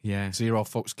generation. Yeah. 0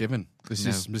 fucks given. This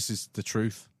is the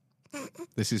truth.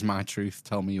 This is my truth.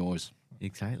 Tell me yours.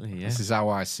 Exactly, yeah. This is how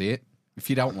I see it. If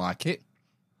you don't like it,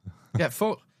 get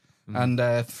fucked. And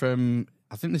I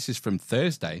think this is from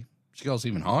Thursday, she goes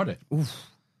even harder.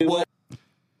 Oof.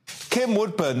 Kim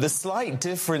Woodburn, the slight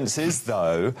difference is,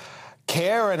 though,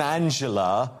 Keir and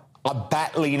Angela are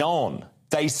battling on.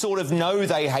 They sort of know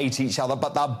they hate each other,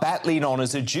 but they're battling on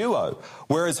as a duo.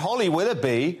 Whereas Holly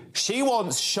Willoughby, she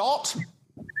wants shot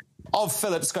of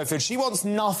Philip Schofield. She wants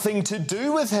nothing to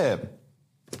do with him.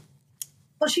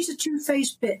 Well, she's a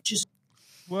two-faced bitch.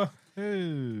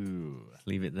 Woohoo.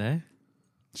 Leave it there.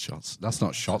 Shots. That's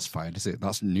not shots fired, is it?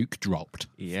 That's nuke dropped.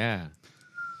 Yeah.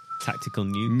 Tactical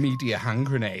nuke. Media hand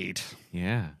grenade.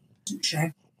 Yeah.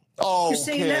 Oh, you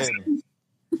see,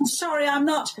 sorry, I'm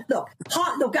not. Look,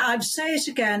 I'll say it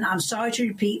again. I'm sorry to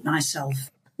repeat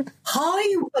myself.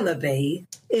 Holly Willoughby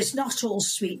is not all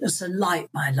sweetness and light,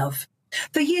 my love.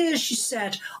 For years she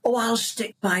said, oh, I'll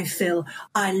stick by Phil.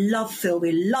 I love Phil.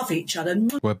 We love each other.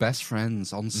 We're best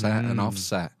friends on set and off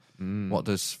set. What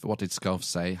did Scove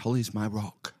say? Holly's my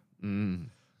rock.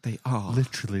 They are.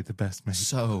 Literally the best mate.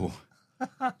 So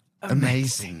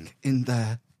amazing in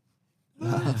their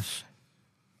love.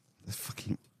 The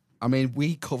fucking... I mean,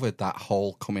 we covered that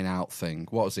whole coming out thing.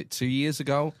 What was it, 2 years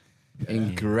ago?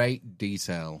 In great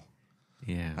detail.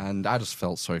 Yeah. And I just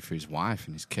felt sorry for his wife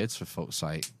and his kids, for fuck's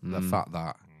sake. The fact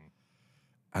that...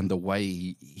 And the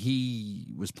way he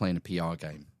was playing a PR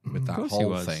game with that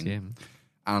whole thing. Yeah.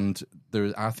 And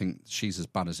I think she's as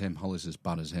bad as him. Holly's as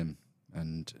bad as him.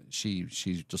 And she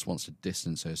just wants to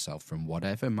distance herself from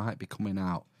whatever might be coming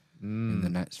out in the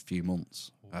next few months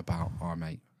about our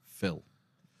mate, Phil.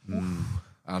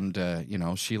 And,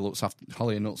 she looks after...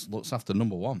 Holly looks after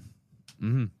number one.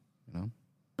 You know?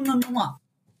 Number one.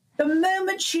 The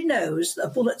moment she knows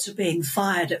that bullets are being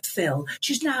fired at Phil,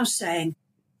 she's now saying,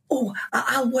 oh,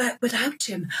 I'll work without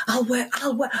him. I'll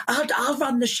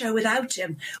run the show without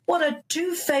him. What a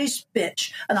two-faced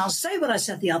bitch. And I'll say what I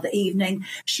said the other evening.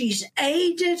 She's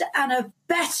aided and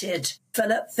abetted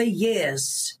Philip for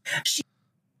years.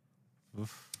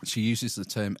 She uses the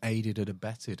term aided and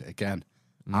abetted again.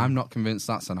 I'm not convinced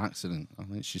that's an accident. I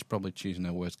think she's probably choosing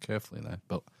her words carefully there,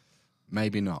 but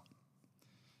maybe not.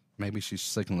 Maybe she's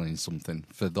signalling something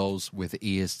for those with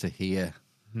ears to hear.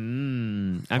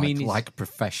 Like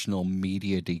professional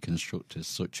media deconstructors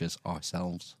such as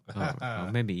ourselves.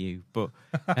 Well, maybe you, but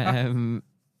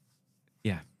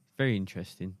yeah, very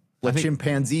interesting.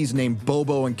 Chimpanzees named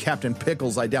Bobo and Captain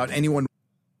Pickles. I doubt anyone.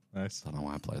 Nice. I don't know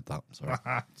why I played that.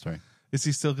 Sorry. Is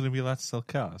he still going to be allowed to sell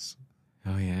cars?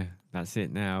 Oh yeah, that's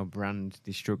it now. Brand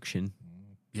destruction.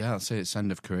 Yeah, that's it. It's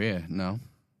end of career. No.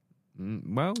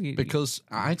 Well, because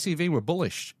ITV were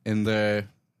bullish in their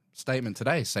statement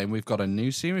today, saying we've got a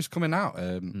new series coming out,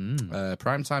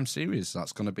 primetime series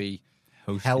that's going to be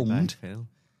helmed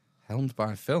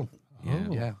by Phil.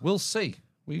 Yeah, we'll see.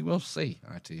 We will see.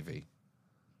 ITV.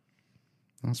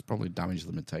 That's probably damage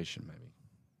limitation, maybe.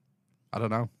 I don't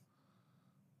know.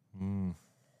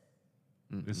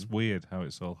 It's weird how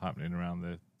it's all happening around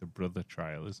the brother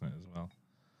trial, isn't it, as well?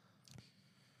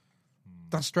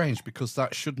 That's strange, because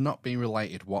that should not be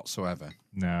related whatsoever.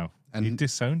 No. And he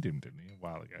disowned him, didn't he, a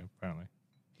while ago, apparently?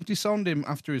 He disowned him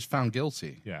after he was found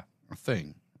guilty. Yeah. I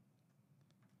think.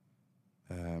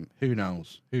 Who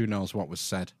knows? Who knows what was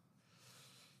said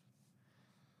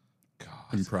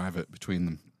in private between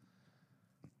them?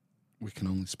 We can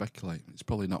only speculate. It's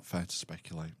probably not fair to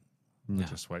speculate. No.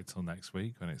 Just wait till next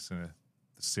week when it's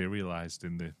serialized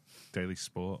in the Daily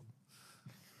Sport.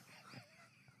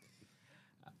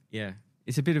 Yeah,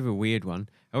 it's a bit of a weird one.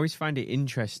 I always find it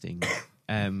interesting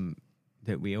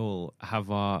that we all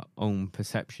have our own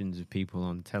perceptions of people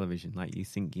on television. Like, you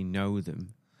think you know them.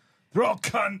 They're all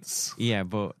cunts! Yeah,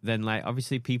 but then, like,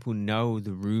 obviously people know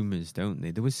the rumours, don't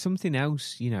they? There was something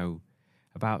else, you know,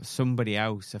 about somebody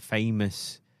else, a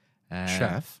famous...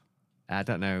 chef? I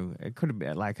don't know. It could have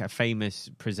been like a famous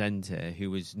presenter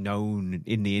who was known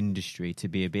in the industry to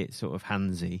be a bit sort of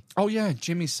handsy. Oh, yeah,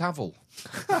 Jimmy Savile.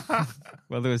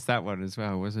 Well, there was that one as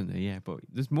well, wasn't there? Yeah, but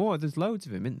there's more. There's loads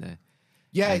of them, isn't there?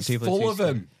 Yeah, it's full of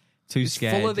them. It's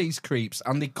scared. Full of these creeps,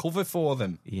 and they cover for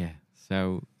them. Yeah,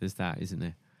 so there's that, isn't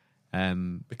there?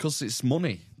 Because it's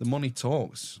money. The money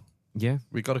talks. Yeah.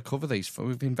 We've got to cover these.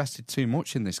 We've invested too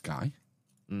much in this guy.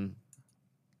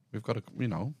 We've got to, you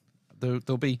know,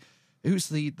 there'll be... Who's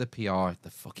the PR, the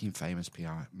fucking famous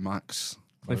PR? Max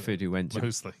Clifford, who went to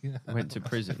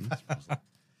prison.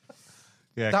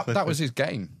 Yeah, that was his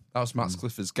game. That was Max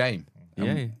Clifford's game.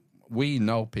 Yeah. We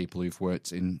know people who've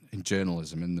worked in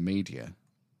journalism, in the media,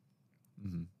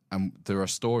 and there are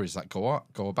stories that go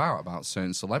about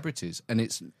certain celebrities, and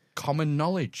it's common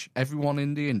knowledge. Everyone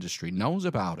in the industry knows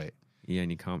about it. Yeah, and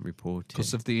you can't report it.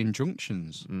 Because of the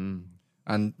injunctions.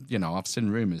 And, you know, I've seen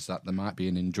rumours that there might be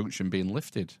an injunction being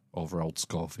lifted over Old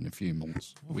Scoff in a few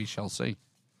months. We shall see.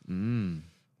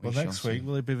 Well, next week,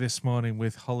 will it be This Morning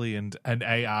with Holly and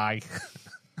AI?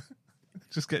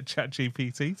 Just get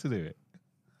ChatGPT to do it.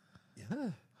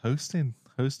 Yeah. Hosted.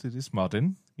 It's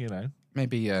modern, you know.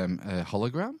 Maybe a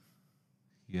hologram?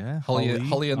 Yeah. Holly and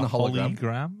the hologram.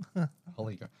 Hologram.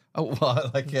 Hologram. Oh,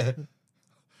 what? Like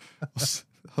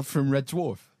from Red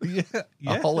Dwarf? Yeah.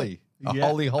 A Holly. A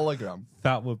Holly hologram.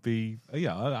 That would be...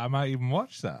 Yeah, I might even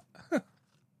watch that.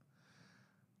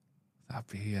 That'd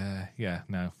be...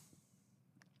 no.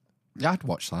 Yeah, I'd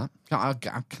watch that.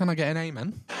 Can I get an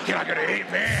amen? Can I get an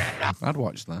amen? I'd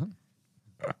watch that.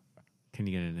 Can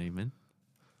you get an amen?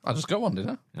 I just got one, did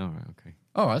I? All right, okay.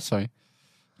 All right, sorry.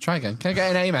 Try again. Can I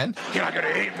get an amen? Can I get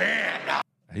an amen?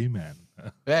 Amen.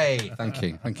 Hey, thank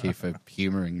you. Thank you for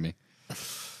humouring me.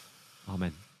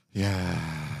 Amen.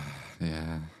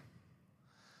 Yeah.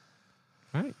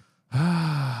 Right.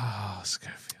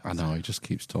 Schofield. I know, he just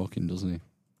keeps talking, doesn't he?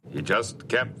 He just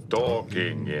kept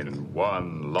talking in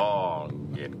one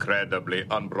long, incredibly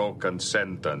unbroken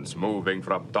sentence, moving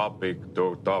from topic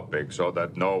to topic so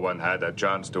that no one had a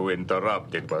chance to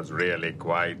interrupt. It was really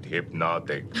quite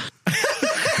hypnotic. Do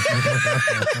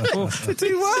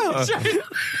well.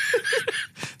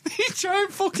 These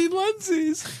giant fucking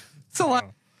lenses.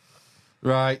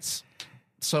 Right.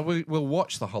 So we'll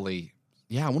watch the Holly.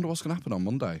 Yeah, I wonder what's going to happen on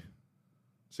Monday.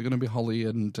 Is it going to be Holly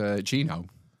and Gino?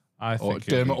 I think or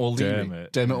Dermot or Leary.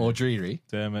 Dermot or Dreary.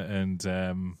 Dermot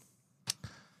and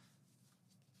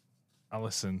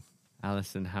Alison.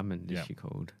 Alison Hammond, is she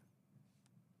called?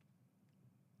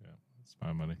 Yeah, that's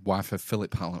my money. Wife of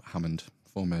Philip Hammond,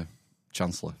 former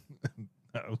Chancellor.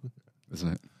 No.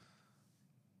 Isn't it?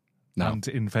 No. And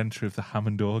inventor of the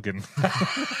Hammond organ.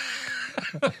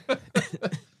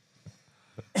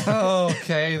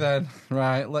 Okay, then.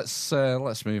 Right, let's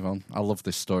move on. I love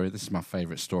this story. This is my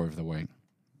favourite story of the week.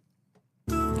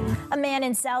 A man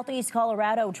in southeast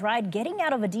Colorado tried getting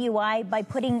out of a DUI by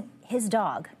putting his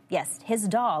dog, yes, his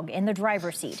dog, in the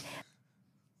driver's seat.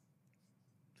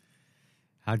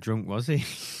 How drunk was he?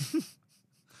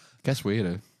 Guess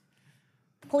weirdo.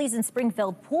 Police in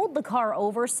Springfield pulled the car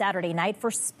over Saturday night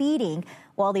for speeding.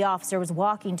 While the officer was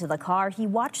walking to the car, he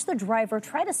watched the driver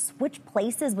try to switch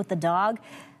places with the dog.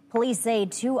 Police say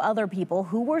 2 other people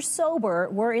who were sober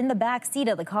were in the back seat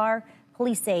of the car.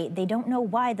 Police say they don't know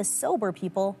why the sober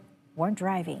people weren't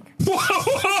driving. What the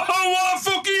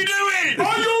fuck are you doing?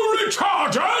 Are you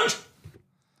retarded?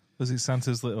 Was it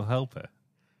Santa's little helper?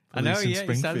 I know, Police in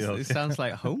yeah, Springfield. it sounds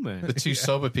like Homer. The two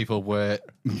sober people were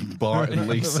Bart and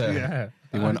Lisa. Yeah.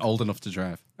 They weren't old enough to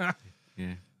drive.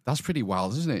 Yeah. That's pretty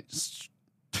wild, isn't it?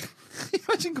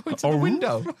 Imagine going to the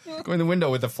window. Go in the window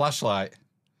with a flashlight.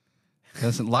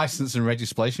 There's a license and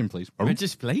registration, please.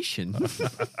 Registration?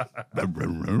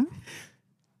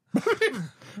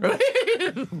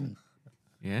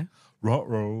 Yeah.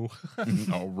 Rot-row.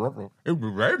 It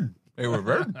was red. It was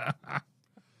red.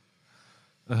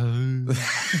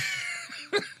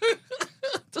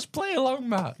 Just play along,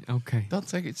 Matt. Okay. Don't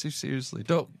take it too seriously.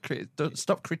 Don't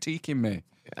stop critiquing me.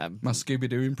 My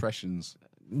Scooby-Doo impressions.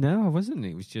 No, I wasn't.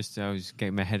 It was just I was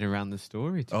getting my head around the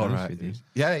story, to be honest with you.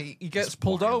 Yeah, he gets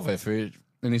pulled over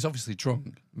and he's obviously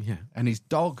drunk. Yeah. And his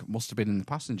dog must have been in the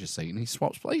passenger seat and he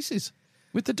swaps places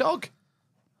with the dog.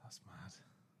 That's mad.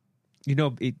 You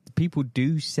know, people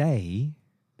do say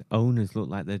the owners look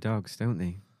like their dogs, don't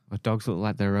they? Or dogs look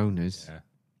like their owners. Yeah.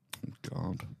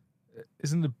 God.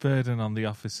 Isn't the burden on the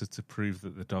officer to prove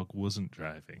that the dog wasn't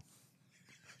driving?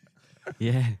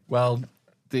 Yeah. Well,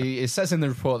 it says in the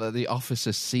report that the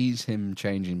officer sees him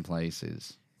changing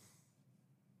places.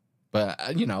 But,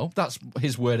 that's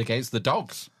his word against the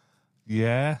dogs.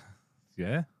 Yeah.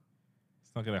 Yeah.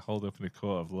 It's not going to hold up in a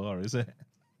court of law, is it?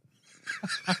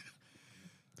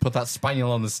 Put that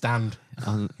spaniel on the stand.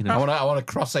 I want to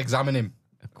cross-examine him.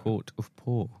 A court of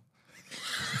paw.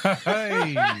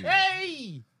 Hey!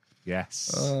 Hey!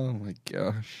 Yes. Oh, my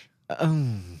gosh. I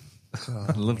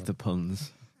love the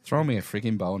puns. Throw me a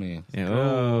frigging bone here. Yeah.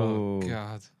 Oh,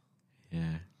 God.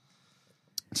 Yeah.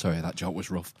 Sorry, that joke was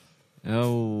rough.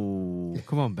 Oh,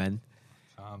 come on, Ben.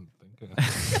 Can't think of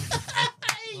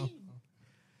it.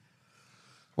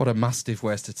 What a mastiff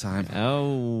waste of time.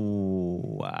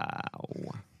 Oh,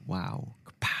 wow.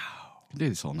 I can do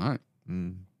this all night.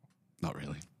 Not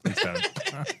really.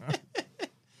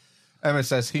 Emma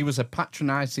says he was a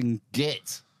patronising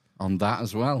git on that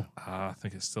as well. I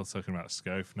think it's still talking about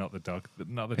Scove, not the dog.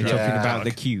 Not the You're dog. talking about the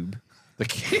cube. The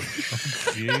cube.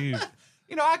 Cube.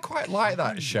 I quite liked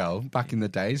that show back in the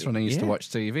days when I used to watch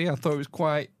TV. I thought it was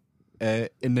quite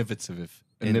innovative.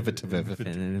 Innovative.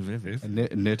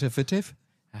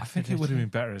 I think it would have been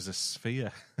better as a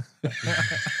sphere.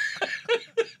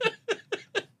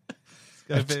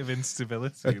 It's got a bit of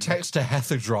instability. A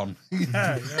tetrahedron.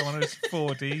 Yeah, one of those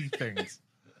 4D things.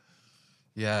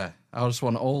 Yeah, I just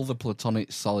want all the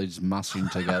platonic solids massing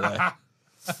together.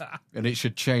 And it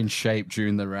should change shape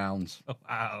during the rounds. Oh,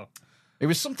 wow. It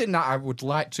was something that I would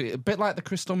like to, a bit like the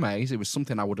Crystal Maze, it was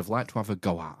something I would have liked to have a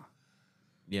go at.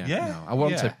 Yeah. I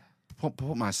want to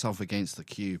put myself against the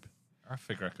cube. I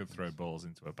figure I could throw balls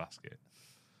into a basket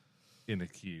in a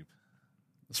cube.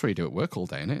 That's what you do at work all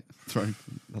day, isn't it?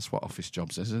 That's what office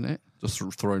jobs is, isn't it? Just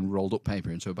throwing rolled up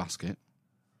paper into a basket.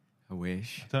 I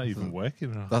wish. I don't even work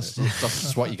in an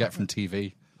That's what you get from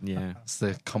TV. Yeah. It's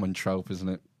the common trope, isn't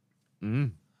it?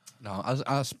 Mm. No,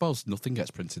 I suppose nothing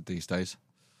gets printed these days,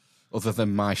 other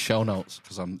than my show notes,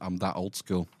 because I'm that old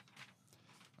school.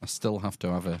 I still have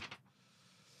to have a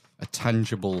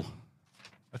tangible.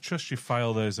 I trust you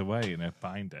file those away in a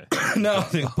binder. No, I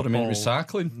think put them in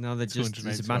recycling. No, there's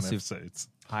a massive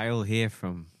pile here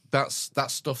from. That's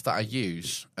stuff that I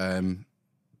use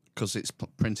because it's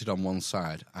printed on one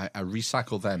side. I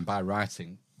recycle them by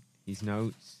writing His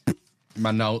notes.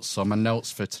 my notes. So my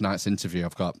notes for tonight's interview,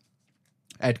 I've got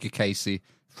Edgar Casey,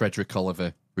 Frederick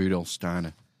Oliver, Rudolf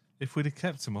Steiner. If we'd have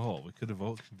kept them all, we could have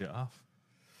auctioned it off.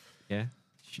 Yeah.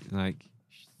 Like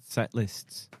set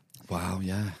lists. Wow,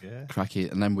 yeah. Cracky.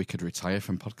 And then we could retire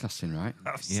from podcasting, right?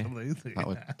 Absolutely. That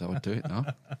would do it, no?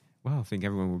 Well, I think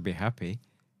everyone would be happy.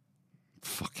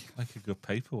 Fuck. Like a good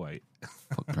paperweight.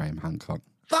 Fuck Graham Hancock.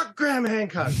 Fuck Graham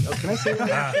Hancock. Oh, can I say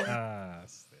that?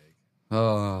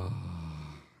 Oh.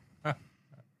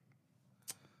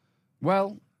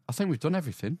 Well, I think we've done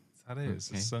everything. That is.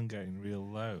 The sun getting real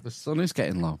low. The sun is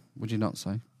getting low. Would you not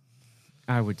say?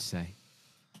 I would say.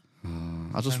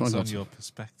 I just want to go to your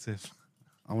perspective.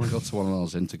 I want to go to one of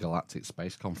those intergalactic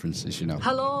space conferences,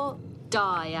 Hello,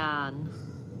 Diane.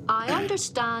 I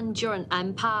understand you're an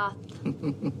empath.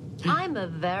 I'm a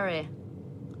very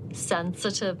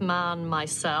sensitive man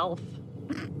myself.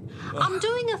 I'm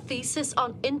doing a thesis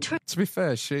on To be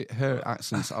fair, her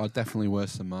accents are definitely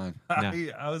worse than mine.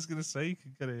 I was going to say you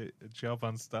could get a job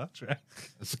on Star Trek.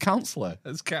 As a counsellor.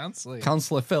 As counselor.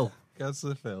 Counsellor Phil.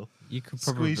 Counsellor Phil. You could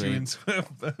probably squeeze you into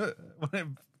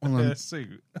a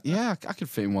suit. Yeah, I could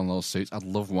fit in one of those suits. I'd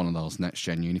love one of those next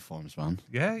gen uniforms, man.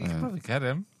 Yeah, you could probably get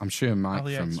him. I'm sure Mike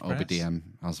from AliExpress. OBDM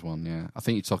has one. Yeah, I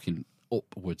think you're talking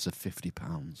upwards of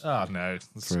 £50. Oh no,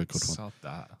 for a good one. Sod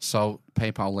that. So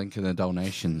PayPal link in the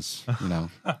donations.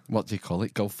 What do you call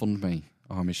it? GoFundMe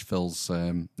Amish Phil's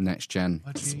next gen.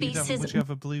 Would you have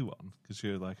a blue one? Because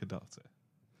you're like a doctor.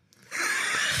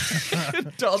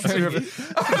 Doctor of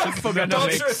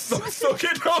thugonomics.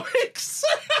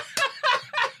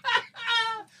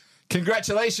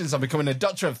 Congratulations on becoming a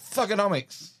doctor of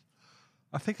thugonomics.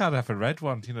 I think I'd have a red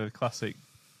one. You know, the classic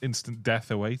instant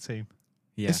death away team.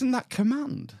 Yeah. Isn't that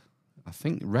command? I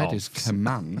think red is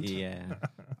command. Yeah.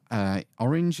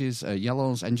 Orange is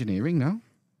yellow's engineering, no?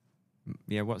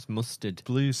 Yeah, what's mustard?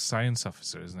 Blue's science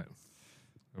officer, isn't it?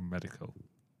 Or medical.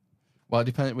 Well, it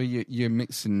depends. Well, you're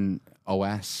mixing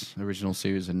OS, original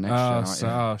series, and next gen, aren't you?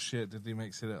 Oh, shit. Did he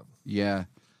mix it up? Yeah.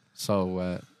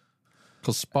 So,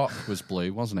 because Spock was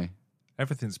blue, wasn't he?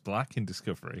 Everything's black in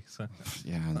Discovery. So.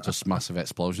 Yeah, and just massive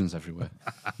explosions everywhere.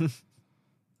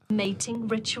 Mating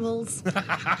rituals.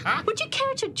 Would you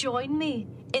care to join me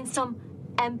in some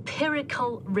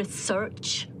empirical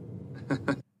research?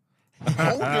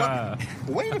 Hold up.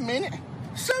 Wait a minute.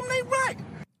 Something ain't right.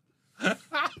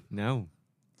 No.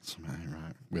 Something ain't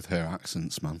right. With her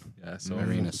accents, man. Yeah, so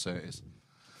Marina Sirtis.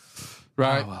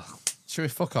 Right. Oh, well. Should we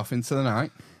fuck off into the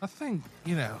night? I think,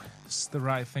 it's the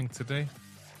right thing to do.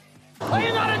 Are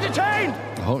you not entertained?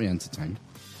 I hope you're entertained.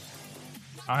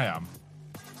 I am.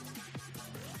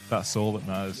 That's all that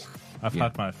matters. I've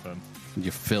had my fun.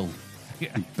 You fill.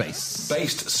 Yeah.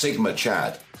 Based Sigma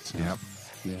Chad. Yep.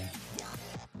 Yeah.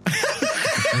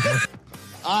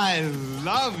 I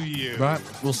love you. Right,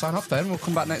 we'll sign off then. We'll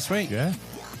come back next week. Yeah.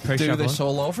 Do this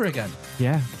all over again.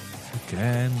 Yeah.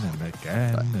 Again and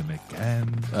again and again.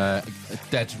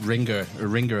 A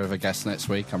ringer of a guest next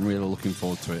week. I'm really looking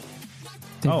forward to it.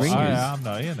 I'm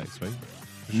not here next week.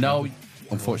 No,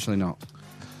 unfortunately not.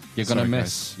 You're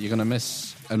gonna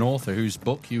miss an author whose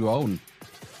book you own.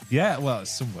 Yeah, well, it's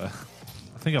somewhere.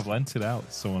 I think I've lent it out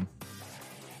to someone.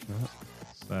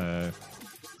 So,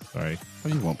 sorry.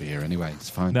 Well, you won't be here anyway.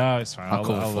 It's fine. No, it's fine. I'll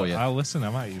cover for you. I'll listen.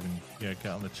 I might even get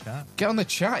on the chat. Get on the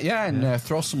chat, yeah, and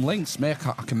throw some links. I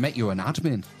can make you an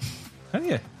admin. Can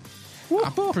you?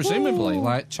 Presumably,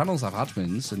 like channels have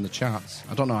admins in the chats.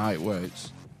 I don't know how it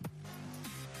works.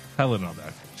 Helen on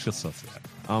there. She'll sort it out.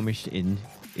 Amish in.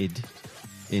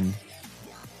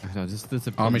 I don't know, there's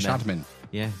a Amish there. admin.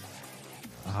 Yeah.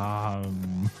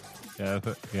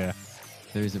 Yeah.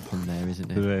 There is a pun there, isn't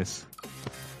there? There is.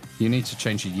 You need to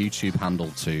change your YouTube handle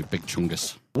to Big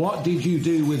Chungus. What did you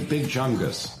do with Big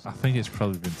Chungus? I think it's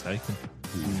probably been taken.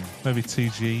 Maybe 2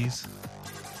 Gs.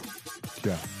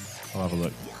 Yeah. I'll have a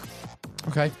look.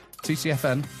 Okay.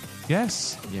 TCFN.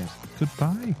 Yes. Yeah.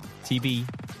 Goodbye. TB.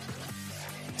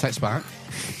 Text back.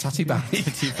 Tatty back.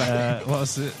 What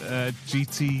was it?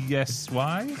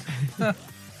 GTSY?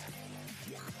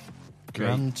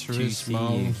 Gran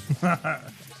Turismo.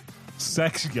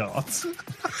 Sex yacht.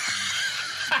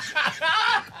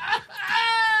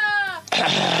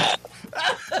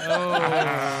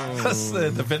 That's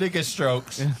the vinegar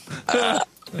strokes.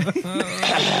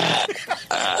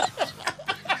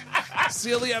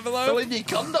 Seal the envelope. Fill in your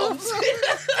condoms.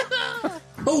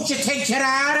 Won't you take it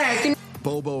out?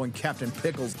 Bobo and Captain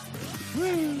Pickles.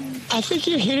 I think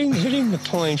you're hitting the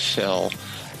point, Phil,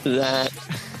 that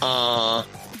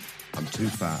I'm too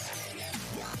fat.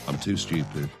 I'm too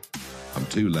stupid. I'm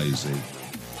too lazy.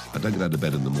 I don't get out of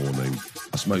bed in the morning.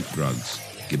 I smoke drugs.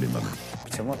 Give me money.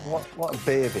 What a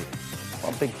baby.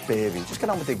 What a big baby. Just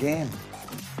get on with the game.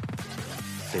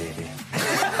 Baby.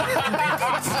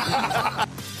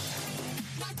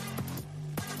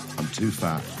 I'm too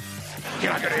fat.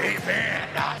 You're not gonna eat me.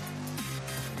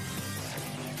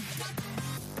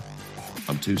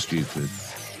 I'm too stupid.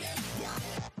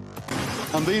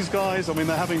 And these guys, I mean,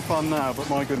 they're having fun now, but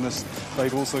my goodness,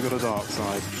 they've also got a dark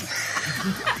side.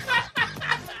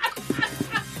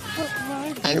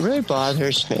 it really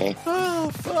bothers me. Oh,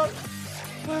 fuck.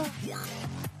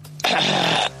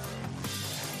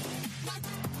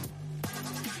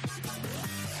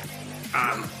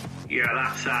 Yeah,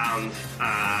 that sounds.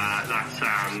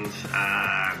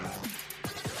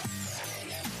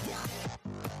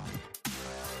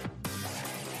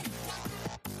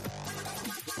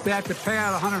 They have to pay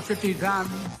out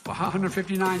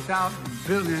 $159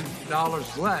 billion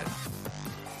less.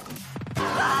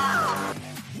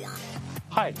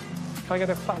 Hi, can I get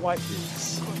a flat white,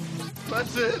 please?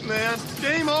 That's it, man.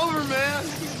 Game over, man.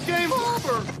 Game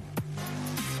over.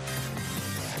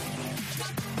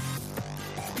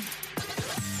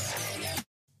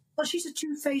 Well, she's a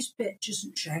two-faced bitch,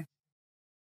 isn't she?